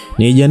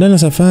 Nilijiandaa na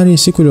safari.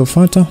 Siku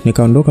iliyofuata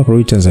nikaondoka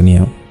kurudi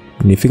Tanzania.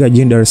 Nilifika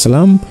jijini Dar es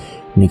Salaam,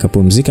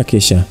 nikapumzika,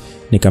 kisha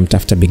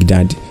nikamtafuta Big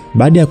Daddy.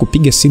 Baada ya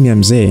kupiga simu ya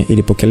mzee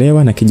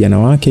ilipokelewa na kijana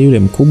wake yule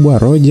mkubwa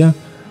Roger,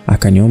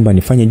 akaniomba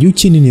nifanye juu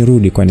chini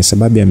nirudi kwa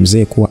sababu ya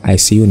mzee kuwa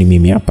ICU ni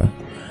mimi hapa.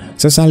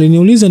 Sasa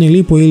aliniuliza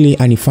nilipo ili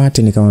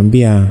anifuate,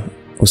 nikamwambia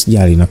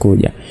usijali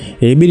nakuja.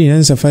 Ilibidi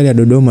nianze safari ya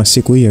Dodoma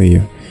siku hiyo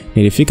hiyo.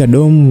 Nilifika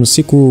Dom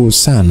usiku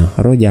sana.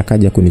 Roger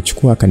akaja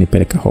kunichukua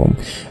akanipeleka home.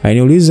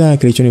 Aliniuliza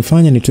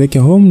kilichonifanya nituweke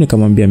home,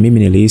 nikamwambia mimi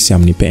nilihisi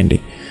hamnipendi.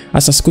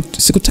 Sasa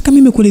sikutaka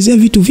mimi kuelezea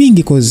vitu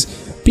vingi cause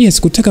pia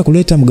sikutaka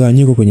kuleta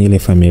mgawanyiko kwenye ile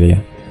familia.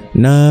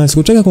 Na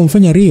sikutaka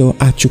kumfanya Rio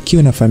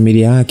achukiwe na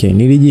familia yake.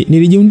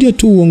 Nilijiundia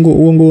tu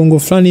uongo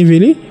fulani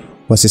hivi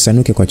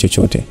wasisanuke kwa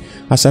chochote.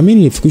 Sasa mimi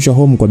nilifikishwa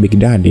home kwa Big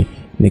Daddy,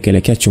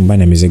 nikaelekea chumbani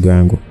na mizigo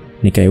yangu.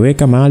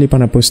 Nikaiweka mahali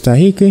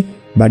panapostahili.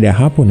 Baada ya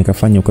hapo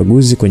nikafanya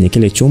ukaguzi kwenye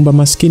kile chumba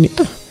maskini.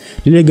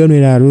 Lile gauni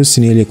la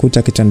harusi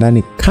nilikuta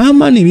kitandani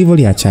kama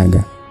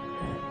nilivyoliachaga.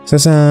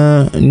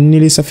 Sasa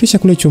nilisafisha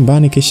kule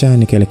chumbani, kisha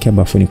nikaelekea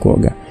bafuni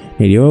kuoga.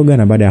 Nilioga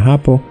na baada ya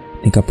hapo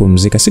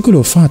nikapumzika. Siku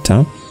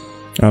iliyofuata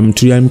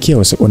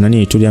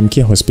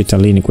tuliamkia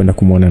hospitalini kwenda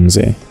kumuona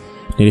mzee.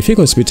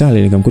 Nilifika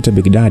hospitali nikamkuta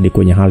Big Daddy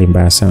kwenye hali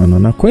mbaya sana,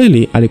 na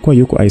kweli alikuwa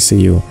yuko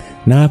ICU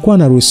na hakuwa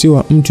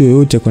anaruhusiwa mtu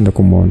yoyote kwenda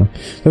kumuona.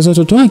 Sasa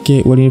watoto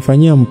wake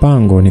walinifanyia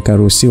mpango,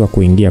 nikaruhusiwa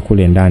kuingia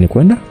kule ndani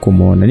kwenda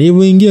kumuona.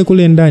 Nilipoingia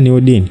kule ndani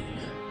wodini,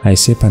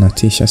 aisepa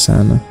natisha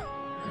sana.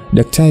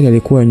 Daktari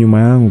alikuwa nyuma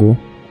yangu.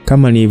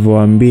 Kama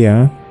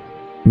nilivyowaambia,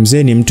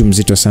 mzee ni mtu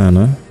mzito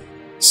sana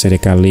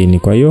serikalini,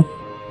 kwa hiyo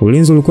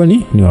ulinzi ulikuwa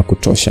ni wa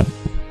kutosha.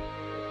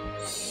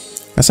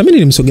 Sasa mimi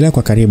nilimsogelea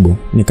kwa karibu,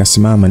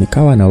 nikasimama,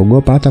 nikawa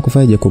naogopa hata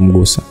kufaje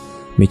kumgusa.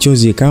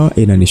 Michozi ikawa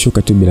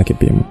inanishuka tu bila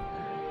kipimo.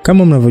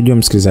 Kama mnavyojua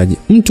msikilizaji,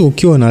 mtu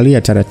ukiwa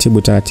unalia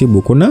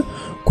taratibu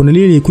kuna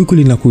lile kwikwi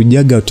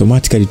linakujaga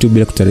automatically tu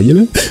bila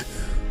kutarajia.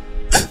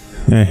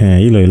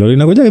 Hilo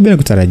linakujaga bila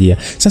kutarajia.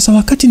 Sasa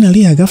wakati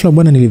nalia ghafla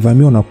bwana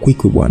nilivamiwa na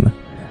kwikwi bwana.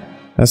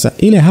 Sasa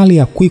ile hali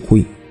ya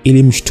kwikwi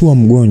ilimshtua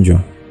mgonjwa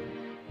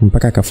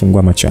mpaka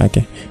akafungua macho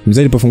yake.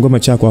 Mzee alipofungua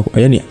macho yake,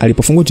 yani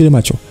alipofungua ile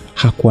macho,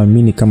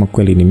 hakuamini kama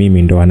kweli ni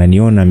mimi ndo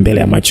ananiona mbele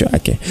ya macho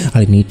yake.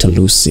 Aliniita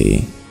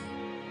Lucy.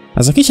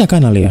 Sasa kisha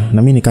akanalia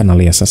na mimi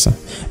nikanalia. Sasa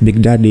Big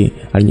Daddy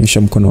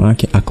alinyosha mkono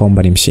wake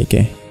akaomba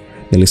nimshike.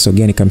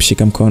 Nilisogea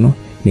nikamshika mkono,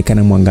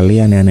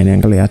 nikanamwangalia na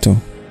ananiangalia tu.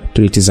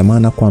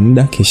 Tulitizamana kwa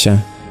muda, kisha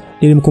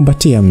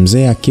nilimkumbatia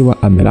mzee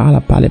akiwa amelala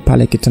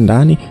pale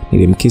kitandani.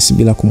 Nilimkisi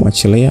bila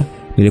kumwachilia.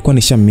 Nilikuwa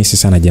nishammisi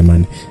sana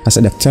jamani.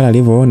 Sasa daktari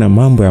alivyoona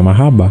mambo ya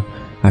mahaba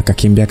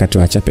akakimbia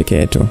akatuacha peke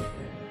yetu.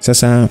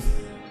 Sasa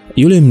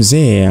yule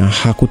mzee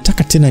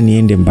hakutaka tena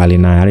niende mbali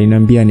naye.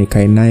 Aliniambia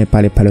nikae naye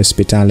pale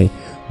hospitali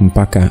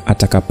mpaka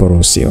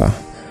atakaporuhusiwa.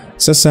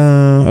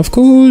 Sasa of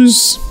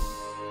course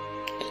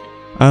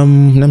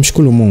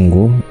namshukuru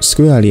Mungu,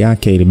 siku hali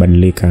yake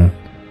ilibadilika.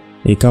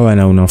 Ikawa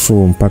na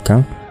unafuu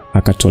mpaka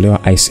akatolewa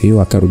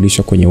ICU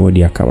akarudishwa kwenye wodi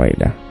ya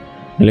kawaida.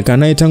 Nilikaa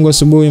naye tangu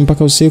asubuhi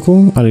mpaka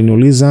usiku.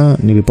 Aliniuliza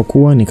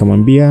nilipokuwa,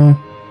 nikamwambia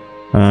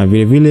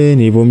vile vile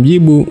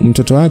nilipomjibu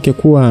mtoto wake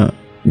kuwa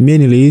mimi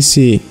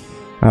nilihisi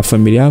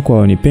familia yako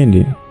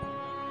hawanipendi,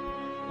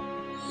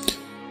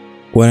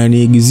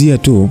 wananiigizia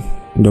tu,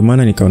 ndio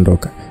maana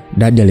nikaondoka.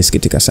 Daddy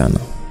alisikitika sana.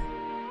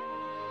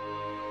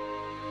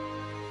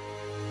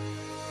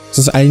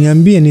 Sasa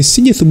aliniambia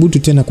nisije thubutu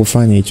tena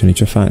kufanya hicho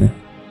nilichofanya.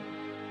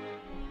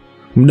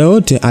 Muda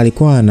wote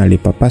alikuwa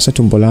analipapasa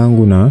tumbo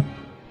langu na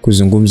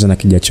kuzungumza na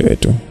kijacho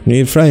wetu.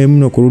 Nilifurahi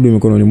mno kurudi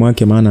mikononi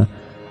mwake, maana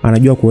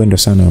anajua kuendo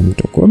sana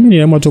mtu. Kwa mimi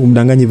niliamua tu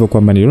kumdanganya hivyo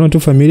kwamba niliona tu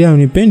familia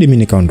hunipendi, mimi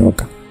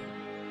nikaondoka.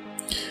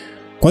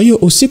 Kwa hiyo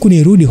usiku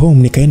nirudi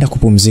home nikaenda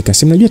kupumzika.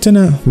 Si mnajua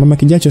tena mama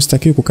kijacho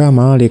sitakiwi kukaa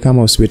mahali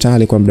kama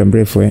hospitali kwa muda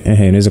mrefu,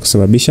 inaweza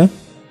kusababisha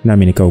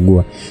nami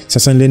nikaugua.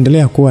 Sasa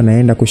niliendelea kuwa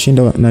naenda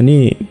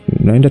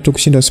tu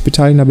kushinda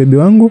hospitali na bebi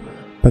wangu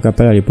mpaka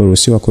pale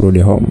aliporuhusiwa kurudi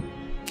home.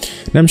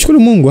 Namshukuru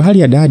Mungu, hali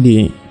ya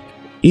Daddy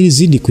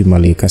ilizidi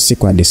kuimarika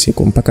siku hadi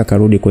siku mpaka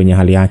karudi kwenye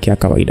hali yake ya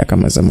kawaida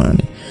kama zamani.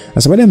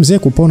 Sasa baada ya mzee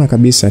kupona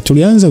kabisa,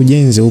 tulianza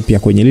ujenzi upya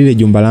kwenye lile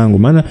jumba langu,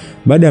 maana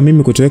baada ya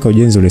mimi kutoweka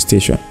ujenzi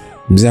ulistishwa.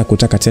 Mzee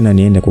hakutaka tena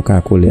niende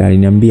kukaa kule.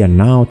 Aliniambia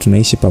nao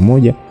tunaishi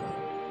pamoja,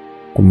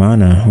 kwa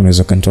maana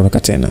unaweza kanitoroka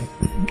tena.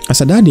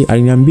 Sasa Daddy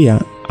aliniambia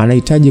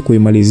anahitaji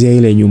kuimalizia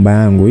ile nyumba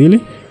yangu ile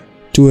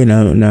tuwe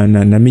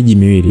na miji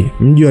miwili,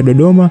 mji wa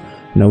Dodoma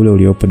na ule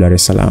uliopo Dar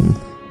es Salaam.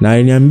 Na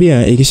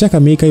aliniambia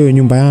ikishakamilika hiyo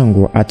nyumba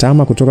yangu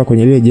ataama kutoka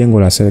kwenye lile jengo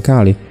la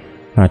serikali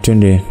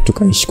twende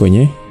tukaishi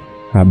kwenye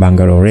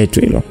bungalow letu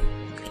hilo.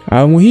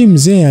 Muhimu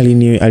mzee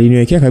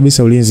aliniwekea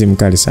kabisa ulinzi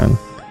mkali sana.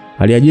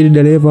 Aliajiri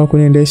dereva wa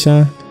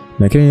kuniendesha,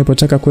 na kile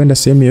nilipotaka kwenda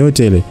sehemu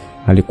yote ile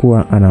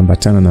alikuwa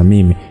anaambatana na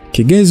mimi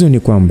Kigezo ni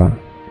kwamba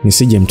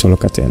nisije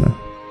mtoroka tena.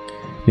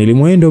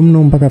 Nilimwendo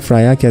mno mpaka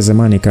furaha yake ya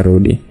zamani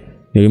karudi.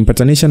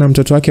 Nilimpatanisha na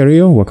mtoto wake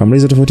Rio,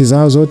 wakamaliza tofauti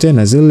zao zote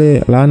na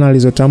zile laana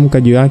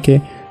alizotamka juu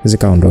yake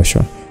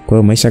zikaondoshwa. Kwa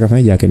hiyo maisha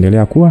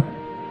yakaendelea kuwa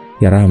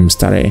ya raha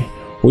mstarehe.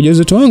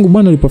 Ujauzito wangu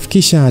bwana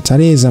ulipofikisha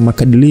tarehe za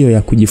makadirio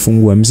ya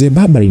kujifungua, mzee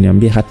baba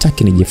aliniambia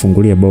hataki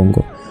nijifungulie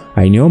Bongo.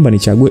 Aliniomba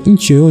nichague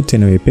nchi yoyote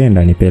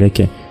ninayopenda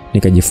nipeleke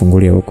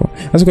nikajifungulie huko.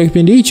 Sasa kwa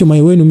kipindi hicho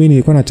wenu mimi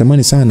nilikuwa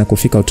natamani sana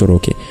kufika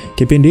Uturuki.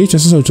 Kipindi hicho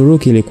sasa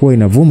Uturuki ilikuwa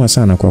inavuma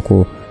sana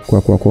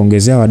kwa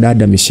kuongezea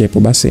wadada mishepo,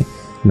 basi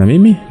na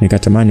mimi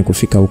nikatamani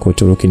kufika huko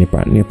Uturuki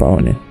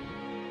nipaone.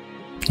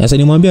 Sasa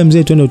nimwambia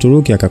mzee twende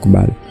Uturuki,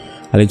 akakubali.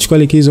 Alichukua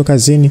likizo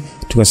kazini,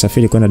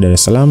 tukasafiri kwenda Dar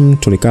es Salaam,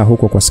 tulikaa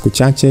huko kwa siku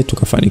chache,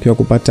 tukafanikiwa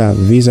kupata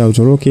visa ya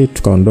Uturuki,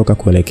 tukaondoka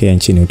kuelekea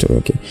nchini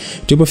Uturuki.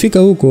 Tulipofika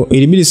huko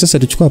ilibidi sasa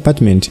tuchukue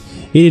apartment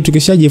ili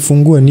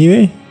tukishajifungua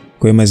niwe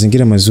kwa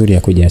mazingira mazuri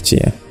ya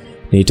kujiachia.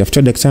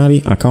 Nilitafuta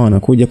daktari akawa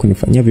anakuja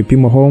kunifanyia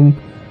vipimo home.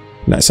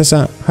 Na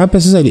sasa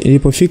hapa sasa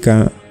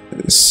ilipofika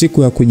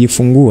siku ya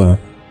kujifungua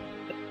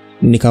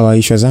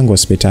nikawaishwa zangu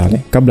hospitali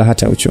kabla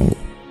hata uchungu.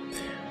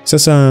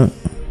 Sasa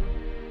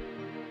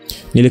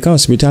nilikaa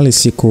hospitali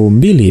siku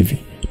 2 hivi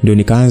ndio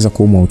nikaanza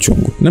kuumwa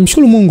uchungu.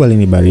 Namshukuru Mungu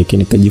alinibariki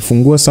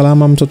nikajifungua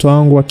salama mtoto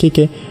wangu wa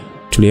kike.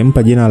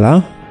 Tulimpa jina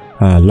la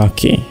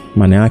Lucky,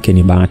 maana yake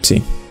ni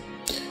bahati.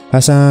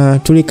 Sasa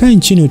tulikaa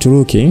nchini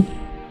Uturuki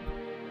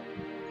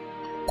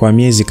kwa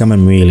miezi kama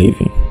 2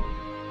 hivi.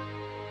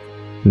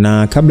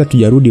 Na kabla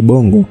tujarudi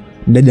Bongo,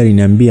 dada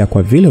aliniambia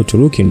kwa vile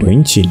Uturuki ndio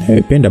nchi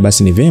ninayopenda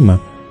basi ni vema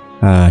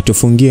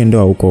tufungie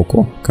ndoa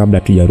huko kabla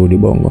tujarudi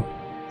Bongo.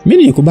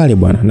 Mimi nilikubali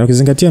bwana, na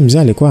ukizingatia mzee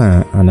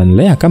alikuwa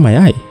ananilea kama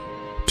yai.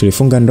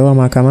 Tulifunga ndoa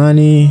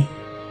mahakamani,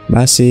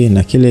 basi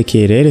na kile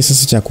kielele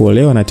sasa cha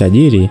kuolewa na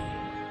tajiri.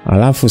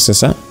 Alafu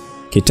sasa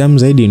kitamu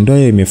zaidi ndoa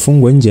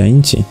imefungwa nje ya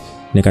nchi.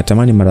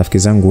 Nikatamani marafiki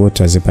zangu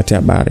wote wazipate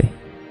habari.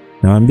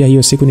 Nawaambia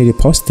hiyo siku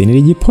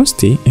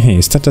nilijiposti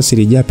status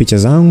ilijaa picha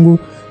zangu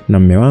na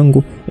mume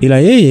wangu, ila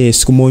yeye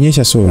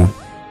sikumuonyesha sura.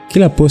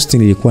 Kila posti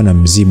nilikuwa na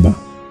mziba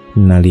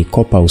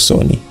nalikopa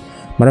usoni.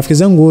 Marafiki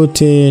zangu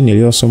wote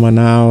niliosoma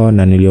nao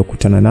na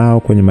niliokutana nao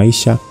kwenye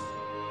maisha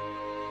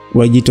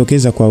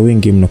wajitokeza kwa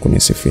wingi mno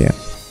kunisifia.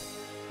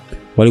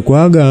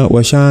 Walikuaga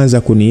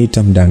washaanza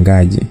kuniita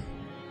mdangaji.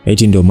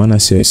 Eti ndio maana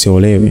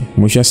siolewi.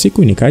 Mwisho wa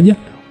siku nikaja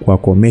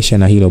kuwakomesha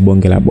na hilo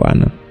bonge la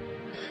bwana.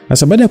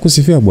 Sasa baada ya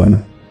kusifia bwana,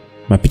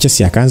 mapicha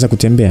si yakaanza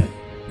kutembea,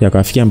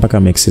 yakafikia mpaka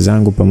max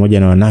zangu pamoja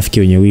na wanafiki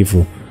wenye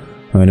wivu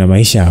na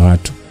maisha ya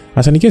watu.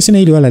 Sasa nikiwa sina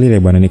hili wala lile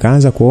bwana,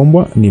 nikaanza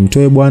kuombwa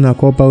nimtoe bwana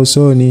kopa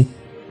usoni.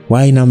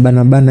 Wai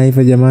nambana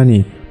hivyo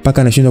jamani,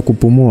 mpaka anashindwa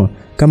kupumua.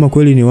 Kama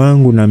kweli ni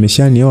wangu na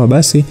ameshanioa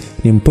basi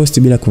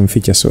nimposti bila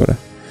kumficha sura.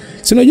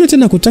 Si unajua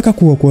tena kutaka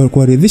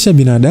kuwaridhisha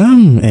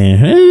binadamu.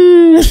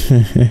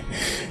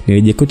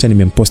 Nilijikuta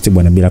nimemposti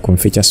bwana bila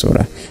kumficha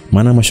sura.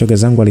 Maana mashoga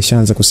zangu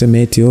alishaanza kusema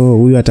eti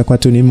huyu atakuwa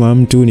tu ni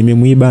mtu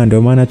nimemuiba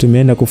ndio maana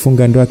tumeenda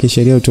kufunga ndoa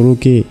kisheria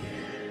Uturuki.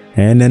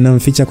 Na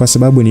namficha kwa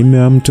sababu ni mume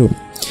wa mtu.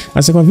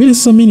 Sasa kwa vile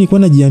sasa mimi nilikuwa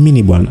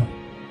najiamini bwana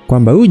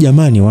kwamba huyu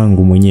jamani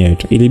wangu mwenyewe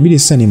tu, ilibidi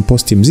sasa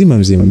nimposti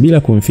mzima bila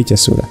kumficha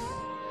sura.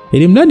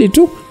 Ili mradi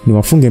tu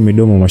niwafunge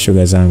midomo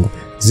mashoga zangu.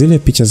 Zile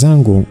picha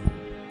zangu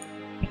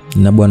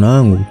na bwana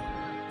wangu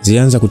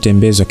zianza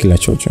kutembezwa kila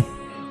chocho.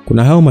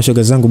 Kuna hao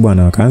mashoga zangu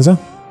bwana wakaanza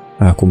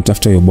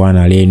kumtafuta huyo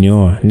bwana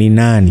aliyenioa ni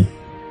nani,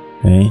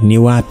 ni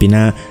wapi,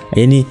 na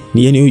yani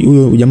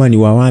huyo jamani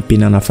wa wapi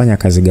na anafanya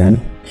kazi gani.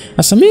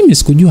 Sasa mimi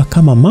sikujua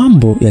kama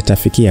mambo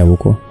yatafikia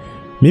huko.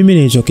 Mimi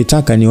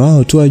nilichokitaka ni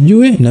wao tu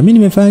wajue na mimi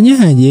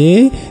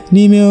nimefanyaje,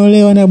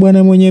 nimeolewa na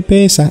bwana mwenye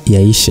pesa,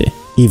 yaishe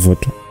hivyo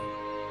tu.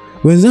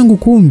 Wenzangu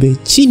kumbe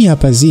chini ya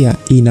pazia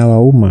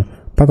inawauma,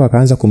 mpaka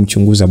wakaanza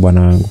kumchunguza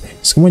bwana wangu.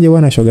 Siku moja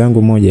bwana shoga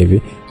yangu mmoja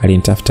hivi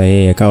alinitafuta,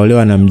 yeye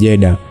kaolewa na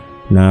Mjeda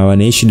na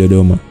wanaishi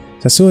Dodoma.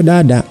 Sasa huyo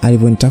dada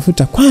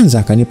alivyonitafuta kwanza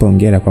akanipa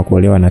hongera kwa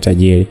kuolewa na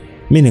tajiri.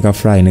 Mimi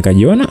nikafurahi,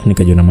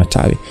 nikajiona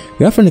matawi.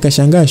 Ghafla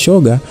nikashangaa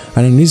shoga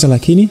ananiuliza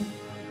lakini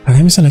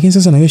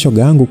sasa na wewe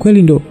shoga yangu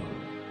kweli ndo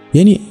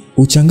yani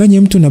uchanganye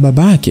mtu na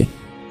babake?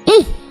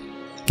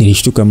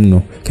 Nilishtuka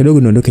mno.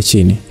 Kidogo niondoke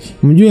chini.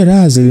 Mjue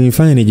raha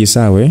zilinifanya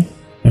nijisawe.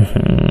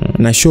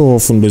 Na show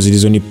off ndo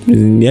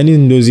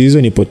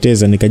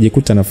zilizonipoteza,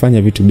 nikajikuta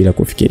nafanya vitu bila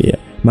kufikiria.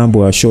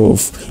 Mambo ya show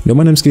off. Ndio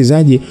maana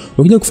msikilizaji,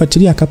 ukija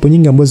kufuatilia kapo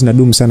nyingi ambazo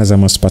zinadumu sana za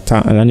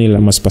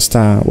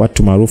masupstar,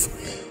 watu maarufu.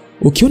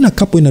 Ukiona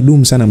kapo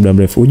inadumu sana muda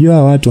mrefu,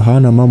 ujua watu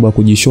hawana mambo ya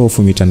kujishow off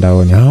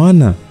mitandaoni.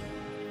 Hawana.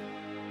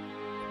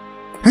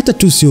 Hata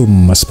tu sio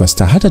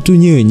masupstar, hata tu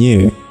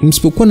wenyewe.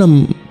 Msipokuwa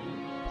na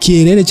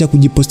kielele cha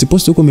kujiposti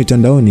huko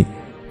mitandaoni,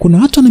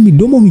 kuna watu wana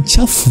midomo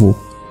michafu.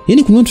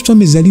 Yaani kuna mtu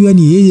amezaliwa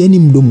ni yeye, yani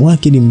mdomo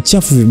wake ni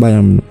mchafu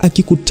vibaya mno,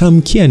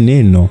 akikutamkia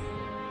neno.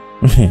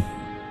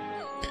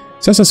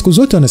 Sasa siku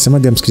zote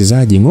wanasemaga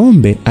msikilizaji,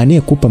 ng'ombe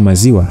anayekupa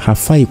maziwa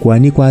hafai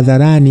kuanikwa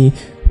hadharani.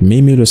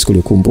 Mimi hilo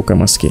sikulikumbuka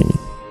maskini.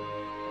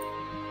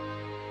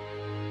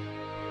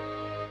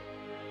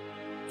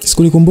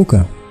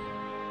 Sikulikumbuka.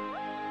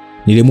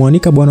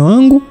 Nilimwanika bwana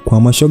wangu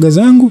kwa mashoga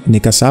zangu,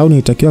 nikasahau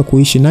nilitakiwa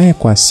kuishi naye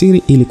kwa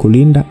siri ili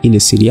kulinda ile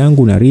siri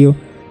yangu na Rio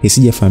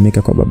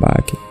isijefahamika kwa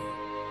babake.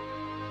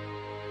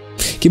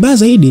 Kibaya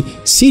zaidi,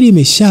 siri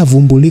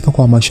imeshavumbulika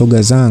kwa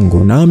mashoga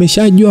zangu na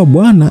ameshajua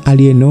bwana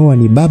aliyeoa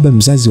ni baba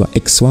mzazi wa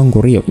ex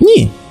wangu Rio.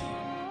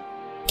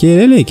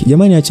 Kielele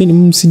jamani, acheni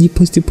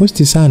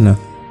msijiposti sana.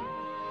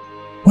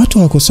 Watu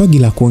hawakosogi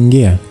la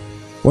kuongea.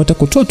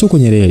 Watakutoa tu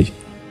kwenye reli.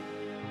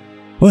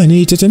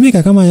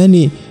 Nilitetemeka kama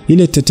yani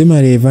ile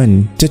tetema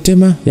Rayvanny.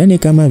 Tetema yani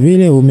kama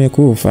vile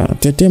umekufa.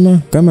 Tetema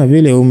kama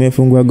vile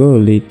umefungwa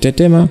goli.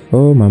 Tetema,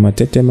 mama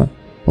tetema.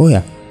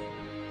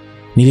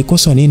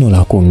 Nilikosa neno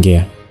la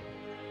kuongea.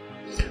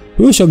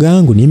 Huyo shoga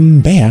yangu ni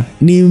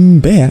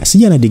mbea.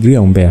 Sija na degree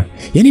ya umbea.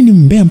 Yani ni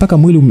mbea mpaka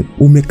mwili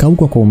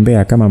umekauka kwa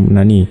umbea kama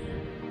nani.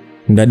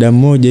 Mdada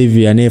mmoja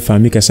hivi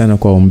anayefahamika sana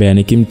kwa umbea.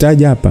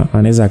 Nikimtaja hapa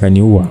anaweza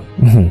akaniua.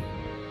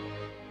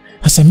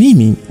 Sasa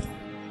mimi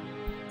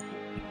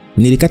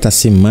nilikata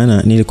simu,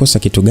 maana nilikosa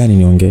kitu gani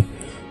niongee.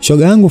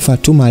 Shoga yangu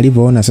Fatuma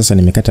alivyoona sasa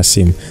nimekata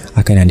simu,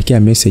 akaniandikia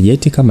message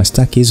eti kama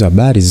sitaki hizo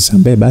habari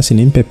zisambae basi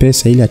nimpe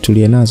pesa ili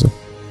atulie nazo.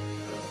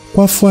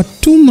 Kwa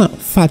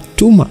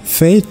Fatuma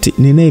feti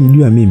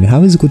ninayemjua mimi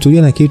hawezi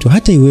kutulia na kitu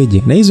hata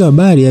iweje, na hizo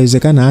habari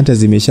yawezekana hata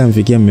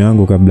zimeshamfikia mume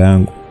wangu kabla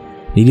yangu.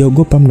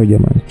 Niliogopa mno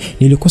jamani.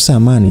 Nilikosa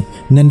amani,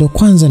 na ndo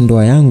kwanza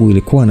ndoa yangu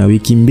ilikuwa na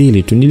wiki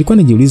 2 tu. Nilikuwa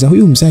najiuliza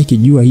huyu mzee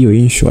akijua hiyo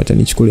issue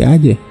atanichukulia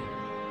aje?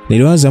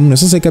 Niliwaza mno.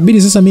 Sasa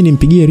ikabidi sasa mimi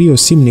nimpigie Rio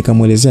simu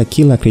nikamuelezea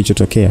kila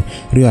kilichotokea.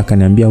 Rio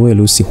akaniambia, wewe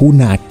Lucy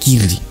huna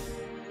akili.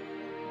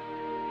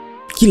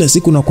 Kila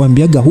siku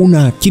nakwambiaga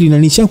huna akili na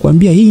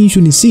nishakwambia hii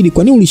issue ni siri.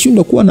 Kwa nini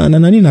ulishindwa kuwa na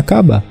nani na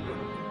kaba?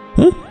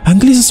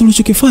 Angalia sasa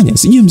ulichokifanya.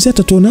 Sijui mzee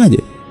atatuonaje.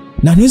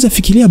 Na anaweza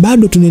fikiria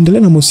bado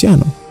tunaendelea na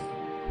mahusiano.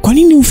 Kwa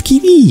nini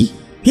ufikiri?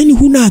 Yaani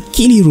huna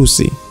akili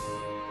Lucy.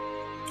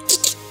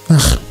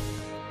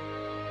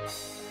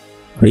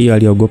 Rio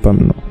aliogopa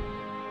mno.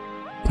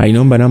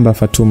 Aliomba namba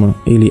Fatuma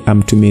ili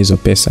amtumie hizo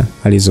pesa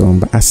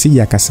alizoomba,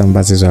 asije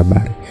akasambaza hizo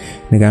habari.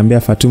 Nikamwambia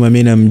Fatuma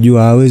mimi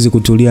namjua hawezi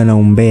kutulia na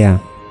umbea.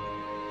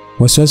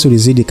 Wasiwasi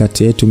ulizidi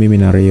kati yetu mimi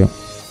na Rio.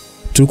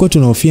 Tulikuwa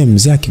tunahofia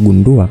mzee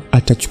akigundua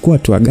atachukua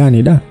hatua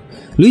gani da.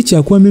 Licha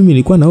ya kuwa mimi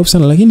nilikuwa na hofu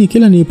sana, lakini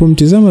kila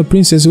nilipomtazama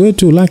princess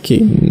wetu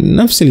Lucky,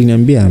 nafsi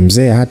iliniambia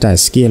mzee hata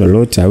asikie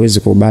lolote hawezi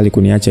kubali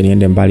kuniacha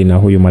niende mbali na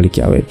huyu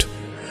malkia wetu.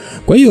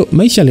 Kwa hiyo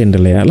maisha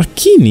yaliendelea,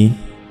 lakini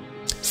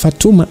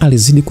Fatuma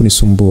alizidi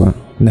kunisumbua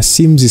na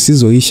simu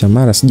zisizoisha.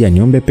 Mara sija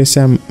niombe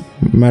pesa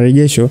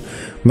marejesho,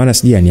 mara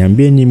sija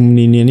niambie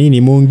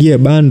ni muongie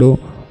bando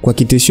kwa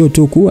kitishio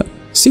tu kuwa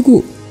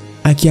siku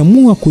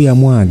akiamua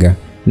kuyamwaga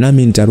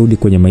nami nitarudi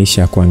kwenye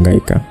maisha ya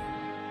kuhangaika.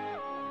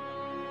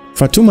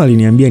 Fatuma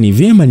aliniambia ni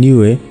vyema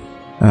niwe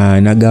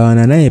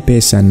nagawana naye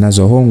pesa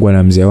ninazohongwa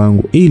na mzee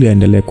wangu ili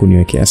aendelee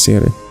kuniwekea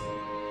siri.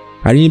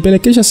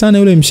 Alinipelekesha sana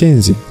yule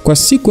mshenzi. Kwa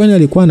siku yani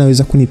alikuwa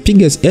anaweza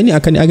kunipiga, yani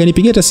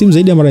akanipigia hata simu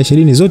zaidi ya mara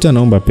 20 zote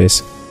anaomba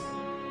pesa.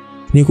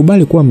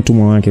 Nikubali kuwa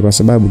mtumwa wake kwa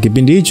sababu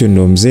kipindi hicho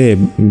ndo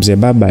mzee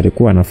baba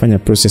alikuwa anafanya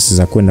process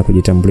za kwenda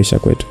kujitambulisha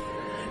kwetu.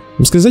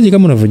 Msikilizaji,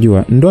 kama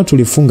unavyojua ndoa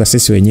tulifunga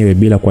sisi wenyewe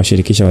bila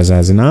kuwashirikisha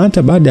wazazi, na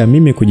hata baada ya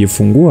mimi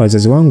kujifungua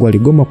wazazi wangu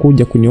waligoma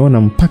kuja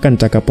kuniona mpaka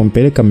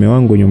nitakapompeleka mume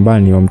wangu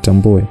nyumbani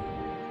wamtambue.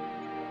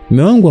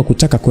 Mume wangu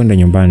hakutaka kwenda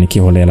nyumbani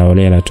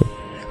kiholela tu.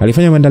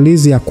 Alifanya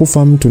maandalizi ya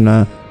kufa mtu,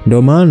 na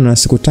ndio maana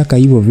sikutaka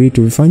hivyo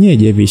vitu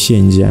vifanyeje viishie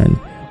njiani.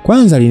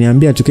 Kwanza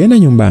aliniambia tukienda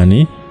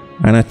nyumbani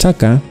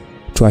anataka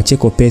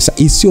tuacheko pesa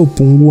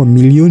isiyopungua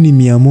milioni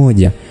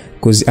 100.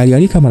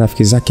 Alialika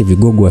marafiki zake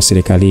vigogo wa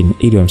serikalini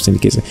ili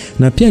wamsindikize.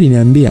 Na pia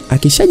aliniambia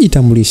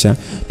akishajitambulisha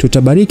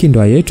tutabariki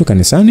ndoa yetu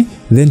kanisani,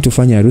 then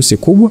tufanye harusi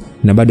kubwa,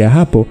 na baada ya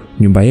hapo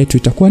nyumba yetu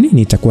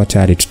itakuwa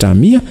tayari,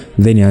 tutahamia,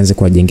 then aanze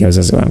kuwajengea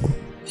wazazi wangu.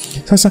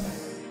 Sasa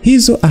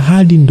hizo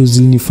ahadi ndo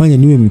zilinifanya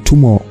niwe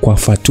mtumwa kwa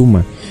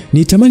Fatuma.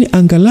 Nitamani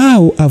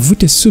angalau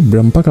avute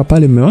subra mpaka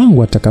pale mume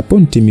wangu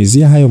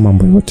atakaponitimizia hayo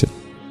mambo yote.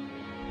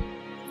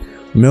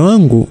 Mume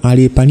wangu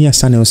alipania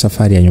sana hiyo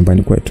safari ya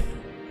nyumbani kwetu.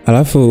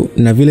 Alafu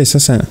na vile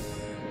sasa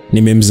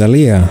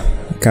nimemzalia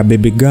ka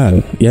baby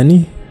girl,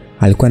 yani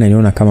alikuwa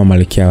ananiona kama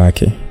malkia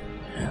wake.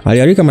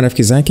 Alialika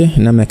marafiki zake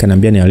na mimi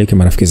akaniambia nialike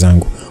marafiki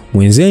zangu.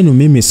 Mwenzenu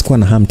mimi sikuwa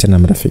na hamu tena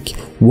marafiki,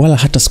 wala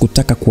hata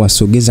sikutaka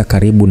kuwasogeza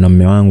karibu na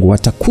mume wangu,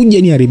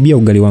 watakuja niharibia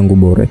ugali wangu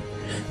bure.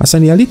 Sasa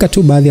nialika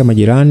tu baadhi ya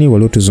majirani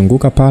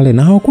waliotuzunguka pale,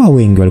 na hawakuwa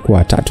wengi,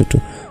 walikuwa 3 tu.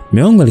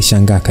 Mume wangu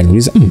alishangaa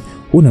akaniuliza,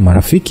 una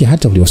marafiki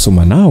hata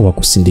uliosoma nao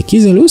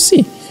wakusindikize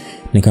Lucy?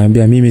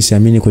 Nikamwambia mimi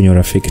siamini kwenye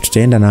urafiki,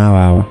 tutaenda na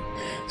hawa.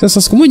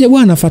 Sasa siku moja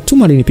bwana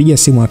Fatuma alinipigia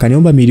simu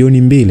akaniomba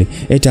milioni 2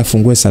 eti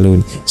afungue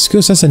saloni.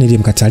 Sikio sasa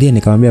nilimkatalia,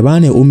 nikamwambia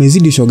bana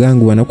umezidi shoga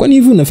yangu bwana. Kwani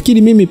hivi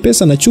unafikiri mimi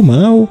pesa na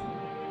chuma au?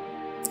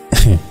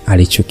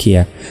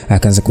 Alichukia,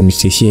 akaanza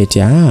kunitishia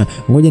eti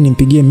ngoja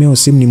nimpigie meo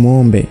simu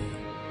nimuombe.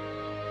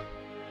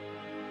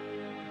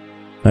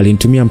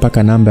 Alinitumia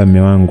mpaka namba ya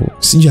mume wangu.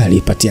 Sijui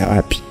alipatia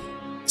wapi.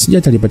 Sijui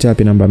hata alipatia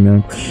wapi namba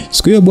yangu.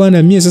 Siku hiyo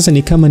bwana, mimi sasa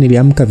ni kama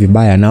niliamka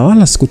vibaya na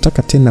wala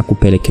sikutaka tena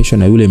kupelekeshwa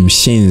na yule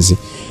mshenzi.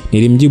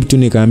 Nilimjibu tu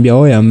nikamwambia,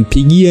 "Oya,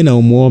 mpigie na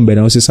umuombe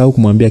na usisahau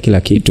kumwambia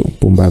kila kitu,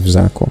 pumbavu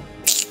zako."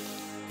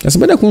 Sasa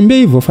baada ya kumwambia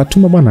hivyo,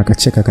 Fatuma bwana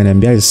akacheka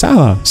akaniambia,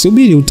 "Sawa,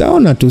 subiri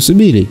utaona tu,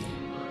 subiri."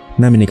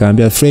 Nami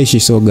nikamwambia, "Fresh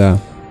shoga.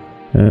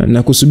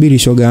 Na kusubiri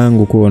shoga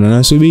yangu kuona,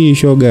 na subiri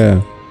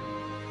shoga."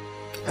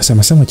 Sasa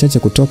masaa chache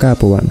kutoka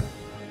hapo bwana,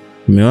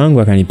 mume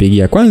wangu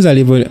akanipigia. Kwanza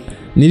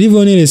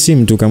nilivyoona ile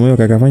simu tu kama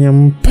kakafanya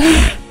mpa.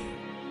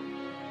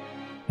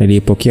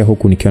 Nilipokea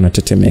huku nikiwa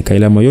natetemeka,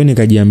 ila moyoni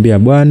kajiambia,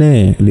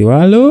 "Bwana,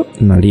 liwalo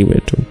na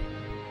liwe tu."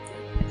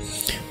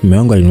 Mume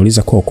wangu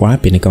aliniuliza kwa uko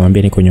wapi,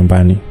 nikamwambia niko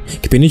nyumbani.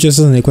 Kipindi hicho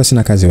sasa nilikuwa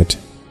sina kazi yote.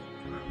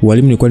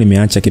 Walimu nilikuwa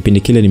nimeacha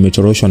kipindi kile,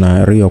 nimetoroshwa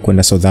na Rio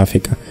kwenda South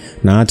Africa.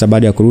 Na hata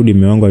baada ya kurudi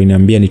mume wangu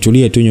aliniambia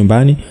nitulie tu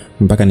nyumbani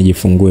mpaka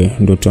nijifungue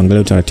ndio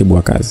tuangalie utaratibu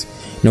wa kazi.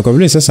 Na kwa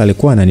vile sasa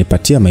alikuwa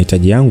ananipatia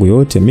mahitaji yangu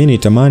yote, mimi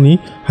nitamani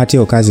hata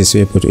hiyo kazi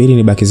isiwepo tu ili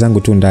nibaki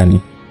zangu tu ndani.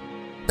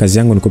 Kazi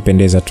yangu ni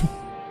kupendeza tu.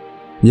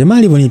 Jamaa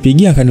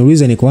aliponipigia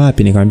akaniuliza niko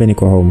wapi, nikamwambia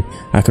niko home.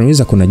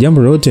 Akaniuliza kuna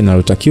jambo lolote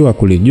nalotakiwa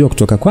kulijua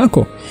kutoka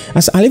kwako.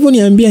 Sasa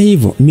alivyoniambia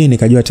hivyo, mimi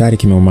nikajua tayari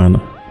kimeumana.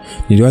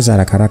 Niliwaza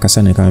haraka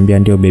sana nikamwambia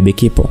ndio bebe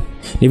kipo.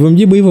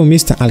 Nilipomjibu hivyo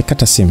Mr.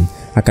 alikata simu,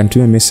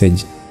 akanitumia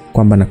message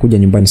kwamba nakuja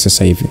nyumbani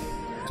sasa hivi.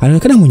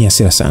 Alionekana mwenye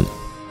hasira sana.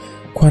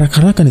 Kwa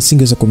haraka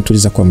nisingeweza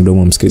kumtuliza kwa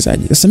mdomo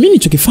msikilizaji. Sasa mimi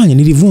nilichokifanya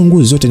nilivua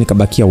nguo zote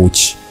nikabakia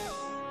uchi.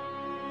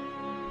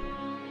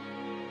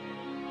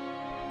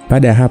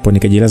 Baada ya hapo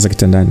nikajilaza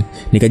kitandani,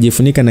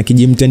 nikajifunika na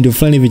kijimtendo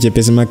fulani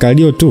vichepesi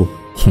makalio tu.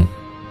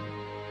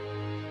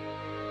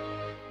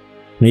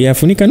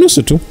 Niliyafunika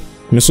nusu tu,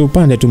 nusu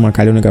upande tu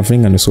makalio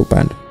nikafunika nusu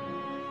upande.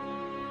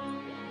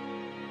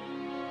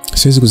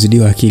 Siwezi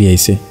kuzidiwa akili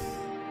aise.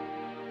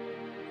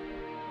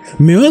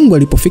 Mume wangu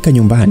alipofika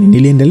nyumbani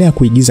niliendelea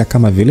kuigiza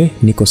kama vile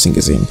niko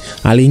singizini.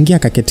 Aliingia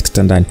kaketi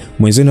kitandani.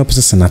 Mwenzenu hapo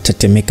sasa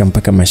natetemeka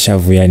mpaka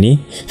mashavu yani.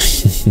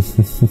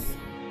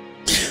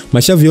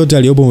 Mashavu yote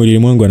aliyopo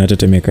mwili wangu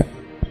yanatetemeka.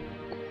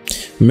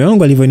 Mume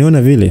wangu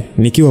alivyoniona vile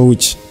nikiwa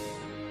uchi,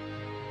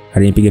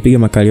 alinipiga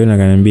makalio na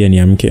akaniambia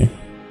niamke.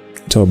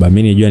 Toba,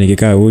 mimi nijua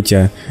nikikaa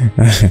ucha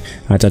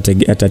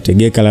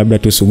atategeka labda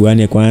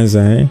tusuguane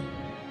kwanza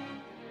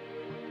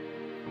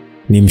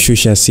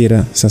Nimshusha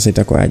hasira, sasa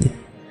itakuwaje?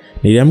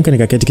 Niliamka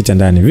nikaketi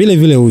kitandani vile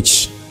vile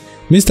uchi.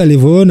 Mr.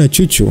 alivyoona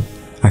chuchu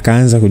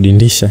akaanza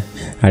kudindisha.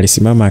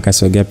 Alisimama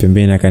akasogea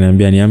pembeni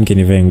akaniambia niamke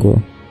nivae nguo.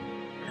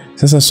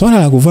 Sasa swala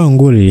la kuvaa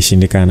nguo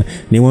lilishindikana.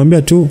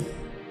 Nimwambia tu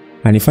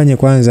anifanye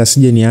kwanza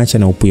asije niacha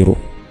na upwiru.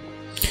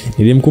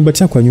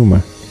 Nilimkumbatia kwa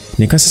nyuma.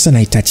 Nika sasa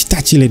na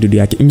touch ile dudu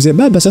yake. Mzee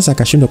baba sasa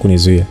akashindwa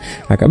kunizuia.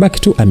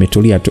 Akabaki tu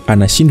ametulia tu,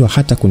 anashindwa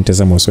hata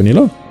kunitazama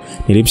usoni.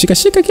 Nilimshika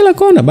kila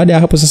kona. Baada ya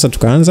hapo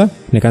sasa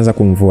nikaanza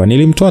kumvua.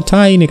 Nilimtoa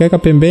tai nikaweka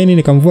pembeni,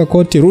 nikamvua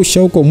koti,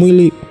 rusha huko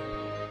mwili.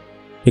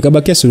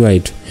 Nikabakia suruali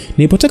tu.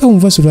 Nilipotaka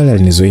kumvua suruali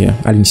alinizuia.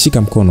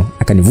 Alinishika mkono,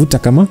 akanivuta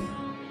kama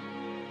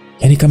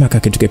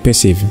kitu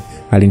kepesi hivi.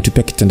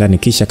 Alinitupia kitandani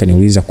kisha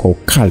akaniuliza kwa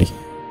ukali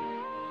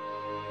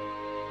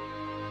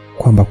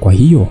kwamba kwa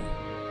hiyo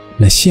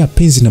nashia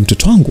penzi na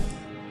mtoto wangu.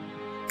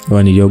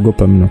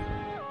 Niliogopa mno.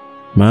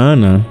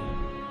 Maana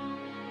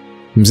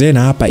mzee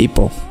na hapa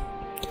ipo.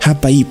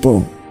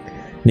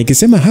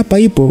 Nikisema hapa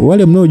ipo,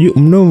 wale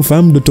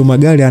mnaomfahamu Doto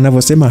Magari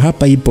anavyosema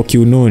hapa ipo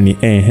kiunoni.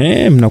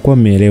 Mnakuwa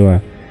mmeelewa.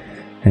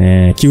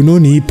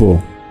 Kiunoni ipo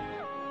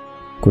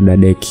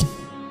kudadeki.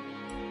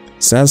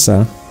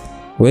 Sasa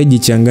wewe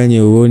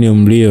jichanganye uone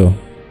mlio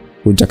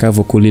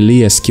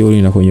utakavyokulilia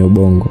sikioni na kwenye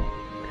ubongo.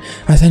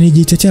 Hata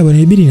nijitetea bwana,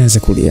 ibidi nianze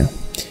kulia.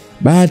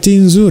 Bahati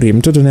nzuri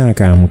mtoto naye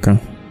akaamka.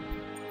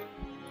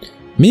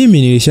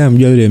 Mimi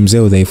nilishamjua yule mzee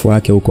udhaifu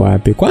wake uko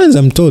wapi.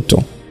 Kwanza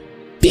mtoto,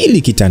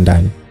 pili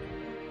kitandani.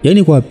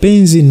 Yaani kwa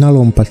penzi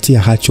ninalompatia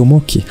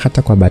hachomoki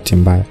hata kwa bahati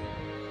mbaya.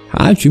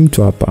 Haachi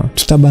mtu hapa,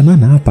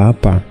 tutabanana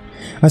hapa.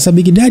 Sasa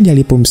Big Daddy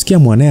alipomsikia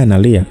mwanae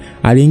analia,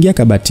 aliingia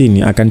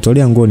kabatini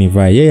akanitolea nguo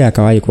nivae. Yeye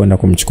akawahi kwenda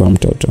kumchukua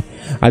mtoto.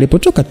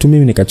 Alipotoka tu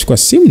mimi nikachukua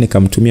simu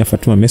nikamtumia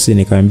Fatuma message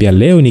nikamwambia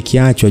leo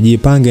nikiachwa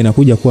jipange na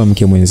kuja kuwa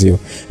mke mwenzio.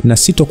 Na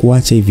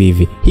sitokuacha hivi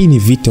hivi. Hii ni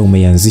vita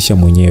umeianzisha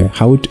mwenyewe.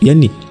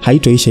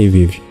 Haitoisha hivi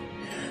hivi.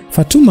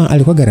 Fatuma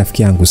alikuwa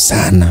rafiki yangu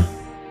sana.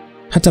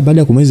 Hata baada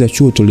ya kumaliza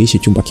chuo tuliishi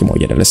chumba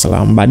kimoja Dar es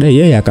Salaam. Baadaye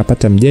yeye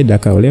akapata mjeda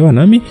akaolewa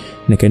nami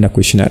nikaenda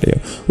kuishi na leo.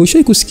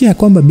 Ushawahi kusikia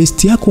kwamba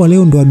besti yako wa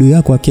leo ndo adui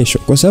yako wa kesho?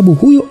 Kwa sababu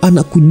huyo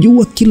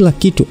anakujua kila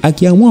kitu.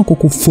 Akiamua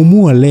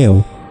kukufumua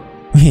leo.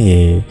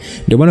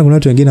 Ndio maana kuna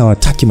watu wengine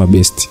hawataki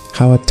mabesti.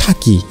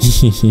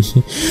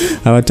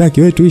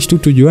 Hawataki wewe tuishi tu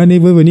tujuane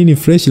hivyo nini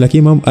fresh,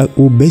 lakini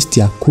ubesti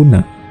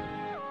hakuna.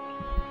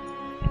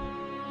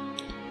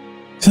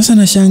 Sasa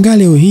nashangaa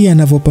leo hii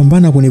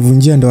anavyopambana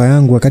kunivunjia ndoa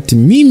yangu wakati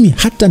mimi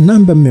hata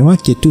namba mume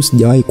wake tu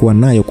sijawahi kuwa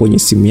nayo kwenye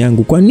simu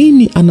yangu. Kwa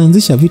nini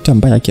anaanzisha vita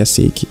mbaya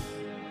kiasi hiki?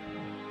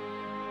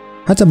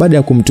 Hata baada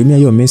ya kumtumia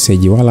hiyo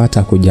message wala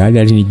hata kujali,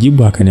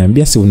 alinijibu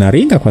akaniambia si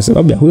unaringa kwa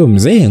sababu ya huyo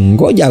mzee,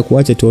 ngoja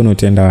akuache tuone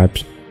utaenda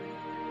wapi.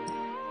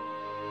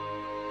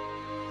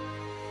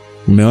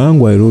 mume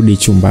wangu alirudi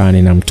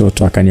chumbani na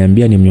mtoto,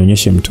 akaniambia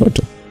nimnyonyeshe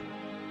mtoto.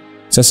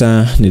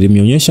 Sasa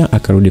nilimnyonyesha,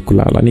 akarudi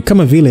kulala. Ni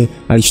kama vile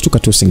alishtuka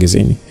tu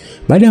usingizini.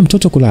 Baada ya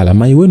mtoto kulala,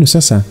 mai wenu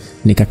sasa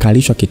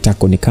nikakalishwa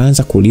kitako,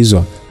 nikaanza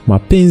kuulizwa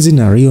mapenzi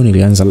na Rio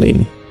nilianza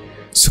lini.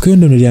 Siku hiyo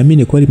ndo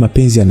niliamini kweli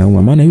mapenzi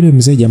yanauma, maana yule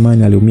mzee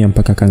jamani aliumia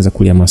mpaka akaanza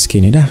kulia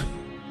maskini.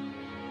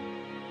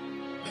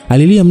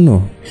 Alilia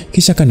mno.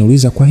 Kisha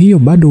kaniuliza, kwa hiyo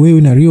bado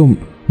wewe na Rio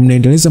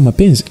mnaendeleza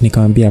mapenzi?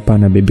 Nikamwambia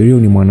hapana baby, Rio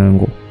ni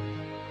mwanangu.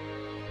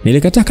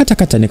 Nilikataa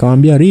kata,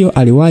 nikamwambia Rio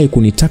aliwahi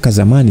kunitaka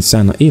zamani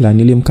sana, ila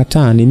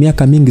nilimkataa. Ni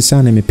miaka mingi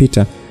sana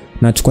imepita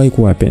na hatukuwahi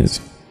kuwa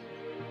wapenzi.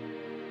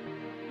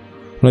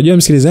 Unajua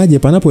msikilizaji,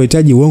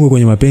 panapohitaji uongo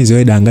kwenye mapenzi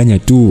wewe danganya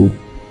tu.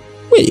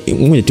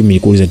 Wewe mmoja tu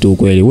nikuuliza tu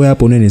kweli, wewe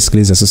hapo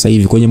unanisikiliza sasa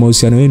hivi, kwenye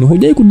mahusiano yenu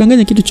hujai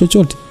kudanganya kitu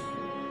chochote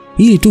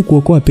ili tu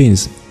kuokoa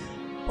penzi?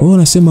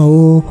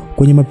 Unasema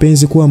kwenye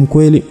mapenzi kuwa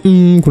mkweli.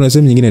 Kuna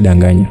sehemu nyingine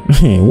danganya.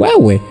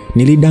 Wewe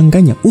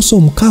nilidanganya uso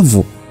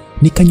mkavu,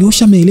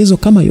 nikanyosha maelezo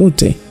kama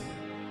yote.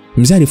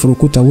 Mzee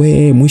alifurukuta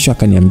mwisho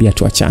akaniambia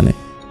tuachane.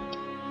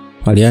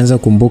 Alianza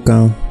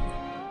kumbuka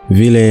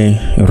vile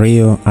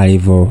Rio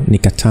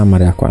alivyonikataa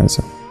mara ya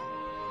kwanza.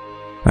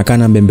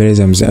 Akana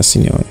mbembeleza mzee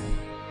asinioe.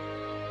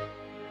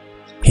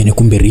 Yaani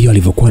kumbe Rio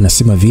alivyokuwa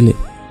anasema vile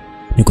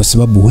ni kwa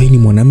sababu wewe ni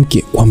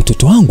mwanamke kwa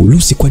mtoto wangu.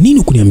 Lucy, kwa nini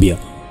ukuniambia?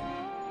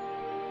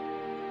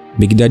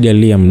 Big Daddy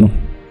alia mno.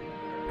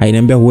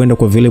 Aliniambia huenda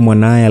kwa vile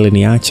mwanae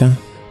aliniacha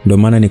ndio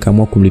maana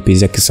nikaamua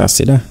kumlipizia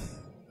kisasi.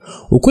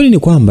 Ukweli ni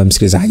kwamba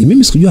msikilizaji,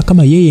 mimi sikujua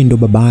kama yeye ndo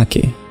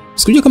Babaake.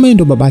 Sikujua kama yeye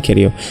ndo Babaake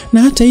Rio.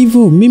 Na hata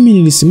hivyo mimi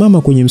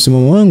nilisimama kwenye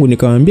msimamo wangu,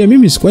 nikamwambia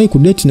mimi sikuwahi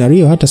kudate na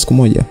Rio hata siku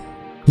moja.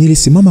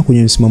 Nilisimama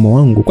kwenye msimamo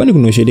wangu. Kwani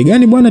kuna ushahidi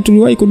gani bwana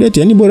tuliwahi kudate?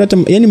 Yaani bora hata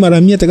mara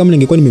 100 hata kama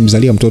ningekuwa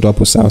nimemzalia mtoto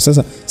hapo sawa.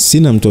 Sasa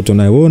sina mtoto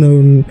naye.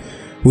 Wewe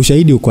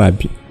ushahidi uko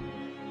wapi?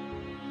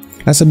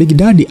 Sasa Big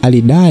Daddy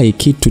alidai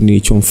kitu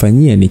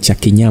nilichomfanyia ni cha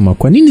kinyama.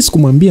 Kwa nini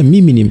sikumwambia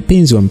mimi ni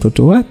mpenzi wa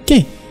mtoto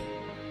wake?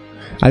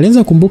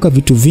 Alianza kumbuka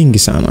vitu vingi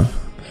sana.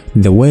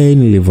 The way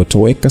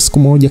nilivyotoweka siku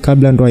moja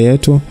kabla ndoa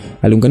yetu.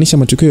 Aliunganisha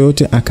matukio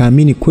yote,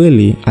 akaamini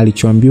kweli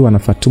alichoambiwa na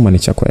Fatuma ni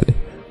cha kweli.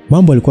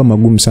 Mambo yalikuwa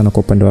magumu sana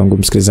kwa upande wangu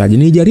msikilizaji.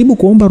 Nilijaribu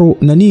kuomba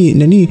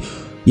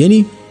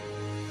yani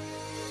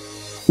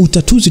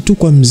utatuzi tu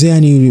kwa mzee,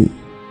 yani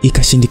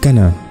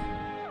ikashindikana.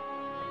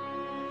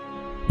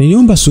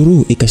 Niliomba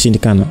suluhu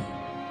ikashindikana.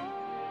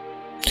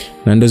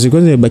 Na ndio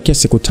zilikuwa zimebakia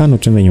siku 5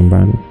 tuende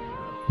nyumbani.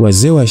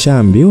 Wazee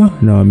washaambiwa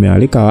na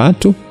wamealika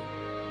watu.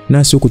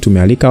 Nasi huku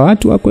tumealika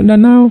watu wa kwenda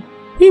nao.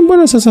 Hii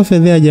mbona sasa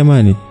fedhea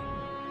jamani?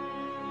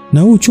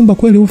 Na huu chumba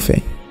kweli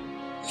ufe?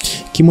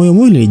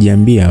 Kimoyomoyo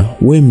nilijiambia,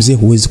 wewe mzee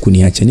huwezi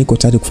kuniacha, niko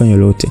tayari kufanya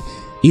lolote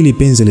ili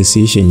penzi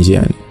lisiishe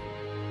njiani.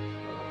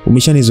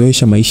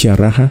 Umeshanizoesha maisha ya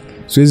raha,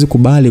 siwezi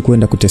kubali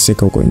kwenda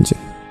kuteseka huko nje.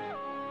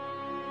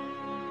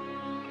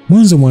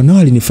 Mwanzo mwanao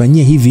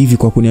alinifanyia hivi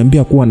kwa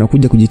kuniambia kuwa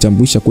anakuja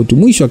kujitambulisha kwetu,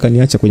 mwisho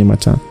akaniacha kwenye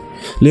mataa.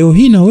 Leo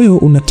hii na wewe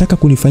unataka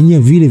kunifanyia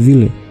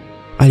vile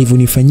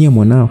alivyonifanyia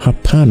mwanao?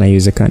 Hapana,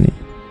 haiwezekani.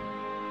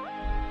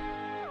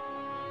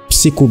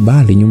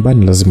 Sikubali,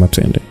 nyumbani lazima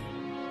twende.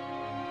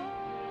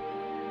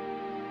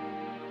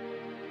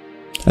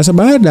 Sasa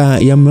baada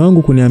ya mume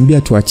wangu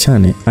kuniambia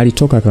tuachane,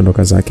 alitoka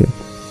akaondoka zake.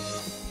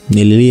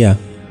 Nililia.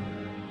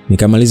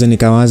 Nikamaliza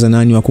nikawaza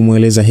nani wa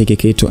kumueleza hiki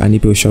kitu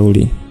anipe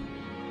ushauri.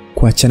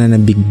 Kuachana na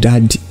Big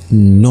Daddy,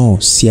 no,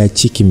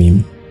 siachiki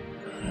mimi.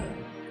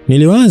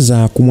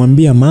 Niliwaza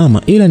kumwambia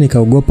mama, ila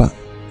nikaogopa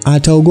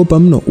ataogopa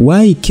mno.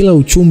 Why kila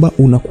uchumba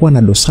unakuwa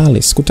na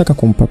dosari? Sikutaka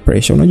kumpa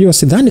pressure. Unajua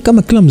sidhani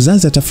kama kila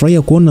mzazi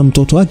atafurahia kuona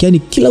mtoto wake yani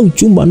kila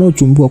uchumba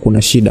anaochumbiwa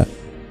kuna shida.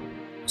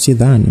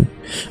 Sidhani.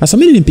 Sasa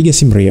mimi nilimpigia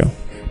simu Rio.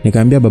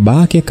 Nikamwambia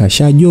Babaake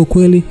kashajua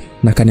kweli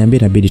na kaniambia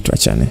inabidi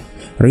tuachane.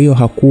 Rio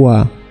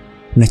hakuwa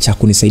na cha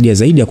kunisaidia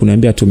zaidi ya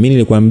kuniambia tu, mimi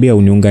nilikwambia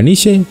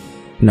uniunganishe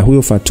na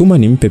huyo Fatuma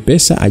nimpe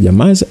pesa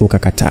ajamaze,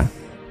 ukakataa.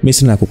 Mimi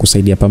sina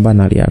kukusaidia,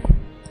 pambana hali yako.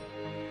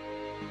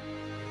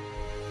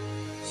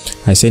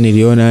 Hasa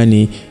niliona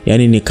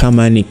yani ni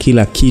kama ni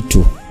kila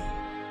kitu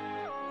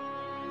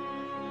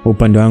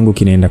upande wangu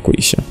kinaenda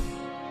kuisha.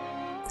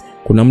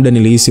 Kuna muda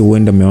nilihisi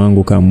huenda mume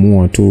wangu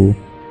kaamua tu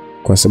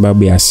kwa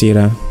sababu ya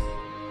hasira.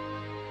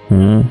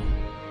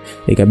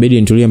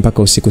 Ikabidi nitulie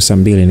mpaka usiku saa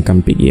 2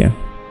 nikampigia.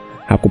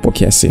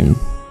 Hakupokea simu.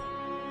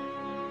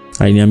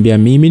 Aliniambia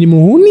mimi ni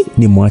muhuni,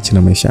 nimwache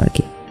na maisha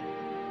yake.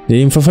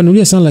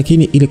 Nilimfafanulia sana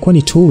lakini ilikuwa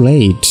ni too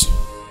late.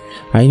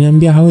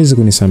 Aliniambia hawezi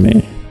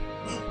kunisamehe.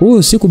 Huo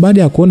usiku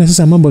baada ya kuona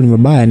sasa mambo ni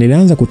mabaya,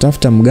 nilianza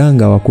kutafuta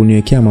mganga wa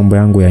kuniwekea mambo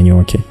yangu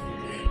yanyoke.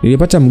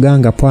 Nilipata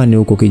mganga pwani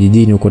huko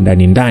kijijini huko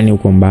ndani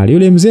huko mbali.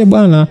 Yule mzee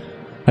bwana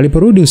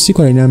aliporudi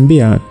usiku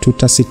aliniambia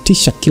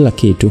tutasitisha kila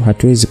kitu,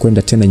 hatuwezi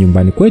kwenda tena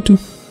nyumbani kwetu.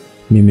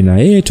 Mimi na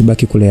yeye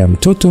tubaki kulea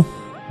mtoto,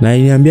 na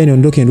aliniambia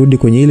niondoke nirudi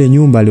kwenye ile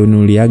nyumba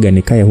aliyonunuliaga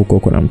nikae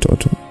huko na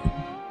mtoto.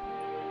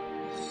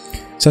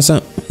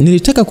 Sasa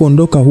nilitaka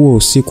kuondoka huo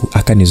usiku,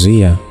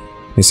 akanizuia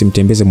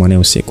nisimtembeze mwanae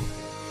usiku.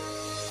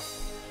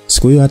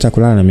 Siku hiyo hata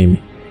kulala na mimi.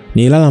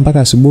 Nilala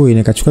mpaka asubuhi,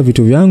 nikachukua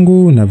vitu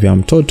vyangu na vya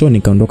mtoto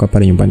nikaondoka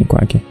pale nyumbani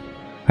kwake.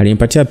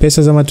 Alinipatia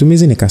pesa za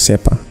matumizi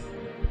nikasepa.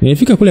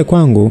 Nilifika kule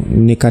kwangu,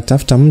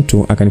 nikatafuta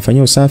mtu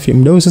akanifanyia usafi.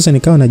 Muda huo sasa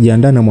nikawa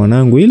najiandaa na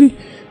mwanangu ili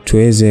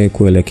tuweze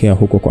kuelekea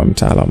huko kwa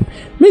mtaalamu.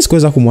 Mimi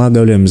sikuweza kumwaga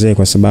yule mzee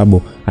kwa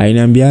sababu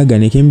aliniambiaga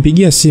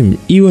nikimpigia simu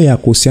iwe ya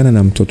kuhusiana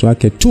na mtoto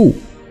wake tu.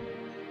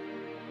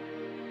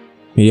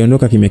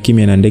 Niliondoka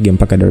kimya na ndege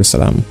mpaka Dar es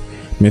Salaam.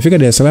 Nimefika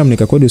Dar es Salaam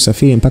nikakodi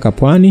usafiri mpaka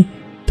Pwani.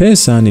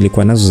 Pesa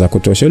nilikuwa nazo za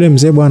kutosha. Yule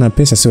mzee bwana,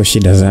 pesa sio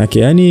shida zake.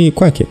 Yaani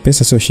kwake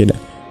pesa sio shida.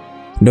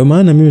 Ndio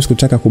maana mimi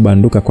sikutaka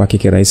kubanduka kwake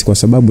kirahisi kwa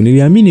sababu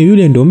niliamini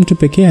yule ndio mtu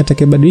pekee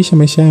atakayebadilisha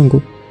maisha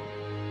yangu.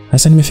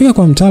 Sasa nimefika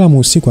kwa mtaalamu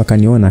usiku,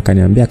 akaniona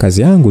akaniambia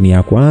kazi yangu ni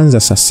ya kuanza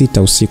saa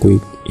 6 usiku,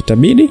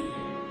 itabidi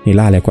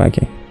nilale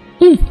kwake.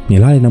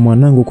 Nilale na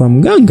mwanangu kwa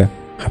mganga?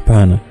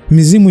 Hapana.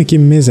 Mizimu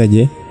ikimmeza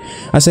je?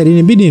 Sasa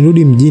ilinibidi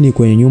nirudi mjini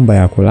kwenye nyumba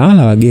ya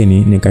kulala wageni,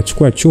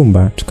 nikachukua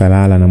chumba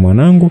tukalala na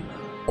mwanangu.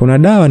 Kuna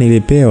dawa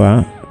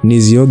nilipewa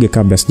nizioge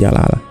kabla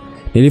sijalala.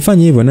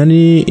 Nilifanya hivyo na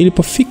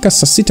ilipofika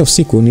saa 6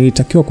 usiku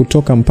nilitakiwa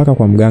kutoka mpaka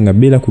kwa mganga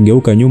bila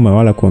kugeuka nyuma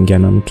wala kuongea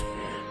na mtu.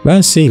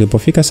 Basi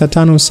ilipofika saa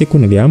 5 usiku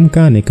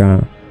niliamka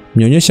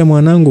nikamnyonyesha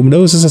mwanangu.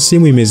 Muda sasa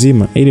simu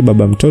imezima ili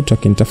baba mtoto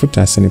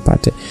akinitafuta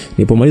asinipate.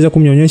 Nilipomaliza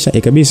kumnyonyesha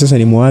ikabidi sasa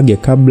nimuage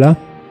kabla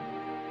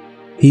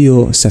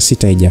hiyo saa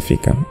 6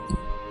 haijafika.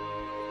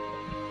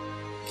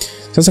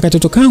 Sasa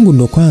katoto kangu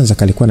ndo kwanza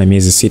kalikuwa na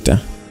miezi 6.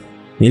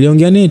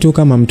 Niliongea naye tu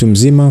kama mtu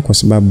mzima kwa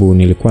sababu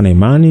nilikuwa na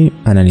imani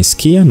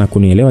ananisikia na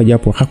kunielewa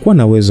japo hakuwa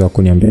na uwezo wa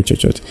kuniambia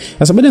chochote.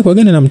 Sasa baada ya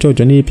kuagana na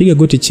mtoto nilipiga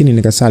goti chini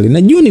nikasali.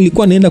 Najua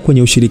nilikuwa naenda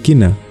kwenye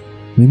ushirikina.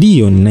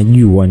 Ndio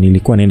najua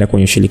nilikuwa naenda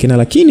kwenye ushirikina,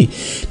 lakini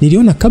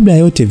niliona kabla ya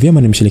yote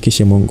vyema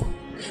nimshirikishe Mungu.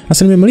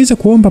 Sasa nimemaliza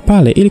kuomba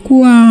pale,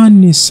 ilikuwa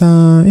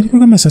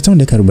kama saa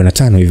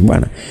 5:45 hivi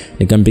bwana.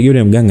 Nikampigia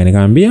yule mganga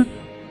nikamwambia,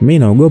 mimi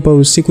naogopa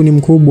usiku ni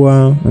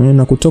mkubwa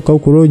na kutoka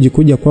huko roji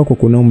kuja kwako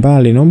kuna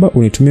umbali, naomba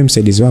unitumie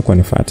msaidizi wako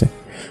anifuate.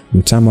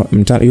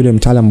 Yule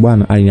mtaalamu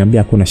bwana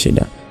aliniambia hakuna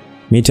shida.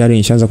 Mimi tayari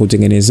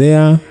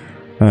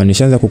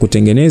nishaanza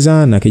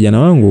kukutengeneza na kijana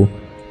wangu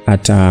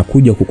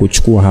atakuja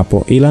kukuchukua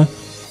hapo, ila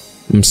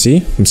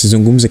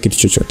msizungumze kitu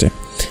chochote.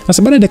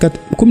 Sasa baada ya dakika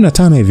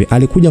 15 hivi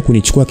alikuja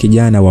kunichukua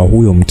kijana wa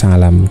huyo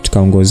mtaalamu.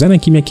 Tukaongozana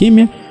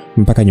kimya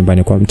mpaka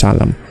nyumbani kwa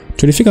mtaalamu.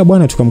 Tulifika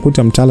bwana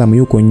tukamkuta mtaalamu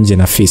yuko nje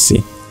na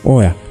fisi.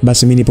 Oya,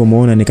 basi mimi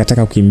nilipomuona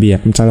nikataka kukimbia.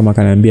 Mtaalamu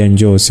akaniambia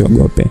njoo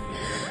usiogope.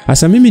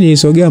 Sasa mimi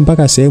nilisogea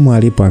mpaka sehemu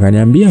alipo,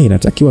 akaniambia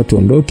inatakiwa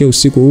tuondoke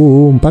usiku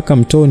huu mpaka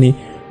mtoni.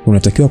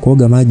 Unatakiwa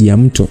kuoga maji ya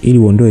mto ili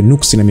uondoe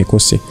nuksi na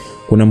mikosi.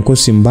 Kuna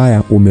mkosi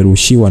mbaya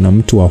umerushiwa na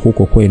mtu wa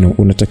huko kwenu.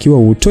 Unatakiwa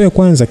utoe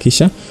kwanza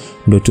kisha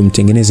ndo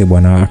tumtengeneze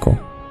bwana wako.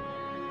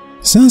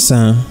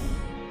 Sasa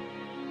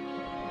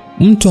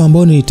mtu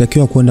ambao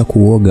nilitakiwa kwenda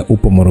kuoga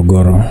upo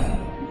Morogoro.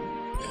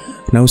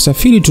 Na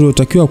usafiri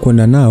tuliotakiwa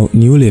kwenda nao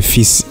ni ule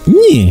fisi.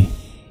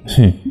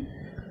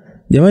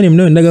 Jamani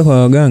mnaoendaga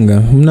kwa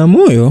waganga, mna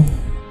moyo?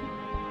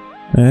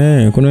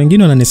 Kuna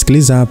wengine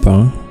wananisikiliza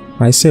hapa.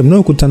 Aisee,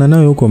 mnaokutana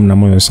nao huko mna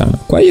moyo sana.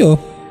 Kwa hiyo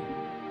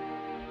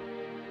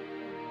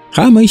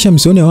haya maisha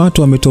msione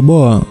watu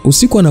wametoboa,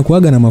 usiku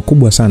anakuaga na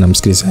makubwa sana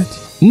msikilizaji.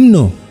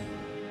 Mno.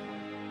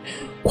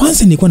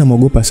 Kwanza nilikuwa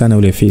namuogopa sana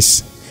ule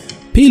fisi.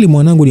 Pili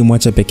mwanangu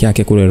nilimwacha peke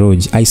yake kule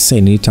roji.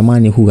 Aisee,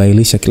 nilitamani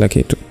kugailisha kila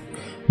kitu.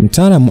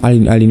 Mtaalamu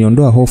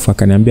aliniondoa hofu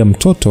akaniambia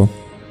mtoto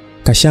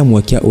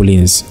kashamwekea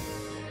ulinzi.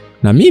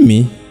 Na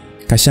mimi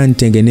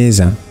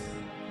kashanitengeneza.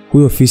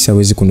 Huyo fisi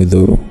hawezi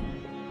kunidhuru.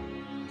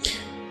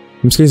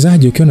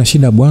 Msikilizaji, ukiwa na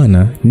shida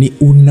bwana ni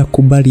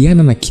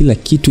unakubaliana na kila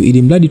kitu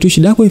ili mradi tu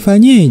shida yako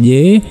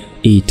ifanyeje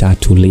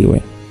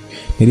itatuliwe.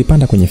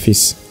 Nilipanda kwenye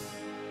fisi.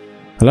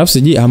 Halafu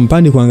siji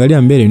hampandi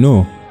kuangalia mbele,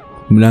 no.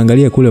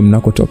 Mnaangalia kule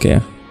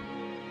mnakotokea.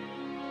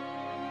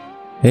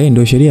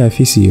 Ndio sheria ya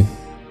fisi hiyo.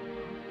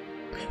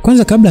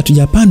 Kwanza kabla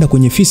hatujapanda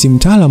kwenye fisi,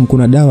 mtaalamu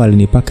kuna dawa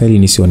alinipaka ili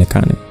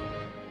nisionekane.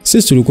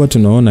 Sisi tulikuwa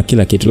tunaona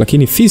kila kitu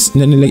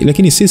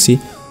lakini sisi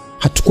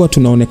hatukuwa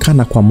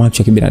tunaonekana kwa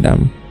macho ya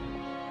kibinadamu.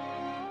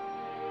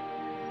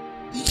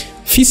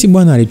 Fisi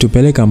bwana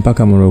alitupeleka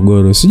mpaka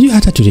Morogoro. Sijui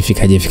hata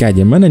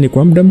tulifikaje maana ni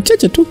kwa muda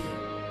mchache tu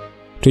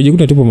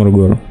tujikuta tupo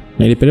Morogoro.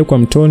 Na ilipelekwa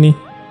mtoni,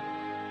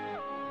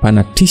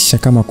 panatisha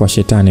kama kwa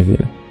shetani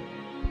vile.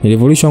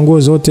 Nilivulishwa nguo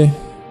zote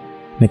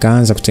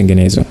nikaanza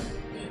kutengenezwa.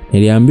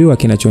 Niliambiwa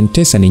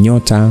kinachontesa ni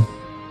nyota.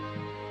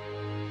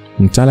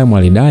 Mtaalamu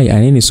alidai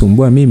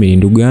anayenisumbua mimi ni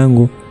ndugu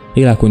yangu,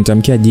 ila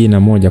kunitamkia jina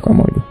moja kwa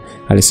moja.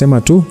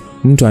 Alisema tu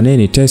mtu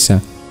anayenitesa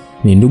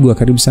ni ndugu wa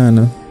karibu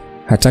sana.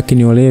 Hataki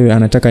niolewe,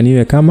 anataka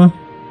niwe kama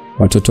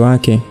watoto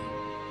wake.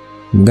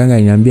 Mganga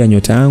aliniambia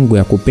nyota yangu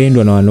ya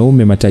kupendwa na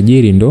wanaume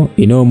matajiri ndo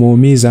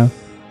inayomuumiza.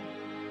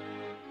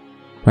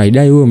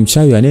 Alidai huyo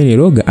mchawi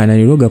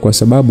ananiroga kwa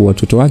sababu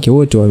watoto wake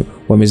wote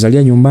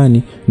wamezalia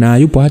nyumbani na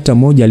yupo hata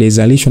mmoja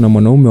aliyezalishwa na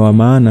mwanaume wa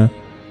maana.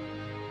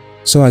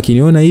 So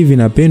akiniona hivi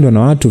napendwa na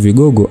watu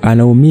vigogo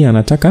anaumia,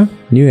 anataka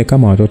niwe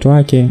kama watoto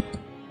wake.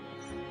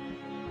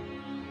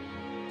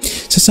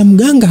 Sasa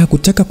mganga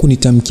hakutaka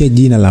kunitamkia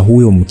jina la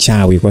huyo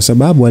mchawi kwa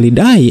sababu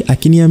alidai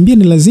akiniambia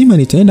ni lazima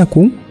nitaenda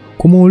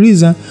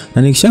kumuuliza,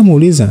 na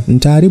nikishamuuliza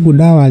nitaharibu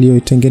dawa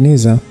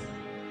aliyotengeneza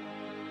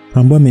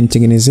ambayo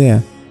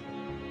amenitengenezea.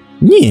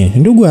 Nyie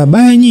ndugu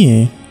wabaya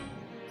nyie.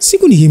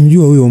 Siku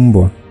nikimjua huyo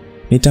mbwa,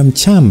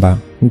 nitamchamba,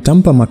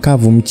 nitampa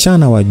makavu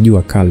mchana wa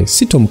jua kali,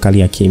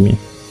 sitomkalia kimya.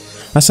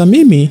 Sasa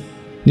mimi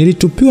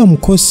nilitupiwa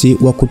mkosi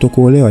wa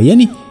kutokuolewa,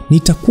 yani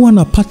nitakuwa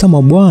napata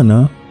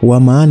mabwana wa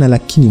maana,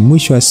 lakini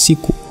mwisho wa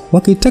siku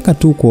wakitaka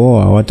tu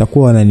kuoa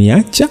watakuwa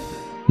wananiacha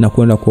na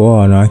kwenda kuoa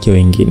wanawake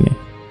wengine.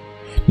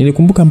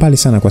 Nilikumbuka mbali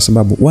sana kwa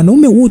sababu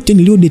wanaume wote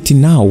niliodate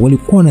nao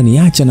walikuwa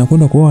wananiacha na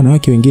kwenda kuoa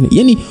wanawake wengine.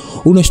 Yani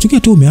unashtukia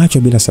tu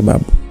umeachwa bila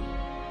sababu.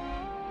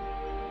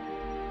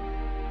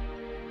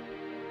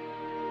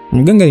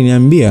 Mganga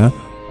aliniambia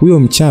huyo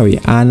mchawi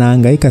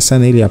anahangaika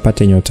sana ili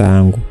apate nyota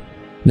yangu.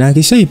 Na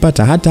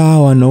akishaipata hata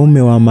hao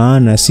wanaume wa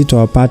maana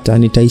sitowapata,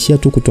 nitaishia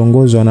tu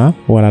kutongozwa na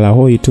walala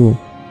hoi tu.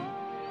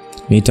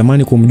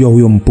 Nitamani kumjua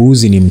huyo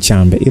mpuuzi ni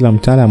mchambe, ila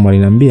mtaalamu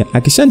aliniambia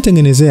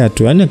akishanitengenezea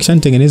tu, yani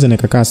akishanitengeneza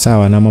nikakaa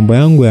sawa na mambo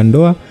yangu ya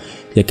ndoa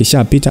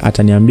yakishapita,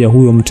 ataniambia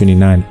huyo mtu ni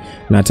nani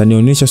na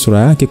atanionyesha sura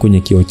yake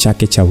kwenye kioo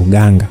chake cha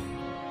uganga.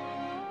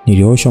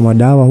 Nilioshwa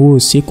madawa huo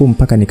siku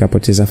mpaka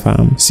nikapoteza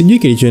fahamu. Sijui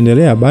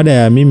kilichoendelea baada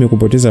ya mimi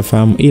kupoteza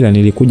fahamu, ila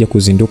nilikuja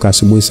kuzinduka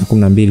asubuhi saa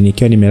 12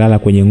 nikiwa nimelala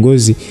kwenye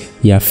ngozi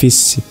ya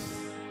fisi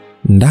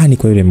ndani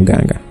kwa yule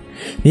mganga.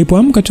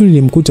 Nilipoamka tu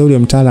nilimkuta yule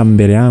mtaalamu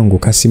mbele yangu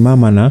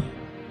kasimama na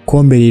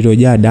kombe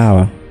lililojaa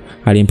dawa.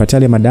 Alinipatia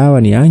ile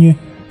madawa nianywe,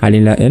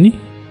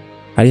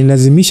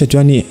 alinilazimisha tu,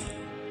 yani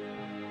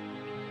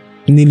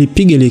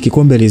nilipiga ile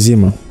kikombe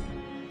lizima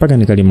mpaka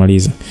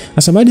nikalimaliza.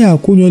 Sasa baada ya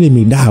kunywa ile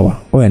midawa,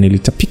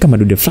 nilitapika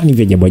madude fulani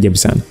vya ajabu ajabu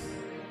sana.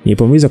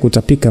 Nilipomaliza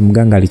kutapika,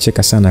 mganga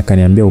alicheka sana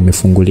akaniambia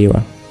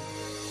umefunguliwa.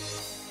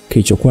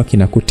 Kilichokuwa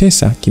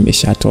kinakutesa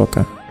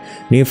kimeshatoka.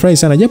 Nilifurahi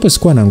sana japo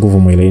sikuwa na nguvu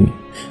mwilini.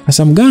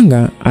 Sasa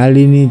mganga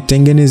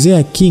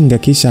alinitengenezea kinga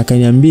kisha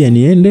akaniambia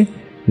niende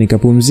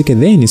nikapumzike,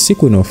 then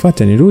siku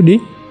inayofuata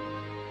nirudi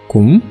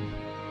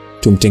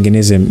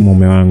tumtengeneze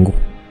mume wangu.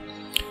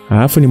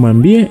 Alafu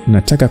nimwambie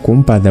nataka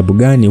kumpa adhabu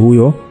gani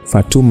huyo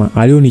Fatuma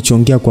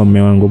alionichongea kwa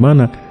mume wangu,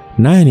 maana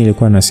naye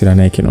nilikuwa na hasira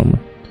naye kinoma.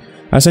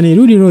 Sasa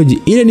nirudi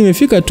roji, ile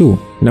nimefika tu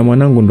na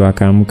mwanangu ndo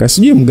akaamka.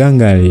 Sijui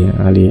mganga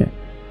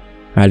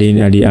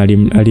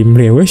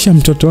alimrewesha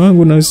mtoto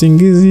wangu na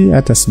usingizi,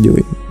 hata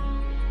sijui.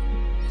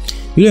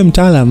 Yule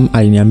mtaalamu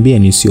aliniambia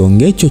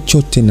nisiongee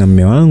chochote na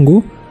mume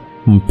wangu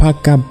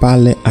mpaka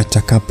pale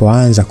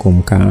atakapoanza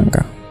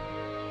kumkaanga.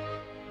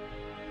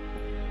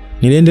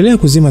 Niliendelea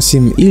kuzima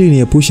simu ili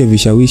niepushe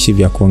vishawishi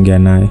vya kuongea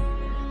naye.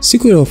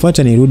 Siku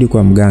iliyofuata nirudi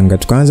kwa mganga,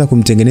 tukaanza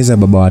kumtengeneza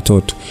baba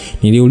watoto.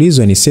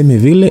 Niliulizwa niseme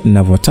vile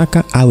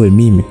ninavyotaka awe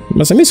mimi.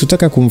 Basi mimi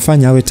sitaka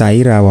kumfanya awe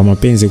taira wa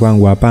mapenzi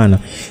kwangu, hapana.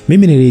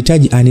 Mimi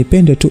nilihitaji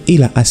anipende tu,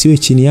 ila asiwe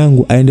chini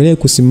yangu, aendelee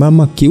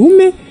kusimama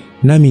kiume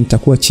nami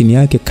nitakuwa chini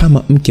yake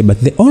kama mke. But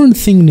the only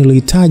thing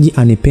nilihitaji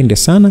anipende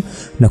sana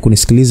na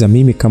kunisikiliza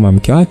mimi kama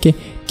mke wake.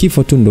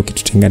 Kifo tu ndo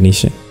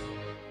kitutenganishe.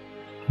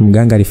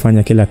 Mganga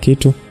alifanya kila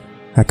kitu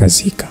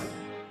akazika.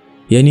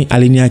 Yani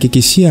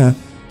alinihakikishia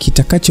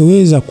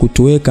kitakachoweza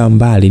kutuweka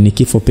mbali ni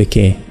kifo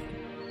pekee.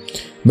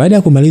 Baada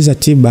ya kumaliza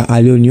tiba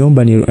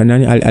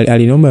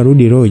aliniomba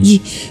rudi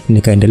roji,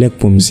 nikaendelea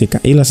kupumzika.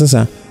 Ila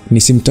sasa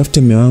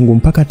nisimtafute mume wangu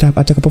mpaka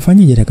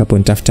atakapofanyaje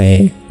atakaponitafuta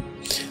yeye.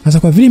 Sasa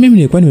kwa vile mimi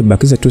nilikuwa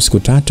nimebakiza tu siku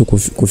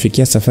 3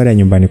 kufikia safari ya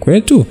nyumbani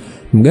kwetu,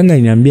 mganga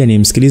aliniambia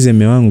nimsikilize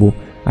mume wangu,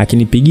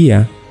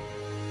 akinipigia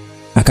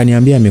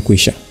akaniambia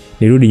amekwisha,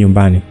 nirudi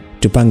nyumbani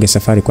tupange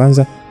safari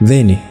kwanza,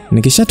 then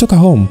nikishatoka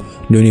home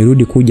ndio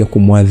nirudi kuja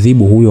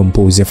kumwadhibu huyo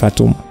mpuuzi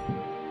Fatuma.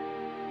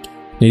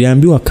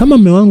 Niliambiwa kama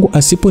mume wangu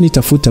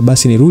asiponitafuta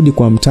basi nirudi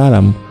kwa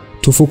mtaalamu,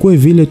 tufukue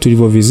vile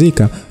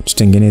tulivyovizika,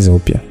 tutengeneze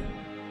upya.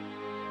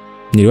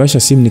 Niliwasha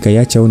simu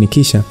nikaiacha au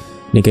nikisha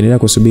nikaendelea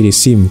kusubiri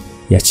simu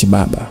ya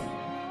Chibaba.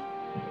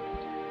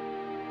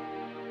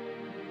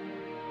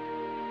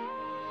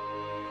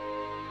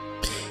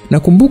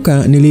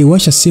 Nakumbuka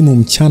niliwasha simu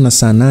mchana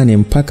saa 8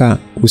 mpaka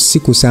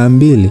usiku saa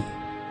 2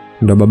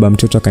 ndo baba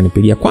mtoto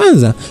akanipigia.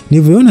 Kwanza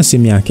nilivyoona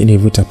simu yake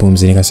nilivuta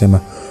pumzi nikasema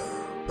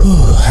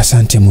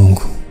asante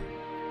Mungu.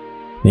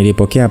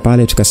 Nilipokea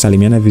pale,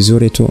 tukasalimiana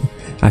vizuri tu.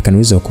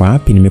 Akaniuliza uko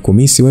wapi?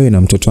 Nimekumisi wewe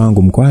na mtoto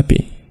wangu, mko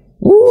wapi?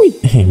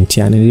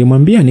 Mtiani.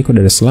 Nilimwambia niko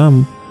Dar es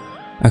Salaam.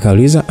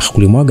 Akauliza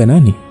ulimwaga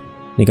nani?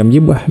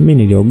 Nikamjibu mimi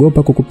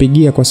niliogopa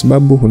kukupigia kwa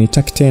sababu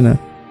hunitaki tena.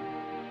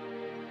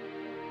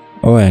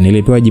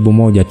 Nilipewa jibu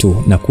moja tu,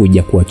 na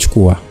kuja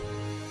kuwachukua.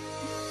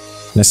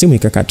 Na simu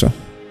ikakatwa.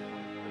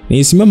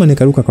 Nilisimama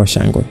nikaruka kwa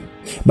shangwe.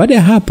 Baada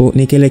ya hapo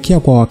nikaelekea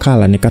kwa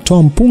wakala,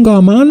 nikatoa mpunga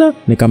wa maana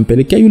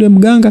nikampelekea yule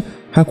mganga.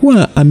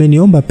 Hakuwa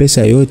ameniomba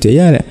pesa yoyote,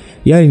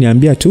 yale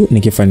niambia tu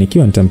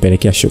nikifanikiwa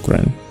nitampelekea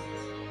shukrani.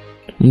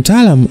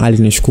 Mtaalamu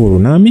alinishukuru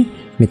nami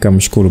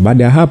nikamshukuru.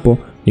 Baada ya hapo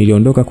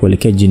niliondoka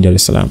kuelekea jijini Dar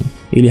es Salaam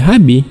ili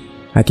habi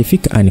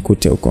akifika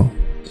anikute huko.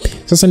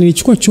 Sasa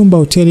nilichukua chumba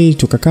hoteli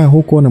tukakaa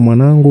huko na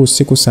mwanangu.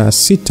 Siku saa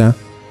 6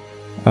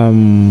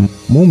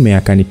 mume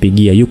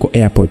akanipigia, yuko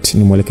airport,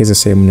 nimuelekeze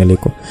sehemu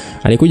niliko.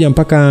 Alikuja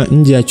mpaka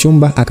nje ya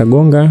chumba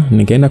akagonga,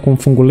 nikaenda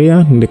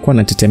kumfungulia. Nilikuwa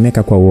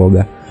natetemeka kwa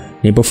uoga.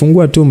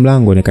 Nilipofungua tu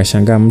mlango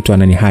nikashangaa mtu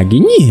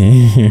ananihagi.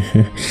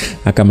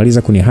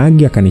 Akamaliza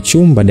kunihagi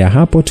akanichumba. Baada ya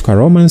hapo tuka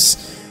romance.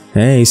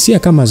 Hisia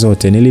kama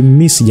zote,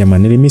 nilimiss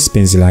jamani, nilimiss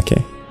penzi lake.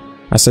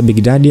 Asa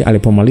Big Daddy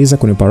alipomaliza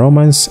kunipa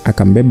romance,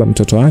 akambeba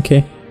mtoto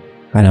wake,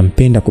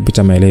 anampenda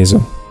kupita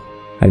maelezo.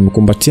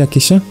 Alimkumbatia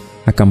kisha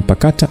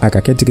akampakata,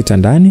 akaketi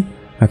kitandani,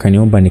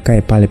 akaniomba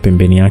nikae pale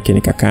pembeni yake,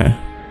 nikakaa.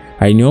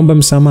 Aliniomba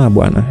msamaha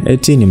bwana,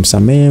 eti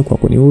nimsamehe kwa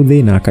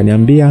kuniudhi, na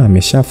akaniambia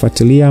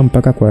ameshafuatilia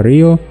mpaka kwa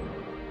Rio,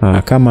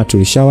 kama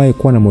tulishawahi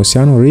kuwa na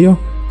mahusiano Rio.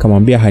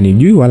 Kamwambia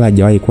hanijui wala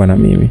hajawahi kuwa na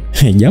mimi.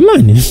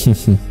 Jamani.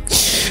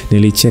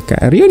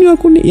 Nilicheka.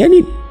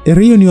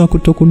 Rio ni wa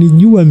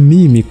kutokunijua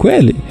mimi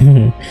kweli.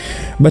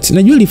 But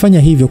najua alifanya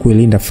hivyo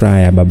kuilinda furaha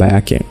ya baba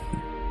yake.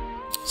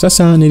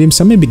 Sasa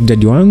nilimsamehe Big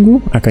Daddy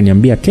wangu,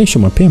 akaniambia kesho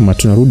mapema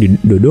tunarudi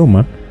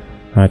Dodoma,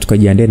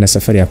 tukajiandaa na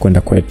safari ya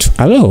kwenda kwetu.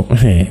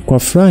 Kwa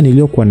furaha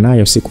niliyokuwa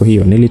nayo siku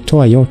hiyo,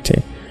 nilitoa yote.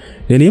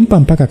 Nilimpa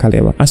mpaka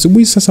kalewa.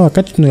 Asubuhi sasa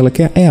wakati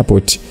tunaelekea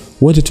airport,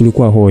 wote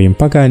tulikuwa hoi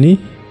mpaka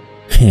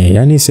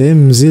yani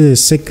sehemu zile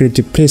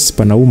secret place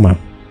panauma.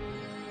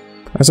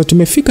 Sasa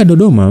tumefika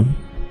Dodoma.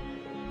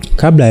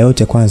 Kabla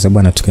yote kwanza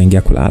bwana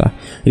tukaingia kulala.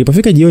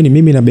 Ilipofika jioni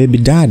mimi na baby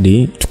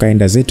daddy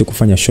tukaenda zetu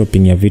kufanya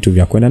shopping ya vitu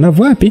vya kwenda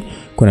navyo wapi?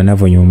 Kwenda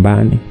navyo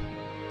nyumbani.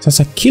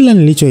 Sasa kila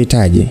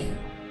nilichohitaji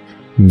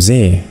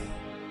mzee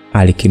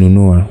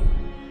alikinunua.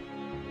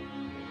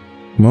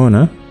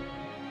 Umeona?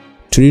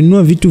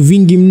 Tulinunua vitu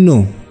vingi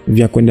mno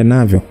vya kwenda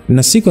navyo.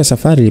 Na siku ya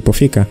safari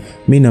ilipofika,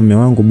 mimi na mume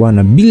wangu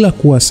bwana, bila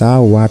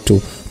kuwasahau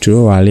watu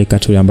tuliowaalika,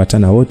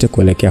 tuliambatana wote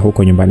kuelekea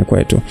huko nyumbani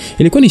kwetu.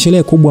 Ilikuwa ni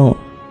sherehe kubwa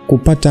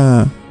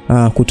kupata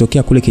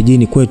kutokea kule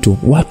kijini kwetu.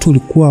 Watu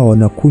walikuwa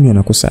wanakunywa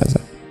na kusaza.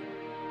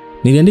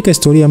 Niliandika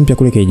historia mpya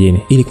kule kijini.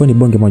 Ilikuwa ni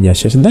bonge moja ya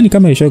sherehe. Ndani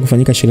kama ilishawahi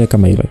kufanyika sherehe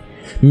kama ile.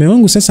 Mume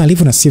wangu sasa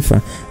alivyo na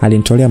sifa,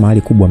 alinitolea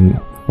mahali kubwa mno.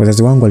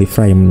 Wazazi wangu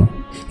walifurahi mno.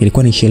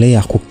 Ilikuwa ni sherehe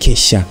ya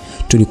kukesha.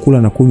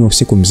 Tulikula na kunywa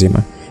usiku mzima.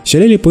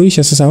 Sherehe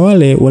ilipoisha sasa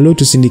wale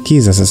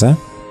waliotusindikiza sasa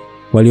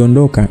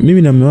waliondoka.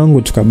 Mimi na mume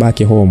wangu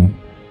tukabaki home.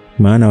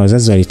 Maana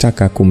wazazi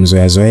walitaka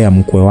kumzoea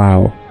mkwe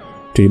wao.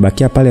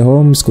 Tulibakia pale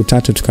home siku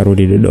 3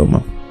 tukarudi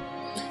Dodoma.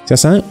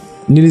 Sasa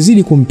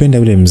nilizidi kumpenda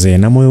yule mzee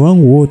na moyo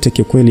wangu wote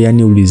kikweli,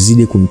 yani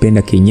ulizidi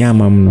kumpenda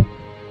kinyama mno.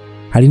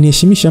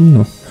 Aliniheshimisha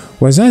mno.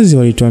 Wazazi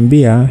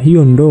walituambia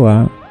hiyo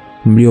ndoa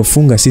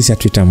mliofunga sisi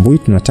hatutambui,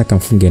 tunataka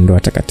mfunge ndoa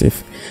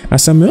takatifu.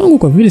 Asa mume wangu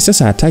kwa vile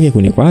sasa hataki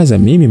kunikwaza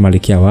mimi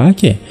malkia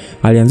wake,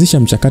 alianzisha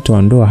mchakato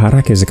wa ndoa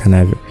haraka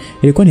zikanavyo.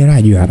 Ilikuwa ni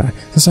raha juu ya raha.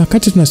 Sasa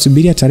wakati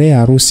tunasubiria tarehe ya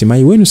harusi,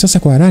 mai wenu sasa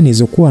kwa harani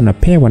izokuwa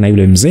anapewa na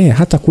yule mzee,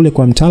 hata kule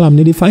kwa mtaalamu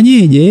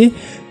nilifanyeje?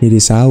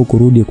 Nilisahau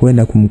kurudi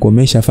kwenda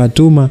kumkomesha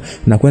Fatuma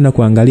na kwenda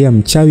kuangalia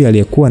mchawi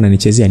aliyekuwa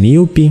ananichezea ni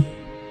yupi.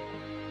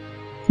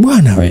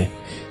 Bwana we,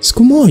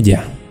 siku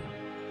moja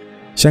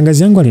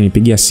shangazi yangu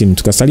alinipigia simu,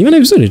 tukasalimiana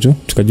vizuri tu,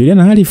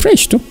 tukajuliana hali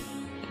fresh tu.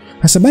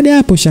 Hasa baada ya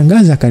hapo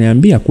shangazi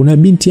akaniambia kuna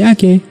binti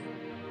yake.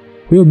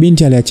 Huyo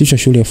binti aliachishwa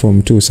shule form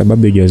 2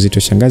 sababu ya ujauzito.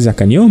 Shangazi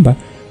akaniomba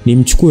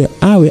nimchukue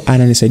awe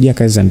ananisaidia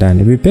kazi za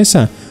ndani.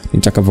 Vipesa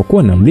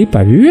nitakavyokuwa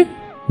namlipa viwe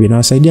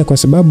vinawasaidia kwa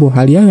sababu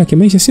hali yao ya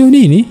kimaisha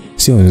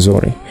sio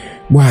nzuri.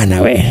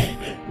 Bwana we,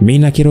 mimi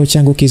na kiroho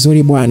changu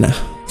kizuri bwana.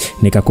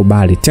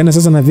 Nikakubali. Tena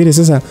sasa na vile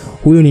sasa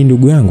huyo ni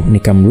ndugu yangu,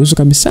 nikamruhusu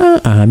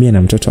kabisa ahamie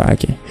na mtoto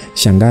wake.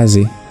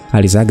 Shangazi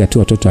alizaga tu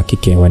watoto wa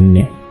kike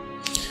 4.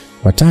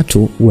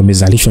 3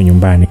 wamezalishwa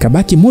nyumbani.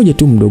 Kabaki mmoja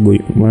tu mdogo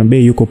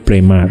ambaye yuko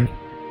primary.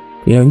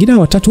 Ila wengine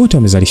 3 wote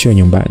wamezalishwa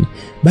nyumbani.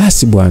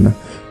 Basi bwana,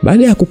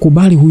 baada ya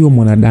kukubali huyo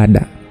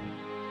mwanadada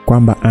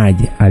kwamba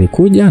aje,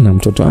 alikuja na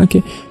mtoto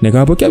wake,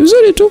 nikawapokea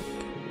vizuri tu.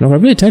 Na kwa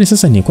vile tayari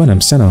sasa nilikuwa na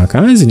msichana wa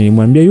kazi,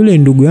 nilimwambia yule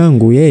ndugu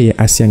yangu yeye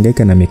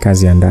asihangaika na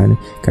mikazi ya ndani.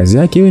 Kazi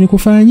yake iwe ni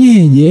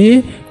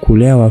kufanyeje?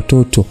 Kulea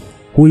watoto,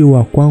 huyu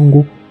wa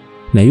kwangu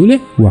na yule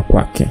wa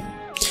kwake.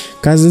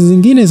 Kazi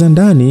zingine za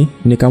ndani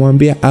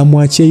nikamwambia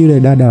amwachie yule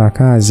dada wa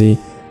kazi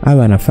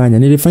awe anafanya.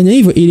 Nilifanya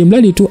hivyo ili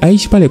mradi tu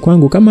aishi pale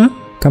kwangu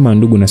kama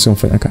ndugu na sio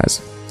mfanya kazi.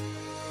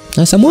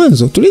 Sasa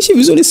mwanzo tuliishi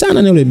vizuri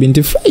sana na yule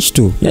binti fresh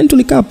tu. Yaani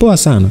tulikaa poa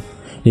sana.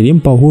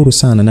 Nilimpa uhuru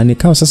sana na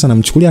nikawa sasa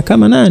namchukulia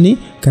kama nani?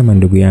 Kama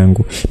ndugu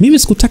yangu. Mimi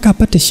sikutaka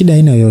apate shida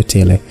aina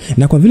yoyote ile.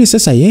 Na kwa vile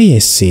sasa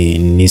yeye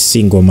ni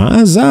single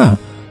mother,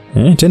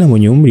 tena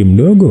mwenye umri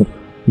mdogo,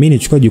 mimi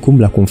nichukua jukumu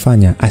la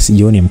kumfanya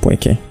asijione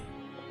mpweke.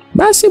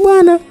 Basi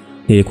bwana,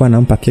 nilikuwa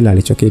nampa kila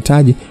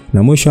alichokihitaji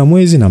na mwisho wa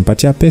mwezi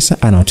nampatia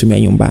pesa anawatumia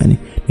nyumbani.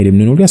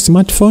 Nilimnunulia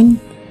smartphone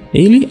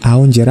ili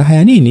aonje raha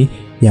ya nini?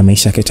 Ya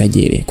maisha ya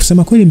kitajiri.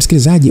 Kusema kweli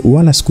msikilizaji,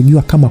 wala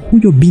sikujua kama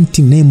huyo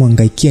binti naye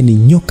mwangaikia ni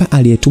nyoka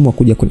aliyetumwa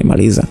kuja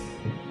kunimaliza.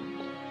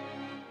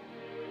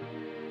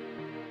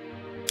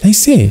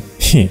 Aise.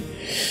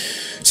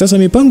 Sasa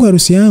mipango ya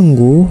harusi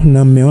yangu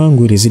na mume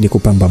wangu ilizidi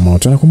kupamba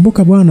moto.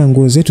 Nakumbuka bwana,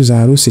 nguo zetu za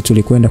harusi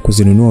tulikwenda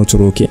kuzinunua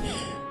Uturuki.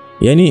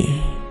 Yaani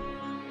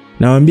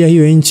nawaambia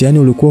hiyo nchi, yani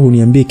ulikuwa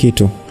huniambii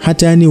kitu.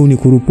 Hata yani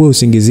unikurupue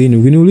usingizini.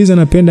 Ukiniuliza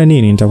napenda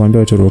nini,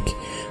 nitakwambia Uturuki.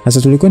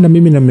 Sasa tulikwenda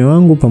mimi na mume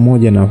wangu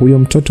pamoja na huyo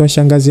mtoto wa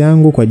shangazi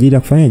yangu kwa ajili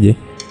ya kufanyaje?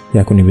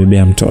 Ya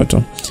kunibebea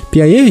mtoto.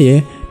 Pia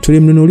yeye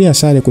tulimnunulia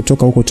sare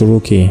kutoka huko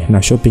Uturuki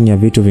na shopping ya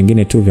vitu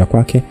vingine tu vya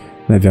kwake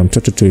na vya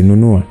mtoto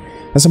tulinunua.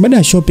 Sasa baada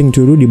ya shopping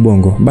turudi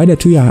Bongo. Baada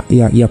tu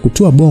ya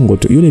kutua Bongo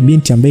tu, yule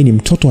binti ambaye ni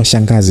mtoto wa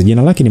shangazi,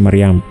 jina lake ni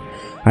Mariam,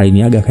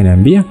 aliniaga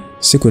akaniambia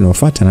siku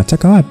inayofuata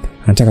anataka wapi?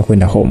 Anataka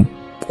kwenda home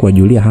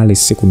kuwajulia hali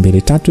siku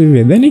 2-3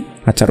 hivi then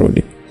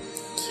atarudi.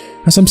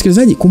 Sasa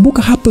msikilizaji,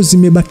 kumbuka hapo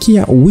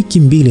zimebakia wiki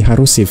 2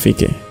 harusi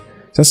ifike.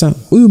 Sasa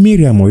huyu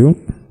Miriam huyu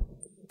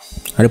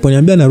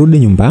aliponiambia narudi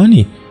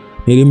nyumbani,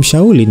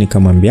 nilimshauri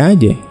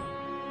nikamwambiaje,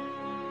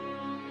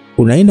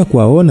 unaenda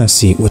kuwaona,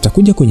 si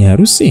utakuja kwenye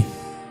harusi?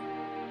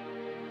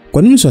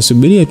 Kwa nini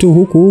usisubirie tu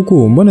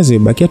huku? Mbona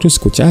zimebakia tu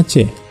siku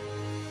chache?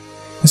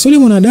 Sasa yule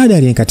mwanadada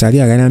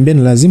alinikatalia, akaniambia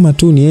ni lazima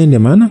tu niende,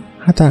 maana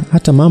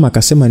hata mama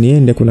akasema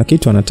niende, kuna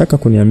kitu anataka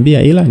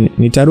kuniambia, ila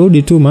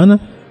nitarudi tu maana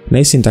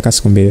nahisi nitaka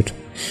siku 2 tu.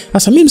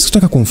 Sasa mimi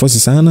sikutaka kumforce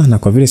sana, na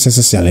kwa vile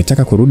sasa si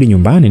alitaka kurudi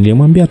nyumbani,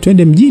 nilimwambia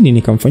twende mjini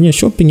nikamfanyia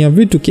shopping ya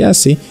vitu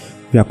kiasi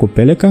vya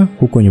kupeleka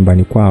huko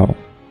nyumbani kwao.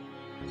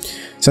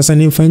 Sasa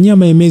nimfanyia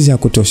maemezi ya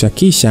kutosha,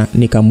 kisha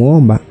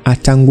nikamuomba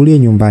atangulie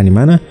nyumbani,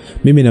 maana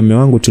mimi na mume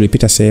wangu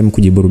tulipita sehemu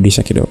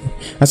kujiburudisha kidogo.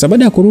 Sasa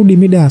baada ya kurudi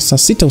mida saa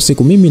 6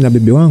 usiku, mimi na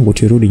bibi wangu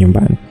turudi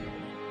nyumbani.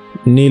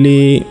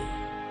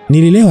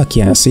 Nililewa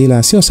kiasi,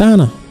 ila sio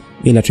sana,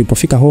 ila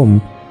tulipofika home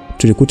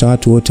tulikuta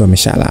watu wote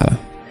wameshalala.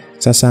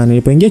 Sasa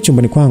nilipoingia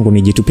chumbani kwangu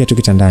nijitupia tu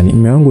kitandani.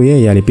 Mume wangu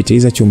yeye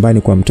alipitiliza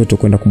chumbani kwa mtoto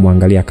kwenda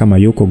kumwangalia kama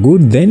yuko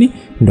good, then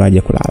ndo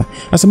aje kulala.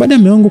 Sasa baada ya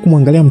mume wangu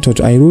kumwangalia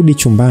mtoto, airudi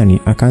chumbani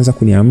akaanza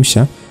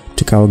kuniamsha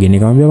tukaoge.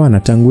 Nikamwambia bwana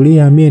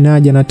tangulia, mimi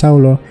naja na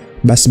taulo.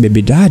 Basi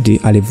baby daddy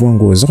alivua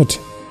nguo zote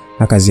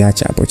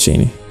akaziacha hapo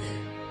chini.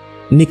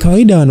 Ni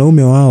kawaida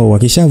wanaume wao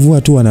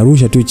wakishavua tu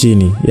wanarusha tu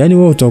chini. Yaani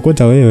wewe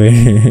utaokota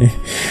wewe.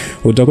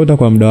 Utaokota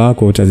kwa muda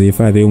wako,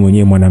 utazihifadhi wewe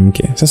mwenyewe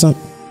mwanamke. Sasa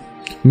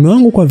mume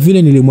wangu kwa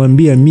vile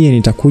nilimwambia mie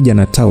nitakuja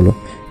na taulo,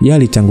 yeye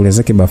alitangulia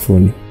zake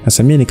bafuni.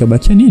 Sasa mimi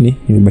nikabakia nini?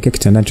 Nimebakia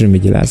kitandani tu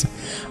nimejilaza.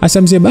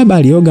 Sasa mzee baba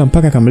alioga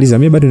mpaka kamaliza,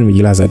 mimi bado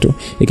nimejilaza tu.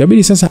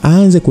 Ikabidi sasa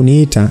aanze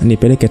kuniita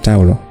nipeleke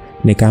taulo.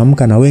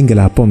 Nikaamka na wenge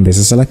la pombe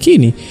sasa,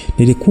 lakini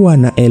nilikuwa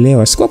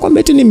naelewa. Sikuwa kwamba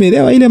eti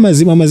nimeelewa ile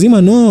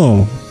mazima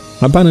no.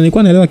 Hapana,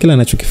 nilikuwa naelewa kila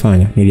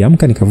anachokifanya.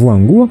 Niliamka nikavua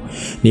nguo,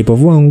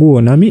 nilipovua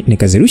nguo nami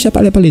nikazirusha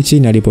pale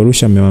chini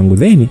aliporusha mume wangu,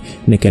 then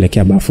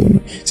nikaelekea bafuni.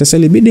 Sasa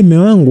ilibidi mume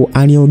wangu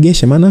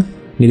aniogeshe, maana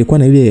nilikuwa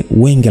na ile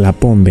wenge la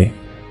pombe.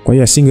 Kwa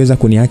hiyo asingeweza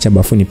kuniacha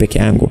bafuni peke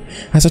yangu.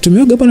 Sasa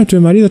tumeoga bwana,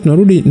 tumemaliza,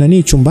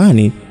 tunarudi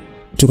chumbani,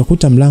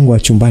 tukakuta mlango wa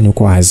chumbani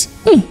uko wazi.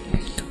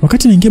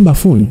 Wakati naingia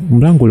bafuni,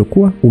 mlango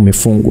ulikuwa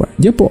umefungwa.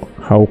 Japo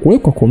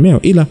haukuwekwa komeo,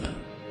 ila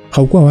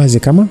haukuwa wazi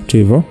kama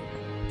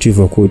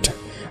tulivyokuta.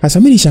 Sasa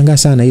mimi nishangaa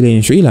sana ile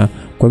issue, ila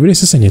kwa vile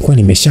sasa nilikuwa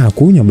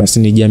nimeshakunywa, basi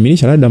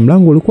nijiaminisha labda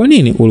mlango ulikuwa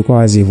ulikuwa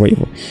wazi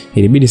hivyo.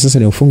 Ilibidi sasa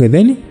niufunge,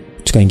 then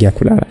tukaingia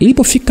kulala.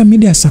 Ilipofika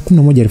mida ya saa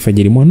 11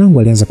 alfajiri, mwanangu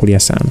alianza kulia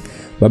sana.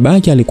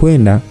 Babaake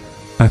alikwenda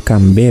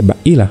akambeba,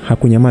 ila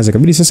hakunyamaza.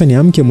 Kabidi sasa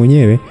niamke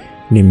mwenyewe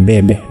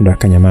nimbebe, ndo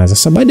akanyamaza.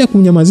 Sasa baada ya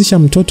kumnyamazisha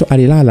mtoto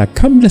alilala.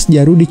 Kabla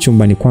sijarudi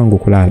chumbani kwangu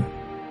kulala,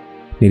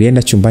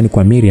 nilienda chumbani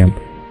kwa Miriam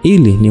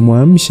ili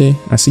nimwamshe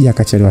asije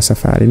akachelewa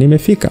safari.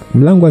 Nimefika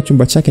mlango wa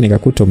chumba chake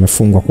nikakuta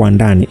umefungwa kwa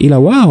ndani, ila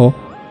wao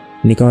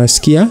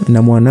nikawasikia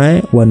na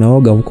mwanae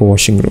wanaoga huko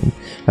washing room.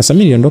 Sasa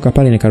mimi niliondoka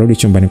pale nikarudi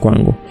chumbani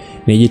kwangu,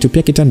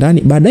 nijitupia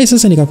kitandani. Baadaye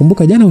sasa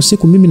nikakumbuka jana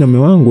usiku mimi na mume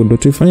wangu ndo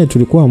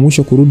tulikuwa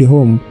mwisho kurudi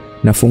home,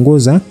 na funguo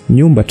za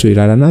nyumba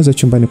tulilala nazo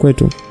chumbani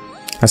kwetu.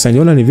 Sasa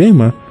niliona ni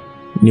vyema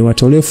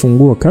niwatolee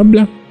funguo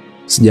kabla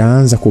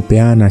sijaanza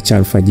kupeana cha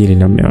alfajiri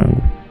na mume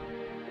wangu.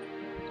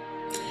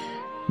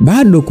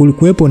 Bado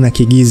kulikuwepo na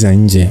kigiza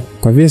nje.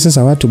 Kwa vile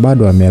sasa watu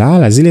bado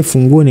wamelala, zile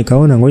funguo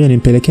nikaona ngoja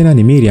nimpelekee na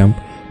Miriam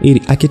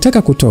ili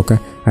akitaka kutoka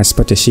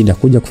asipate shida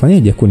kuja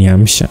kufanyaje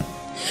kuniamsha.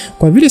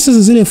 Kwa vile sasa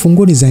zile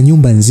funguo ni za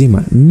nyumba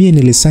nzima, mimi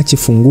nilisearch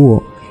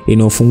funguo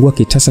inaofungua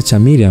kitasa cha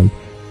Miriam,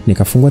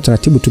 nikafungua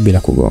taratibu tu bila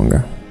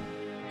kugonga.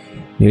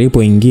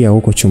 Nilipoingia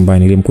huko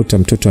chumbani nilimkuta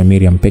mtoto wa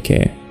Miriam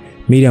pekee.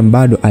 Miriam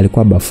bado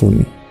alikuwa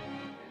bafuni.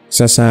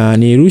 Sasa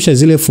nirusha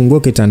zile funguo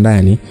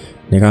kitandani,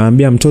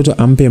 nikamwambia mtoto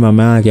ampe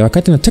mama yake.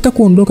 Wakati nataka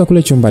kuondoka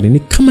kule chumbani, ni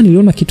kama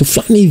niliona kitu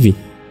fulani hivi,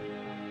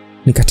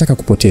 nikataka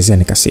kupotezea,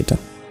 nikasita.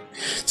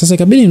 Sasa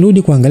ikabidi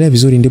nirudi kuangalia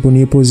vizuri, ndipo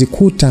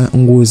nilipozikuta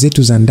nguo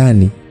zetu za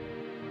ndani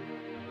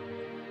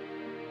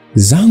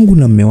zangu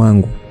na mume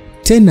wangu,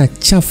 tena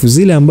chafu,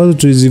 zile ambazo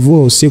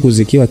tulizivua usiku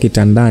zikiwa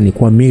kitandani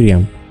kwa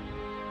Miriam,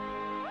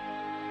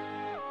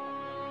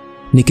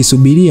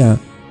 nikisubiria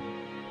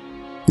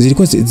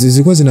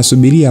zilikuwa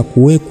zinasubiria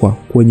kuwekwa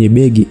kwenye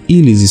begi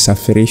ili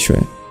zisafirishwe.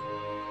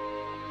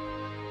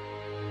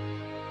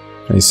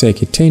 Aisee,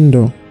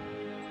 kitendo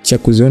cha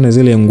kuziona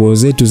zile nguo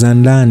zetu za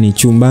ndani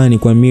chumbani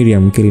kwa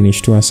Miriam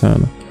kilinishtua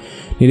sana.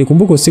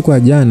 Nilikumbuka siku ya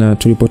jana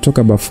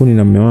tulipotoka bafuni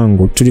na mume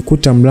wangu,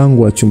 tulikuta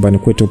mlango wa chumbani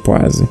kwetu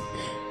wazi.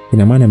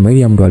 Ina maana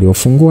Miriam ndo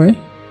aliofungua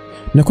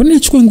Na kwa nini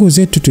achukue nguo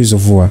zetu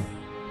tulizovua?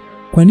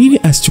 Kwa nini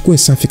asichukue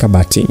safi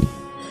kabatini?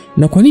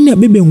 Na kwa nini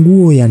abebe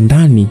nguo ya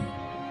ndani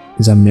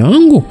za mume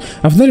wangu?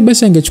 Afadhali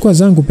basi angechukua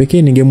zangu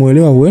pekee,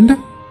 ningemuelewa, huenda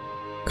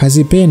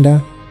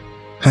kazipenda.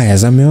 Haya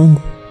za mume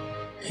wangu.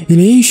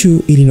 Ile issue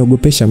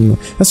ilinogopesha mno.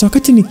 Sasa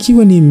wakati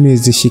nikiwa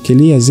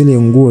nimezishikilia zile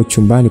nguo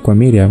chumbani kwa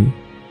Miriam,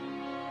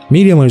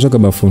 Miriam alitoka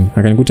bafuni,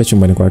 akanikuta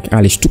chumbani kwake.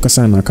 Alishtuka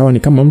sana, akawa ni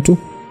kama mtu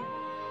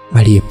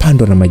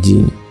aliyepandwa na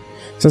majini.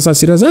 Sasa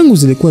hasira zangu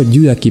zilikuwa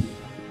juu ya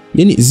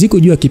ziko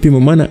juu ya kipimo,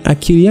 maana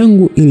akili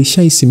yangu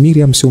ilishahisi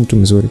Miriam sio mtu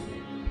mzuri.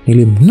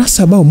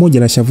 Nilimnasa bao moja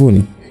la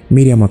shavuni,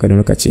 Miriam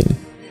akadondoka chini.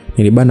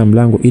 Nilibana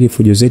mlango ili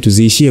fujo zetu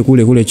ziishie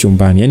kule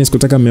chumbani.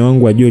 Sikutaka mume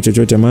wangu ajue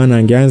chochote, maana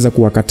angeanza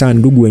kuwakataa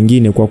ndugu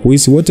wengine kwa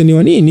kuhisi wote ni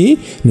wa nini,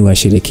 ni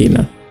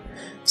washirikina.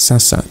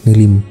 Sasa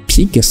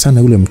nilimpiga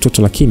sana yule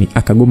mtoto, lakini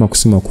akagoma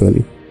kusema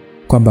kweli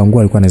kwamba nguo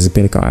alikuwa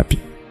anazipeleka wapi.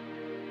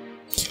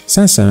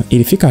 Sasa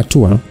ilifika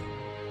hatua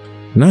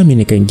nami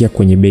nikaingia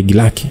kwenye begi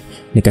lake,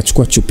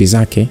 nikachukua chupi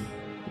zake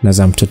na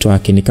za mtoto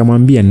wake,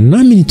 nikamwambia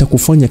nami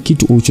nitakufanya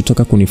kitu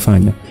ulichotaka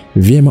kunifanya.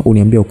 Vyema,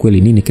 uniambie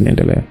ukweli, nini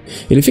kinaendelea?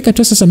 Ilifika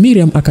tu sasa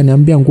Miriam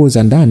akaniambia nguo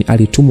za ndani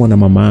alitumwa na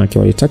mama yake,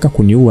 walitaka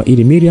kuniua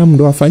ili Miriam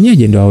ndo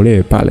afanyeje, ndo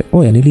aolewe pale.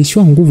 Oya,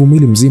 nilishiwa nguvu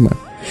mwili mzima.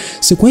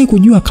 Sikuwahi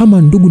kujua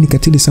kama ndugu ni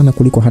katili sana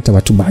kuliko hata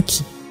watu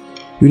baki.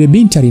 Yule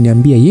binti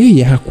aliniambia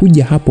yeye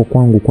hakuja hapo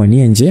kwangu kwa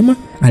nia njema,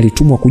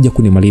 alitumwa kuja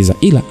kunimaliza,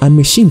 ila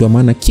ameshindwa,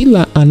 maana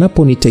kila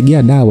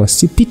anaponitegea dawa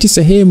sipiti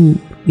sehemu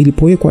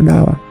ilipowekwa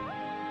dawa.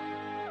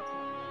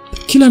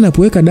 Kila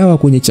anapoweka dawa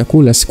kwenye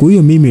chakula, siku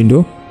hiyo mimi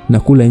ndo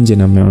nakula nje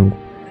na mume wangu.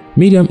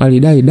 Miriam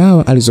alidai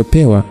dawa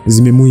alizopewa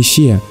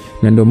zimemuishia,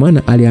 na ndio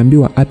maana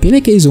aliambiwa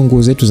apeleke hizo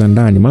nguo zetu za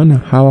ndani, maana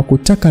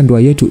hawakutaka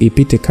ndoa yetu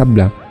ipite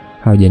kabla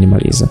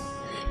hawajanimaliza.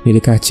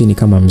 Nilikaa chini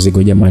kama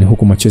mzigo jamani,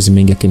 huku machozi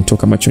mengi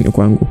yakinitoka machoni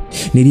kwangu.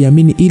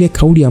 Niliamini ile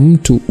kauli ya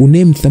mtu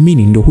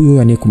unemthamini ndio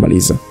huyo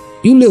anayekumaliza.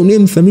 Yule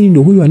unemthamini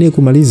ndio huyo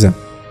anayekumaliza.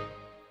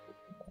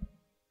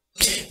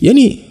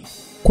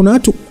 Kuna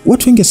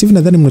watu wengi sasa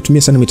nadhani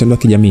mnatumia sana mitandao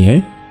ya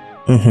kijamii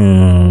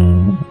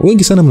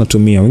wengi sana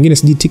mnatumia, wengine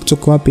siji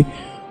TikTok wapi.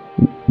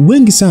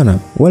 Wengi sana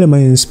wale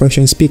my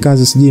inspiration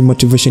speakers, siji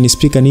motivation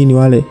speaker nini,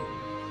 wale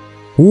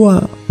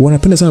huwa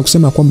wanapenda sana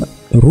kusema kwamba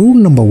rule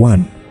number 1,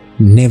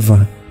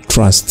 never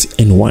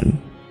trust anyone.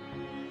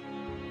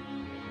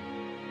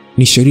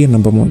 Ni sheria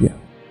namba 1.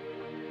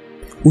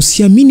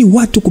 Usiamini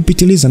watu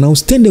kupitiliza na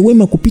usitende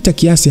wema kupita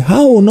kiasi.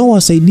 Hao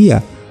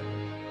unaowasaidia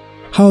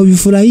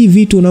hawafurahii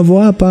vitu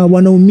unavyowapa,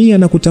 wanaumia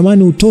na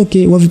kutamani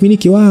utoke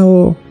wavipiniki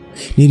wao.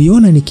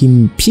 Niliona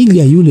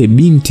nikimpiga yule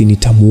binti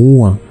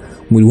nitamuua.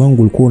 Mwili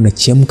wangu ulikuwa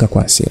unachemka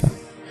kwa hasira.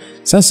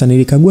 Sasa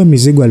nilikagua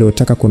mizigo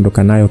aliyotaka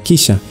kuondoka nayo,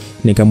 kisha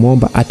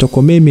nikamuomba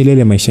atokomee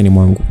milele maishani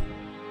mwangu.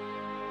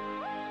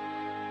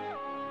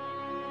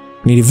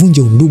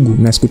 Nilivunja undugu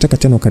na sikutaka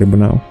tena karibu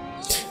nao.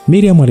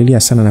 Miriam alilia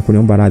sana na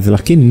kuniomba radhi,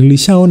 lakini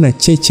nilishaona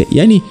cheche,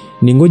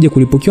 ningoje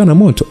kulipukiwa na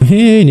moto.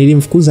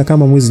 Nilimfukuza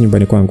kama mwizi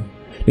nyumbani kwangu.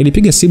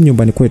 Nilipiga simu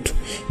nyumbani kwetu,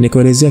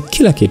 nikaelezea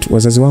kila kitu.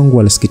 Wazazi wangu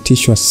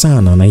walisikitishwa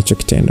sana na hicho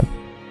kitendo.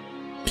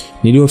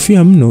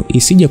 Nilihofia mno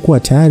isije kuwa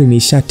tayari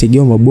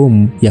nishategea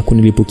mabomu ya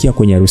kunilipukia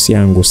kwenye harusi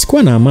yangu.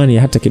 Sikuwa na amani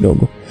hata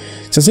kidogo.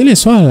 Sasa ile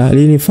swala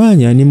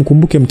lilinifanya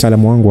nimkumbuke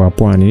mtaalamu wangu wa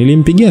pwani.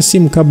 Nilimpigia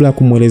simu kabla ya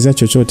kumuelezea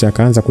chochote,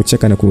 akaanza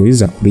kucheka na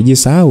kuniuliza,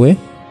 "Ulijisahau?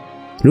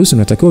 Lucy,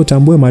 unatakiwa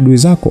utambue maadui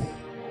zako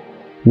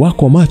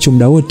wako macho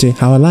muda wote,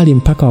 hawalali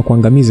mpaka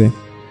wakuangamize.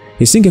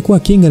 Isingekuwa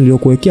kinga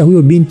niliyokuwekea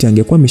huyo binti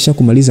angekuwa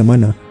ameshakumaliza,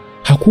 maana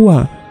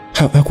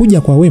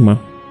hakuja kwa wema.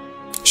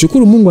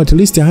 Shukuru Mungu at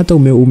least hata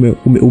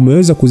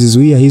umeweza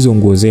kuzizuia hizo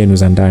nguo zenu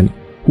za ndani.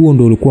 Huo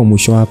ndio ulikuwa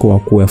mwisho wako wa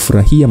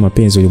kuyafurahia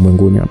mapenzi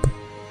ulimwenguni hapa."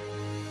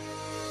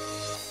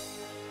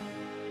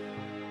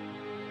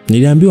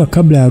 Niliambiwa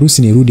kabla ya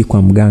harusi nirudi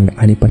kwa mganga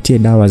anipatie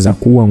dawa za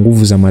kuua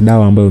nguvu za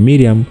madawa ambayo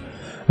Miriam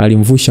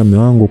alimvusha mume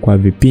wangu kwa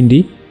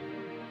vipindi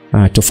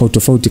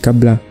tofauti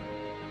kabla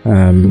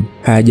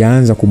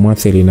hajaanza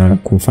kumwathiri na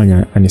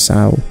kumfanya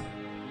anisahau.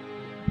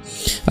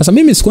 Sasa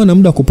mimi sikuwa na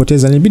muda wa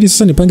kupoteza, nilibidi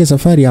sasa nipange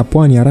safari ya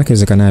pwani haraka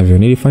iwezekanavyo.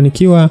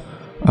 Nilifanikiwa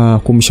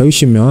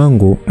kumshawishi mume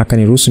wangu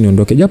akaniruhusu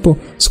niondoke, japo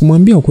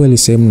sikumwambia ukweli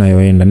sehemu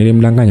nayoenda.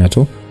 Nilimdanganya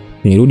tu.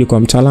 Nilirudi kwa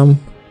mtaalamu,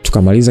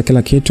 tukamaliza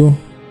kila kitu.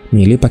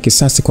 Nilipa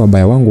kisasi kwa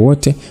wabaya wangu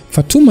wote.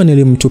 Fatuma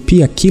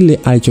nilimtupia kile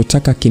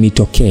alichotaka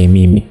kinitokee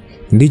mimi.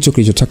 Ndicho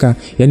kilichotaka,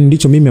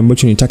 ndicho mimi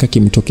ambacho nitaka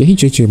kimtokee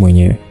hicho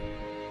mwenyewe.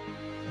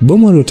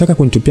 Bomu alilotaka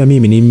kunitupia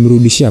mimi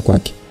nimrudishia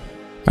kwake.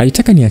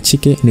 Alitaka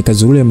niachike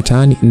nikazurule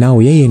mtaani,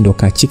 nao yeye ndo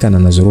kaachika na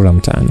nazurula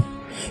mtaani.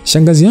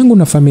 Shangazi yangu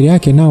na familia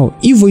yake nao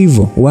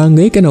hivyo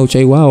wahangaika na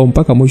uchai wao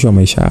mpaka mwisho wa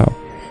maisha yao.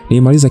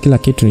 Nilimaliza kila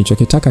kitu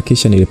nilichokitaka,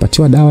 kisha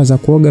nilipatiwa dawa za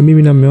kuoga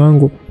mimi na mume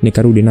wangu,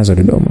 nikarudi nazo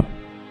Dodoma.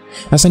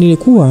 Sasa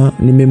nilikuwa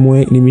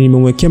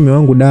nimemwekea mume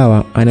wangu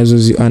dawa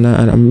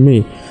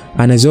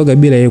anazioga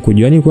bila yeye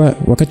kujua. Kwa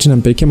wakati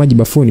nampelekea maji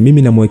bafuni,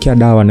 mimi namwekea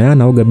dawa na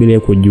anaoga bila yeye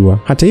kujua.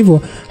 Hata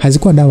hivyo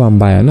hazikuwa dawa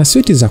mbaya na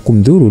sio za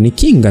kumdhuru, ni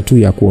kinga tu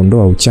ya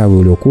kuondoa uchawi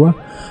uliokuwa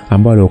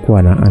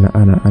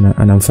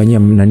anamfanyia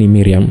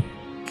Miriam.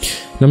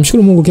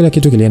 Namshukuru Mungu kila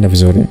kitu kilienda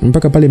vizuri.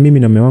 Mpaka pale mimi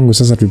na mume wangu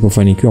sasa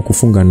tulipofanikiwa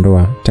kufunga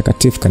ndoa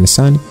takatifu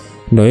kanisani.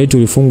 Ndoa yetu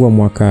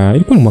ilifungwa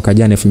ilikuwa ni mwaka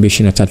jana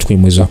 2023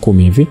 kwenye mwezi wa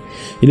 10 hivi.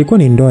 Ilikuwa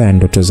ni ndoa ya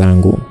ndoto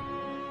zangu,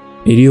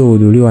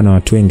 iliyohudhuriwa na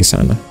watu wengi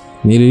sana.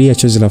 Nililia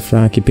chozi la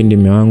furaha kipindi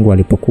mume wangu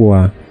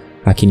alipokuwa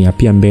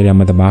akiniapia mbele ya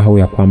madhabahu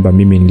ya kwamba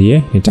mimi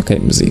ndiye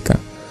nitakayemzika.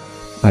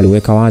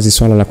 Aliweka wazi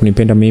swala la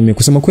kunipenda mimi.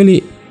 Kusema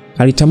kweli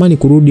alitamani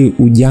kurudi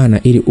ujana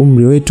ili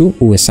umri wetu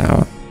uwe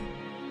sawa.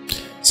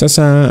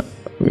 Sasa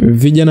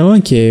vijana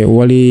wake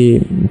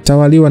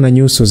walitawaliwa na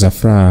nyuso za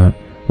furaha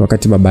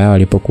wakati baba yao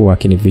alipokuwa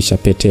akinivisha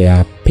pete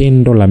ya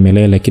pendo la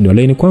milele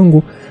kidoleni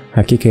kwangu.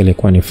 Hakika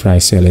ilikuwa ni furaha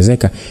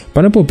isiyoelezeka.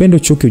 Panapo upendo,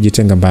 chuki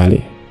hujitenga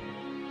mbali.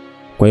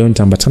 Kwa hiyo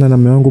nitaambatana na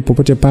mume wangu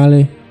popote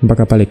pale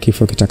mpaka pale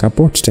kifo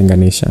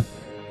kitakapotutenganisha.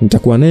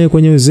 Nitakuwa naye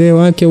kwenye uzee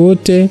wake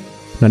wote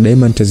na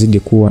daima nitazidi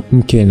kuwa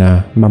mke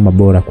na mama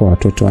bora kwa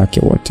watoto wake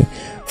wote.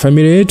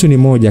 Familia yetu ni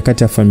moja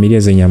kati ya familia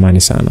zenye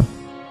amani sana.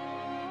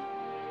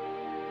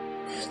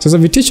 Sasa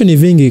vitisho ni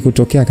vingi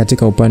kutokea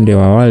katika upande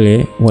wa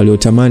wale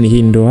waliotamani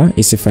hii ndoa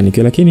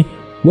isifanikiwe, lakini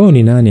wao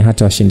ni nani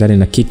hata washindane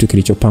na kitu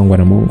kilichopangwa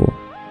na Mungu?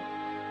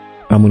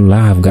 I'm in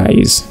love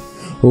guys.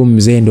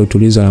 Mzee ndo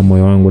tulizo la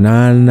moyo wangu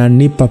na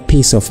ananipa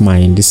peace of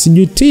mind.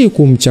 Sijutii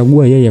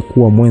kumchagua yeye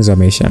kuwa mwenza wa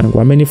maisha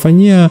yangu.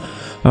 Amenifanyia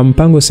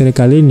mpango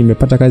serikalini,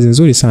 nimepata kazi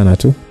nzuri sana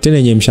tu, tena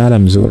yenye mshahara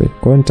mzuri.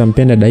 Kwa hiyo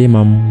nitampenda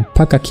daima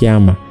mpaka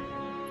kiyama.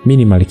 Mimi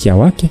ni malkia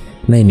wake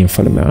na yeye ni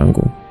mfalme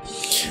wangu.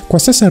 Kwa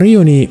sasa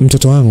Rio ni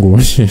mtoto wangu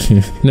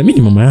na mimi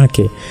ni mama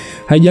yake.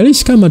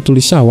 Haijalishi kama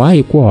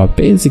tulishawahi kuwa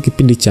wapenzi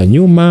kipindi cha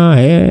nyuma,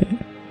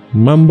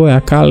 mambo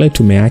ya kale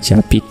tumeacha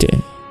apite.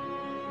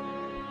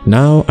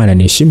 Nao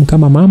ananiheshimu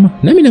kama mama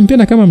na mimi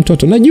nampenda kama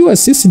mtoto. Najua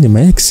sisi ni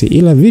maex,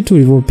 ila vitu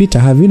vilivyopita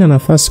havina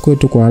nafasi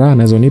kwetu kwa raha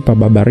anazonipa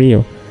baba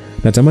Rio.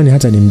 Natamani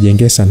hata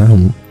nimjengee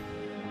sanamu.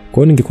 Kwa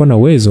hiyo ningekuwa na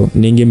uwezo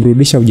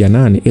ningemrudisha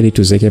ujanani ili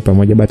tuzeke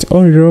pamoja, but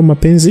all Rio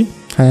mapenzi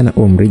hayana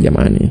umri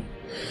jamani.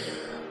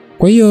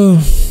 Kwa hiyo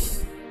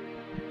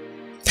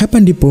hapa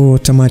ndipo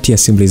tamati ya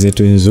simulizi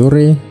yetu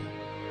nzuri,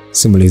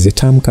 simulizi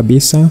tamu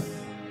kabisa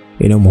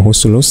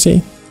inayomhusu Lucy.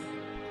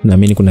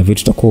 Naamini kuna vitu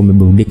tutakuwa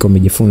umeburudika,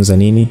 umejifunza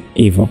nini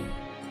hivyo.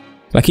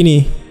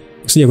 Lakini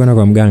usije kwenda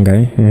kwa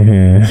mganga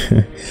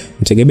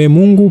Mtegemee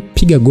Mungu,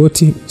 piga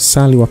goti,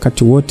 sali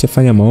wakati wote,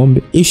 fanya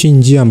maombi, ishi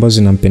njia ambazo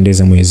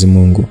zinampendeza Mwenyezi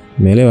Mungu.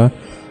 Umeelewa?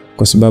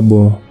 Kwa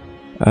sababu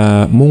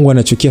Mungu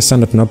anachukia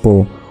sana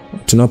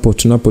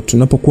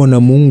tunapokuwa na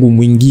Mungu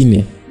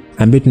mwingine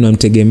ambaye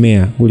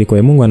tunamtegemea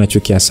kuliko Mungu.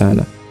 Anachukia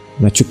sana.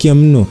 Anachukia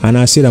mno, ana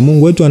hasira.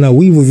 Mungu wetu ana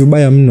wivu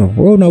vibaya mno.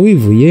 Wewe una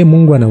wivu, yeye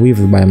Mungu ana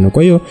wivu vibaya mno.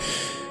 Kwa hiyo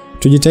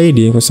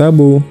tujitahidi, kwa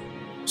sababu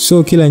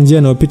sio kila njia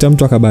inayopita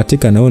mtu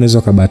akabahatika na wewe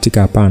unaweza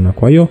kubahatika, hapana.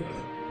 Kwa hiyo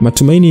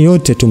matumaini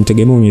yote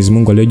tumtegemee Mwenyezi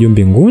Mungu aliye juu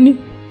mbinguni,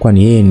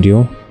 kwani yeye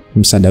ndio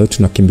msaada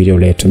wetu na kimbilio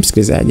letu.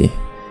 Msikilizaji,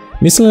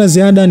 mimi sina la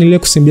ziada,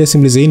 nilikusimulia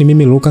simulizi hii.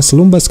 Mimi Lucas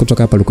Lumbas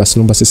kutoka hapa Lucas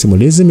Lumbas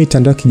Simulizi.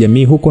 Mitandao ya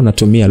kijamii huko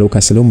natumia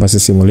Lucas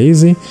Lumbas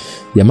Simulizi.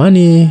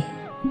 Jamani,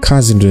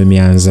 kazi ndio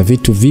imeanza.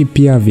 Vitu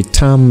vipya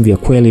vitamu vya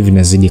kweli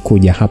vinazidi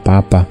kuja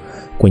hapa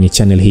kwenye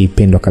channel hii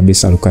pendwa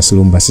kabisa Lucas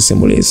Lumbas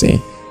Simulizi.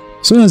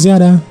 Sina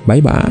ziada,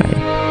 bye bye.